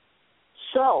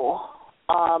 So,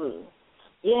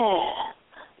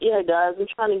 guys, I'm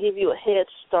trying to give you a head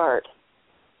start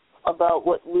about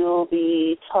what we'll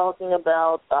be talking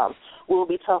about. We'll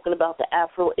be talking about the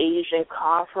Afro-Asian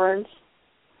Conference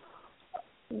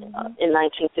in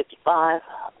 1955.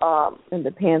 And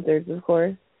the Panthers, of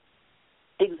course.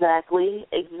 Exactly.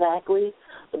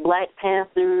 The Black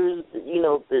Panthers,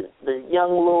 the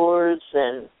Young Lords,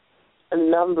 and a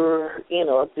number,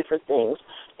 of different things.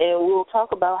 And we'll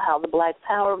talk about how the Black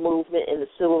Power movement and the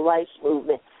Civil Rights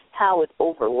movement, how it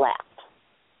overlapped.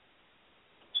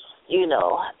 And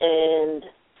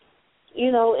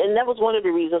that was one of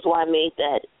the reasons why I made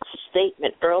that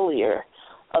statement earlier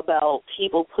about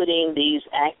people putting these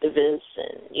activists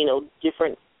and,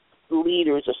 different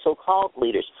leaders or so-called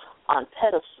leaders on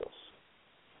pedestals.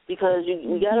 Because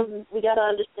we gotta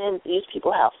understand that these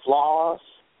people have flaws.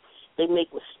 They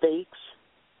make mistakes.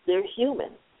 They're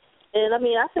human. And,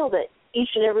 I feel that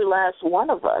each and every last one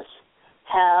of us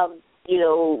have,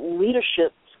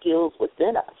 leadership skills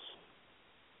within us.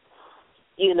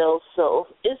 So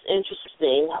it's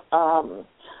interesting.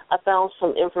 I found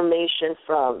some information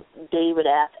from David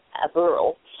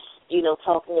Aberle,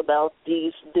 talking about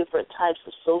these different types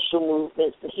of social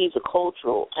movements, and he's a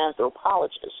cultural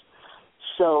anthropologist.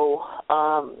 So,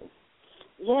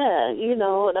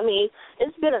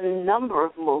 it's been a number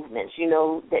of movements,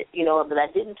 that I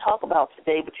didn't talk about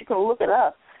today, but you can look it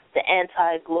up. The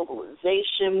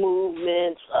anti-globalization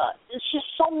movement. It's just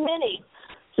so many.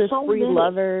 The free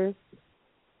lovers.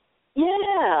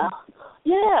 Yeah.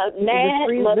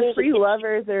 The free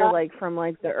lovers are from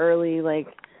the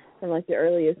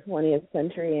earliest 20th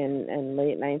century and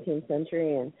late 19th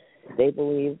century, and they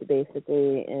believed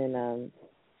basically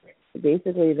that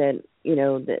that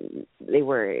they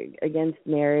were against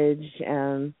marriage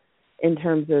in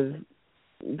terms of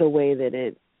the way that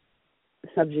it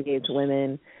subjugates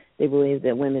women. They believed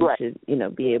that women should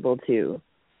be able to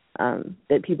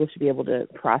that people should be able to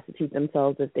prostitute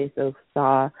themselves if they so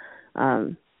saw.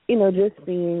 Just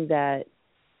seeing that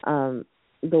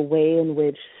the way in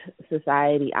which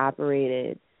society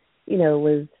operated,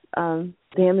 was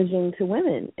damaging to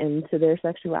women and to their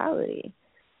sexuality.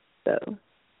 So,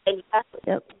 exactly.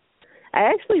 Yep.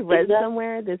 I actually read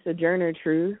somewhere that Sojourner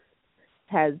Truth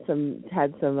had some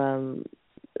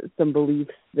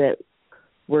beliefs that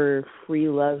were free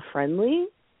love friendly.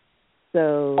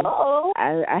 So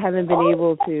I haven't been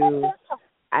able to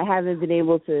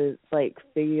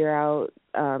figure out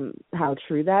how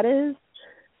true that is,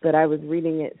 but I was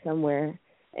reading it somewhere,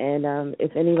 and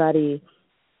if anybody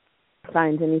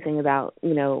finds anything about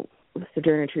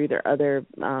Sojourner Truth or other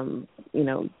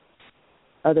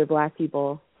other Black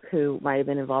people who might have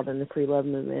been involved in the free love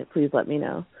movement, please let me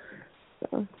know.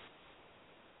 So.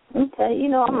 Okay,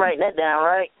 I'm writing that down,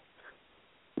 right?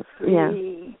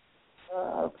 Free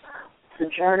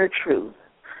Sojourner Truth.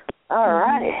 All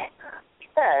right.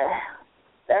 Yeah,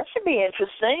 that should be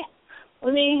interesting.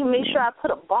 Let me make sure I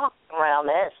put a box around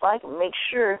that so I can make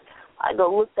sure I go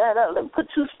look that up. Let me put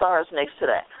 2 stars next to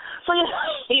that. So, it's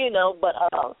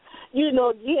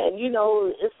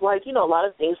a lot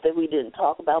of things that we didn't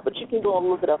talk about, but you can go and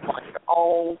look it up on your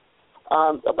own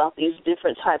about these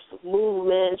different types of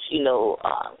movements,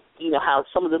 how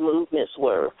some of the movements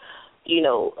were,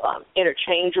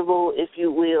 interchangeable, if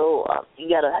you will. You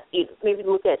got to maybe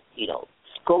look at,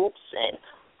 scopes and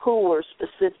who were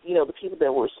specific, the people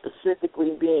that were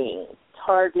specifically being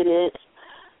targeted.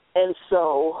 And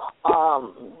so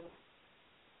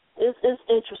it's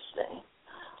interesting.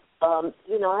 I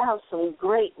have some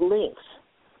great links.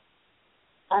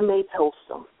 I may post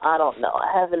them. I don't know.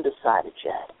 I haven't decided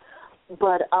yet.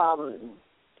 But,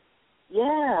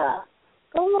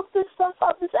 go look this stuff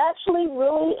up. It's actually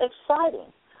really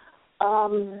exciting.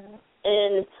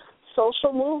 And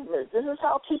social movements, this is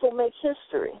how people make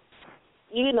history.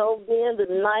 Being the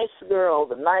nice girl,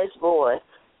 the nice boy,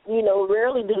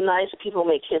 rarely do nice people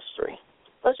make history.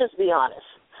 Let's just be honest.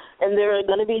 And there are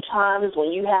going to be times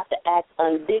when you have to act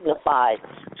undignified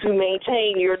to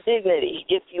maintain your dignity,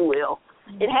 if you will.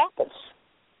 It happens.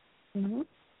 Mm-hmm.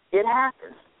 It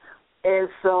happens. And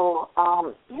so,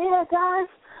 guys,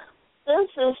 this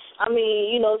is,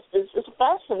 it's a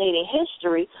fascinating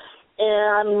history,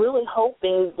 and I'm really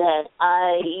hoping that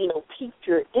I, piqued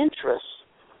your interest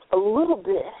a little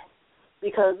bit,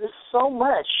 because there's so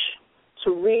much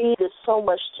to read, there's so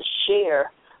much to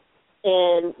share,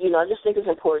 and, I just think it's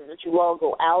important that you all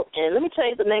go out, and let me tell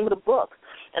you the name of the book.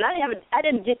 And I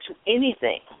didn't get to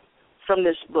anything from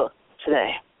this book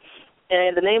today.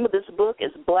 And the name of this book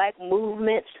is Black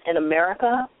Movements in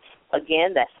America.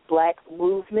 Again, that's Black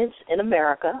Movements in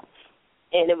America.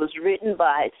 And it was written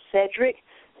by Cedric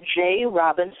J.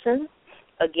 Robinson.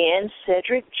 Again,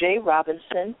 Cedric J.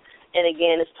 Robinson. And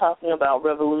again, it's talking about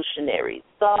revolutionary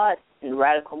thought and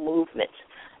radical movements.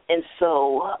 And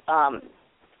so,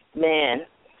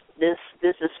 this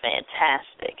is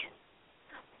fantastic.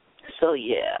 So,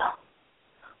 yeah.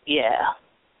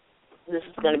 This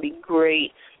is going to be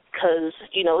great. Because,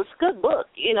 it's a good book,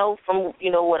 from,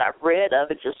 what I've read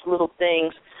of it, just little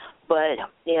things. But,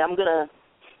 I'm going to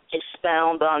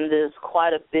expound on this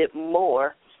quite a bit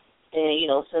more.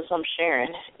 And, since I'm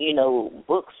sharing,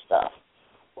 book stuff.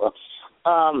 Whoops.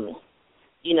 No,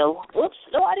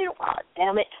 I didn't want it,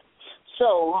 damn it.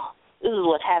 So, this is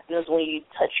what happens when you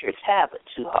touch your tablet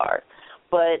too hard.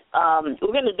 But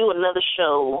we're going to do another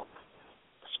show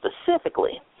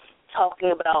specifically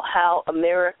talking about how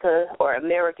America or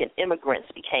American immigrants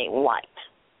became white.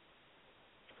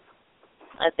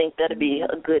 I think that'd be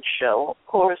a good show. Of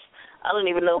course, I don't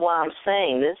even know why I'm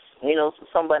saying this, so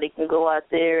somebody can go out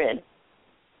there and...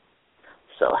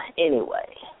 So,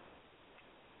 anyway.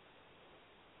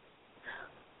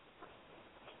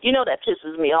 That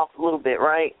pisses me off a little bit,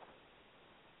 right?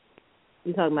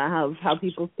 You talking about how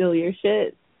people steal your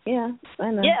shit? Yeah,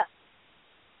 I know. Yeah.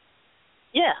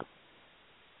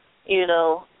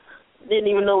 Didn't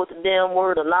even know what the damn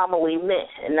word anomaly meant,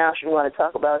 and now she want to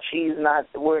talk about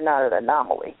we're not an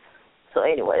anomaly. So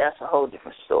anyway, that's a whole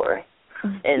different story.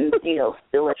 And,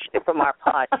 stealing shit from our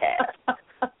podcast.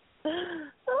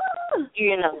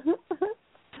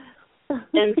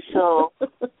 And so,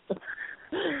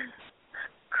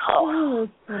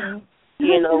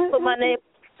 put my name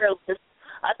on the prayer list.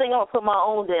 I think I'm going to put my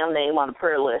own damn name on the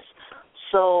prayer list.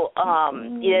 So,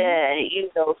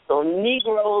 so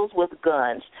Negroes with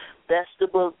Guns. That's the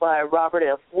book by Robert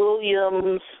F.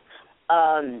 Williams,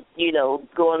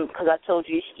 because I told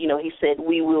you, he said,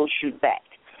 we will shoot back.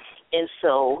 And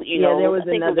so, there was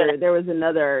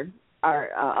another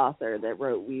author that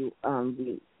wrote, we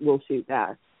will shoot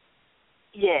back.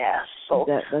 Yeah, so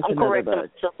that's I'm correct.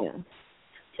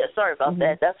 Yeah, sorry about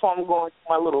that. That's why I'm going to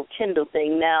my little Kindle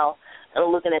thing now and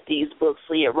looking at these books.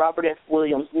 So, Robert F.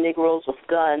 Williams, Negroes with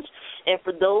Guns. And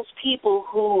for those people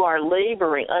who are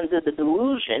laboring under the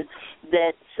delusion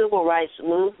that civil rights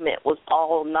movement was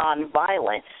all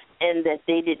nonviolent and that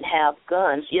they didn't have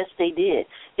guns, yes, they did.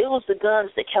 It was the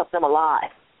guns that kept them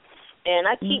alive. And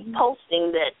I keep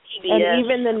posting that PBS... And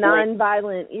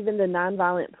even the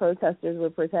nonviolent protesters were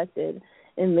protected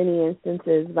in many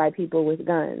instances by people with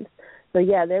guns. So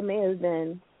there may have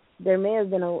been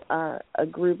a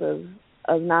group of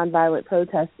nonviolent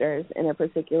protesters in a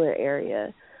particular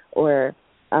area, or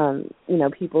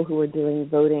people who were doing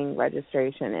voting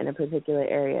registration in a particular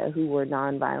area who were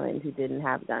nonviolent, who didn't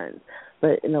have guns.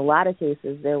 But in a lot of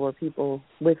cases, there were people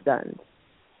with guns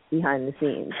behind the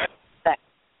scenes.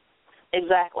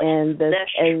 Exactly. And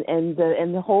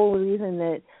the whole reason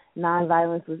that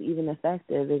nonviolence was even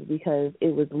effective is because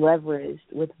it was leveraged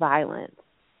with violence.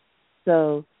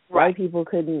 So white people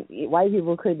couldn't,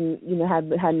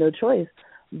 had no choice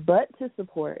but to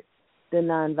support the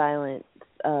nonviolent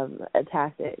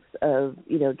tactics of,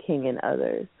 King and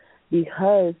others,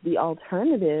 because the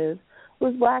alternative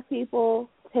was black people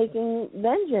taking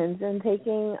vengeance and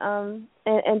taking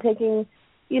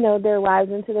their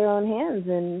lives into their own hands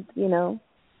and,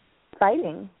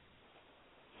 fighting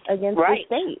against the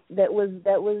state that was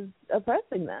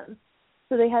oppressing them.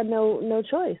 So they had no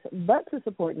choice but to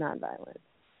support nonviolence.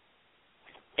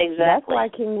 Exactly. That's why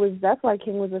King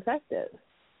was effective.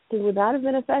 King would not have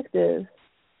been effective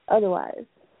otherwise.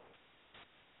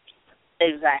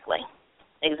 Exactly.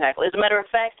 As a matter of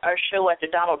fact, our show after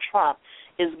Donald Trump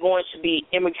is going to be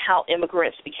how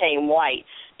immigrants became white.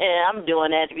 And I'm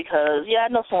doing that because, I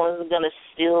know someone's going to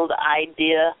steal the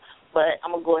idea, but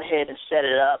I'm going to go ahead and set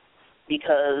it up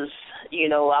because,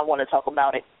 I want to talk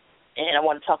about it. And I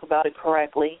want to talk about it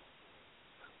correctly.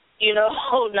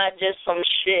 Not just some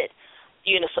shit.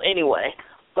 So anyway,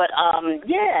 But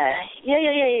yeah.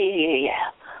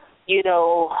 You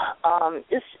know,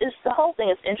 it's the whole thing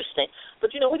is interesting.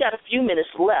 But you know, we got a few minutes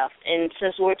left, and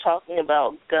since we're talking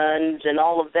about guns and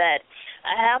all of that,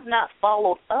 I have not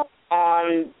followed up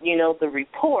on, you know, the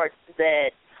report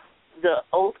that the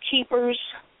Oath Keepers,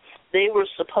 they were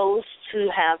supposed to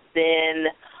have been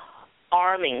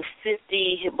arming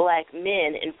 50 black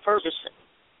men in Ferguson.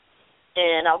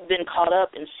 And I've been caught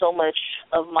up in so much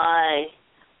of my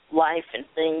life and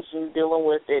things and dealing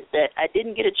with it that I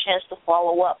didn't get a chance to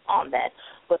follow up on that.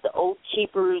 But the Oath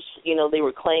Keepers, you know, they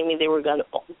were claiming they were going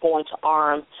to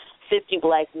arm 50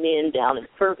 black men down in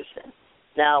Ferguson.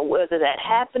 Now, whether that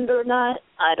happened or not,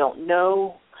 I don't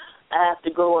know. I have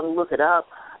to go and look it up,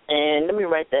 and let me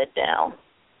write that down.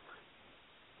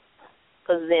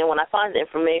 Because then when I find the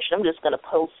information, I'm just going to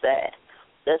post that.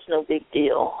 That's no big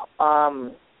deal.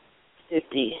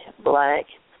 50 black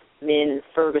men in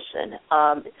Ferguson.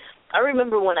 I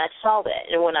remember when I saw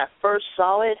that, and when I first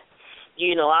saw it,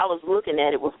 you know, I was looking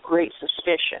at it with great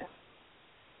suspicion.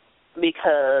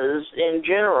 Because, in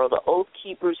general, the Oath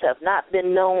Keepers have not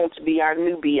been known to be our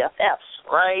new BFFs,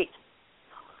 right?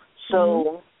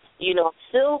 So, you know,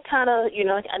 still kind of, you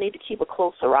know, I need to keep a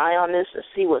closer eye on this and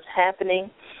see what's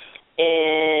happening.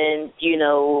 And, you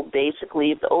know,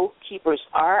 basically, if the Oath Keepers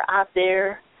are out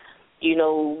there, you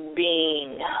know,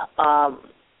 being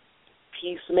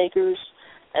peacemakers,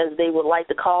 as they would like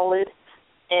to call it,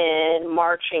 and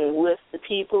marching with the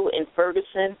people in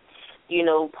Ferguson, you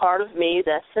know, part of me,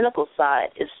 that cynical side,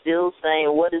 is still saying,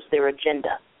 what is their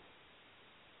agenda?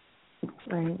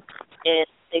 Right. And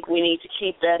I think we need to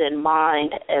keep that in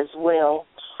mind as well.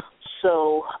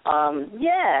 So,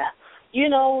 yeah, you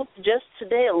know, just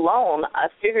today alone, I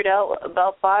figured out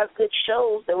about 5 good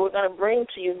shows that we're going to bring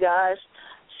to you guys.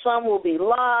 Some will be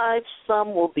live,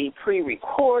 some will be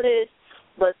pre-recorded,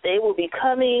 but they will be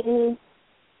coming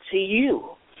to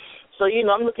you. So, you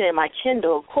know, I'm looking at my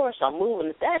Kindle. Of course, I'm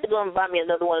moving. I had to go and buy me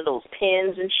another one of those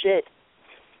pens and shit.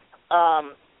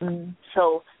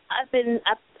 So I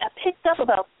picked up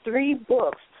about 3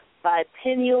 books by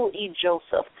Peniel E.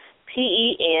 Joseph,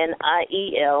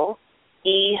 Peniel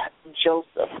E.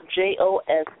 Joseph, Joseph.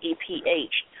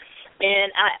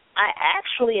 And I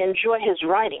actually enjoy his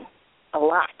writing a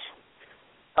lot.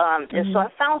 And so I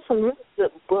found some really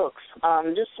good books.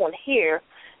 This one here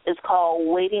is called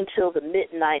Waiting Till the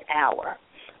Midnight Hour,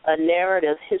 A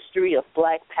Narrative History of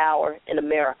Black Power in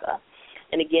America.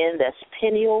 And again, that's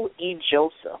Peniel E.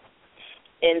 Joseph.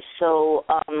 And so,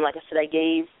 like I said, I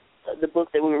gave the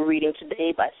book that we were reading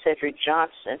today by Cedric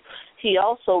Johnson. He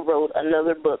also wrote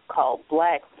another book called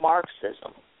Black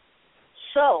Marxism.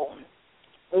 So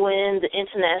when the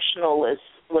International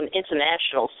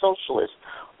Socialist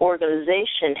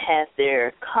Organization had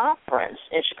their conference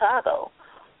in Chicago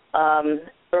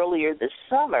earlier this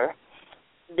summer,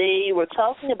 they were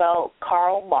talking about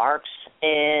Karl Marx,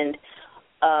 and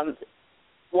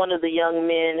one of the young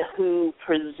men who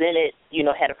presented, you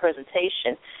know, had a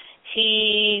presentation.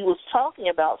 He was talking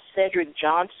about Cedric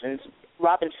Robinson's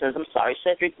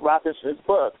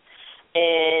book,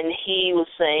 and he was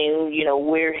saying, you know,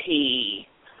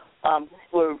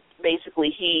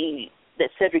 that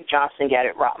Cedric Johnson got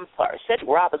it wrong. I'm sorry, Cedric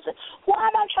Robinson. Why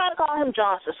am I trying to call him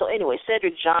Johnson? So anyway,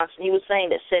 Cedric Johnson, he was saying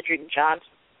that Cedric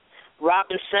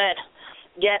Robinson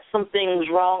got some things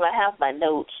wrong. I have my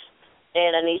notes,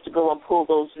 and I need to go and pull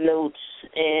those notes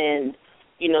and,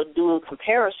 you know, do a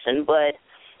comparison. But,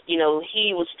 you know,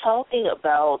 he was talking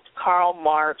about Karl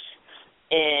Marx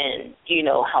and, you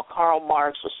know, how Karl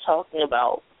Marx was talking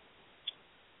about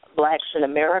blacks in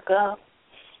America,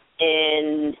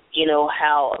 and, you know,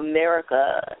 how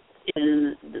America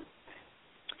is,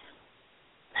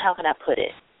 how can I put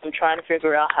it? I'm trying to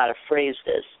figure out how to phrase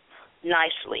this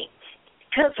nicely.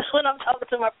 Because when I'm talking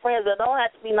to my friends, I don't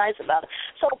have to be nice about it.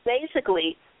 So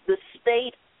basically, the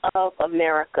state of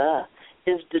America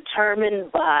is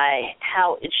determined by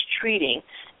how it's treating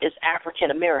its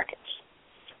African Americans.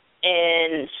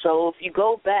 And so if you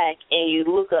go back and you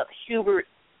look up Hubert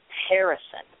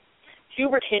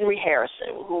Henry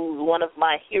Harrison, who's one of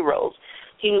my heroes,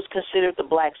 he was considered the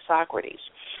black Socrates.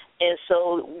 And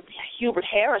so Hubert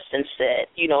Harrison said,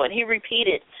 you know, and he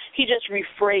just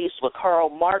rephrased what Karl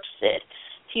Marx said.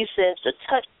 He said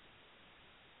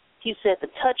the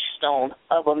touchstone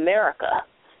of America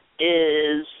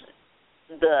is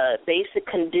the basic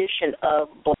condition of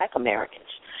black Americans.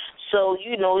 So,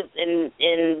 you know, and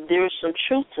there's some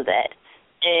truth to that.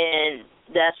 And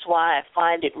that's why I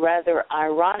find it rather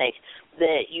ironic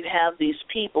that you have these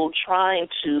people trying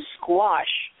to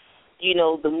squash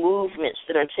the movements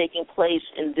that are taking place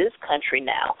in this country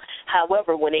now.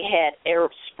 However, when they had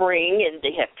Arab Spring and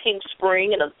they had Pink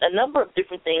Spring and a number of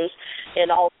different things in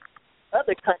all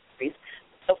other countries,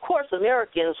 of course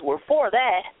Americans were for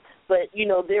that, but,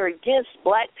 they're against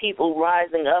black people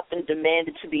rising up and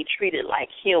demanding to be treated like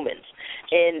humans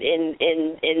and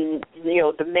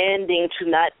demanding to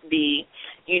not be,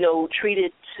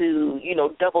 treated to,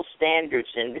 double standards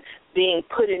and being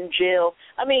put in jail.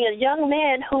 I mean, a young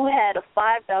man who had a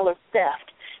 $5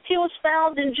 theft, he was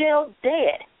found in jail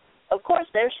dead. Of course,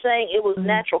 they're saying it was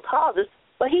natural causes,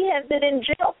 but he had been in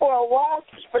jail for a while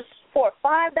for a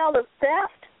 $5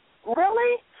 theft?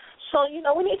 Really? So,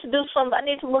 we need to do something. I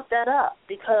need to look that up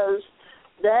because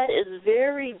that is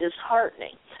very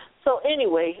disheartening. So,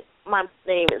 anyway, my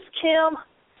name is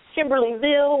Kimberly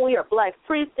Ville. We are Black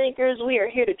Freethinkers. We are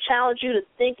here to challenge you to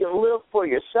think and live for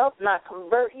yourself, not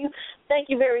convert you. Thank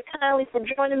you very kindly for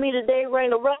joining me today,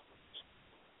 Raina Ross.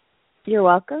 You're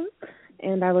welcome,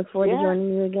 and I look forward to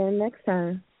joining you again next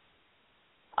time.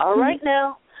 All right,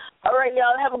 now. All right,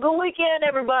 y'all. Have a good weekend,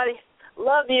 everybody.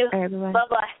 Love you. All right, bye-bye.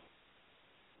 Bye-bye.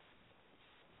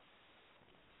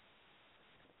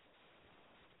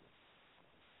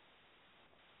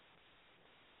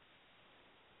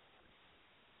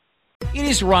 It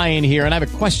is Ryan here, and I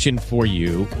have a question for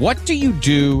you. What do you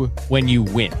do when you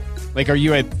win? Like, are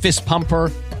you a fist pumper,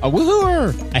 a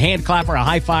woohooer, a hand clapper, a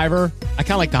high fiver? I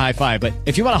kind of like the high five, but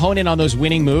if you want to hone in on those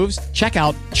winning moves, check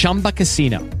out Chumba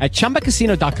Casino. At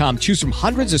ChumbaCasino.com, choose from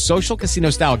hundreds of social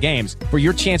casino-style games for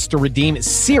your chance to redeem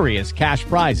serious cash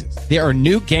prizes. There are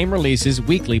new game releases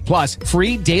weekly, plus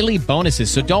free daily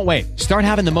bonuses, so don't wait. Start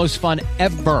having the most fun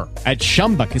ever at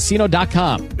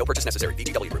ChumbaCasino.com. No purchase necessary.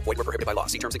 VGW Group. Void where prohibited by law.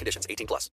 See terms and conditions. 18+.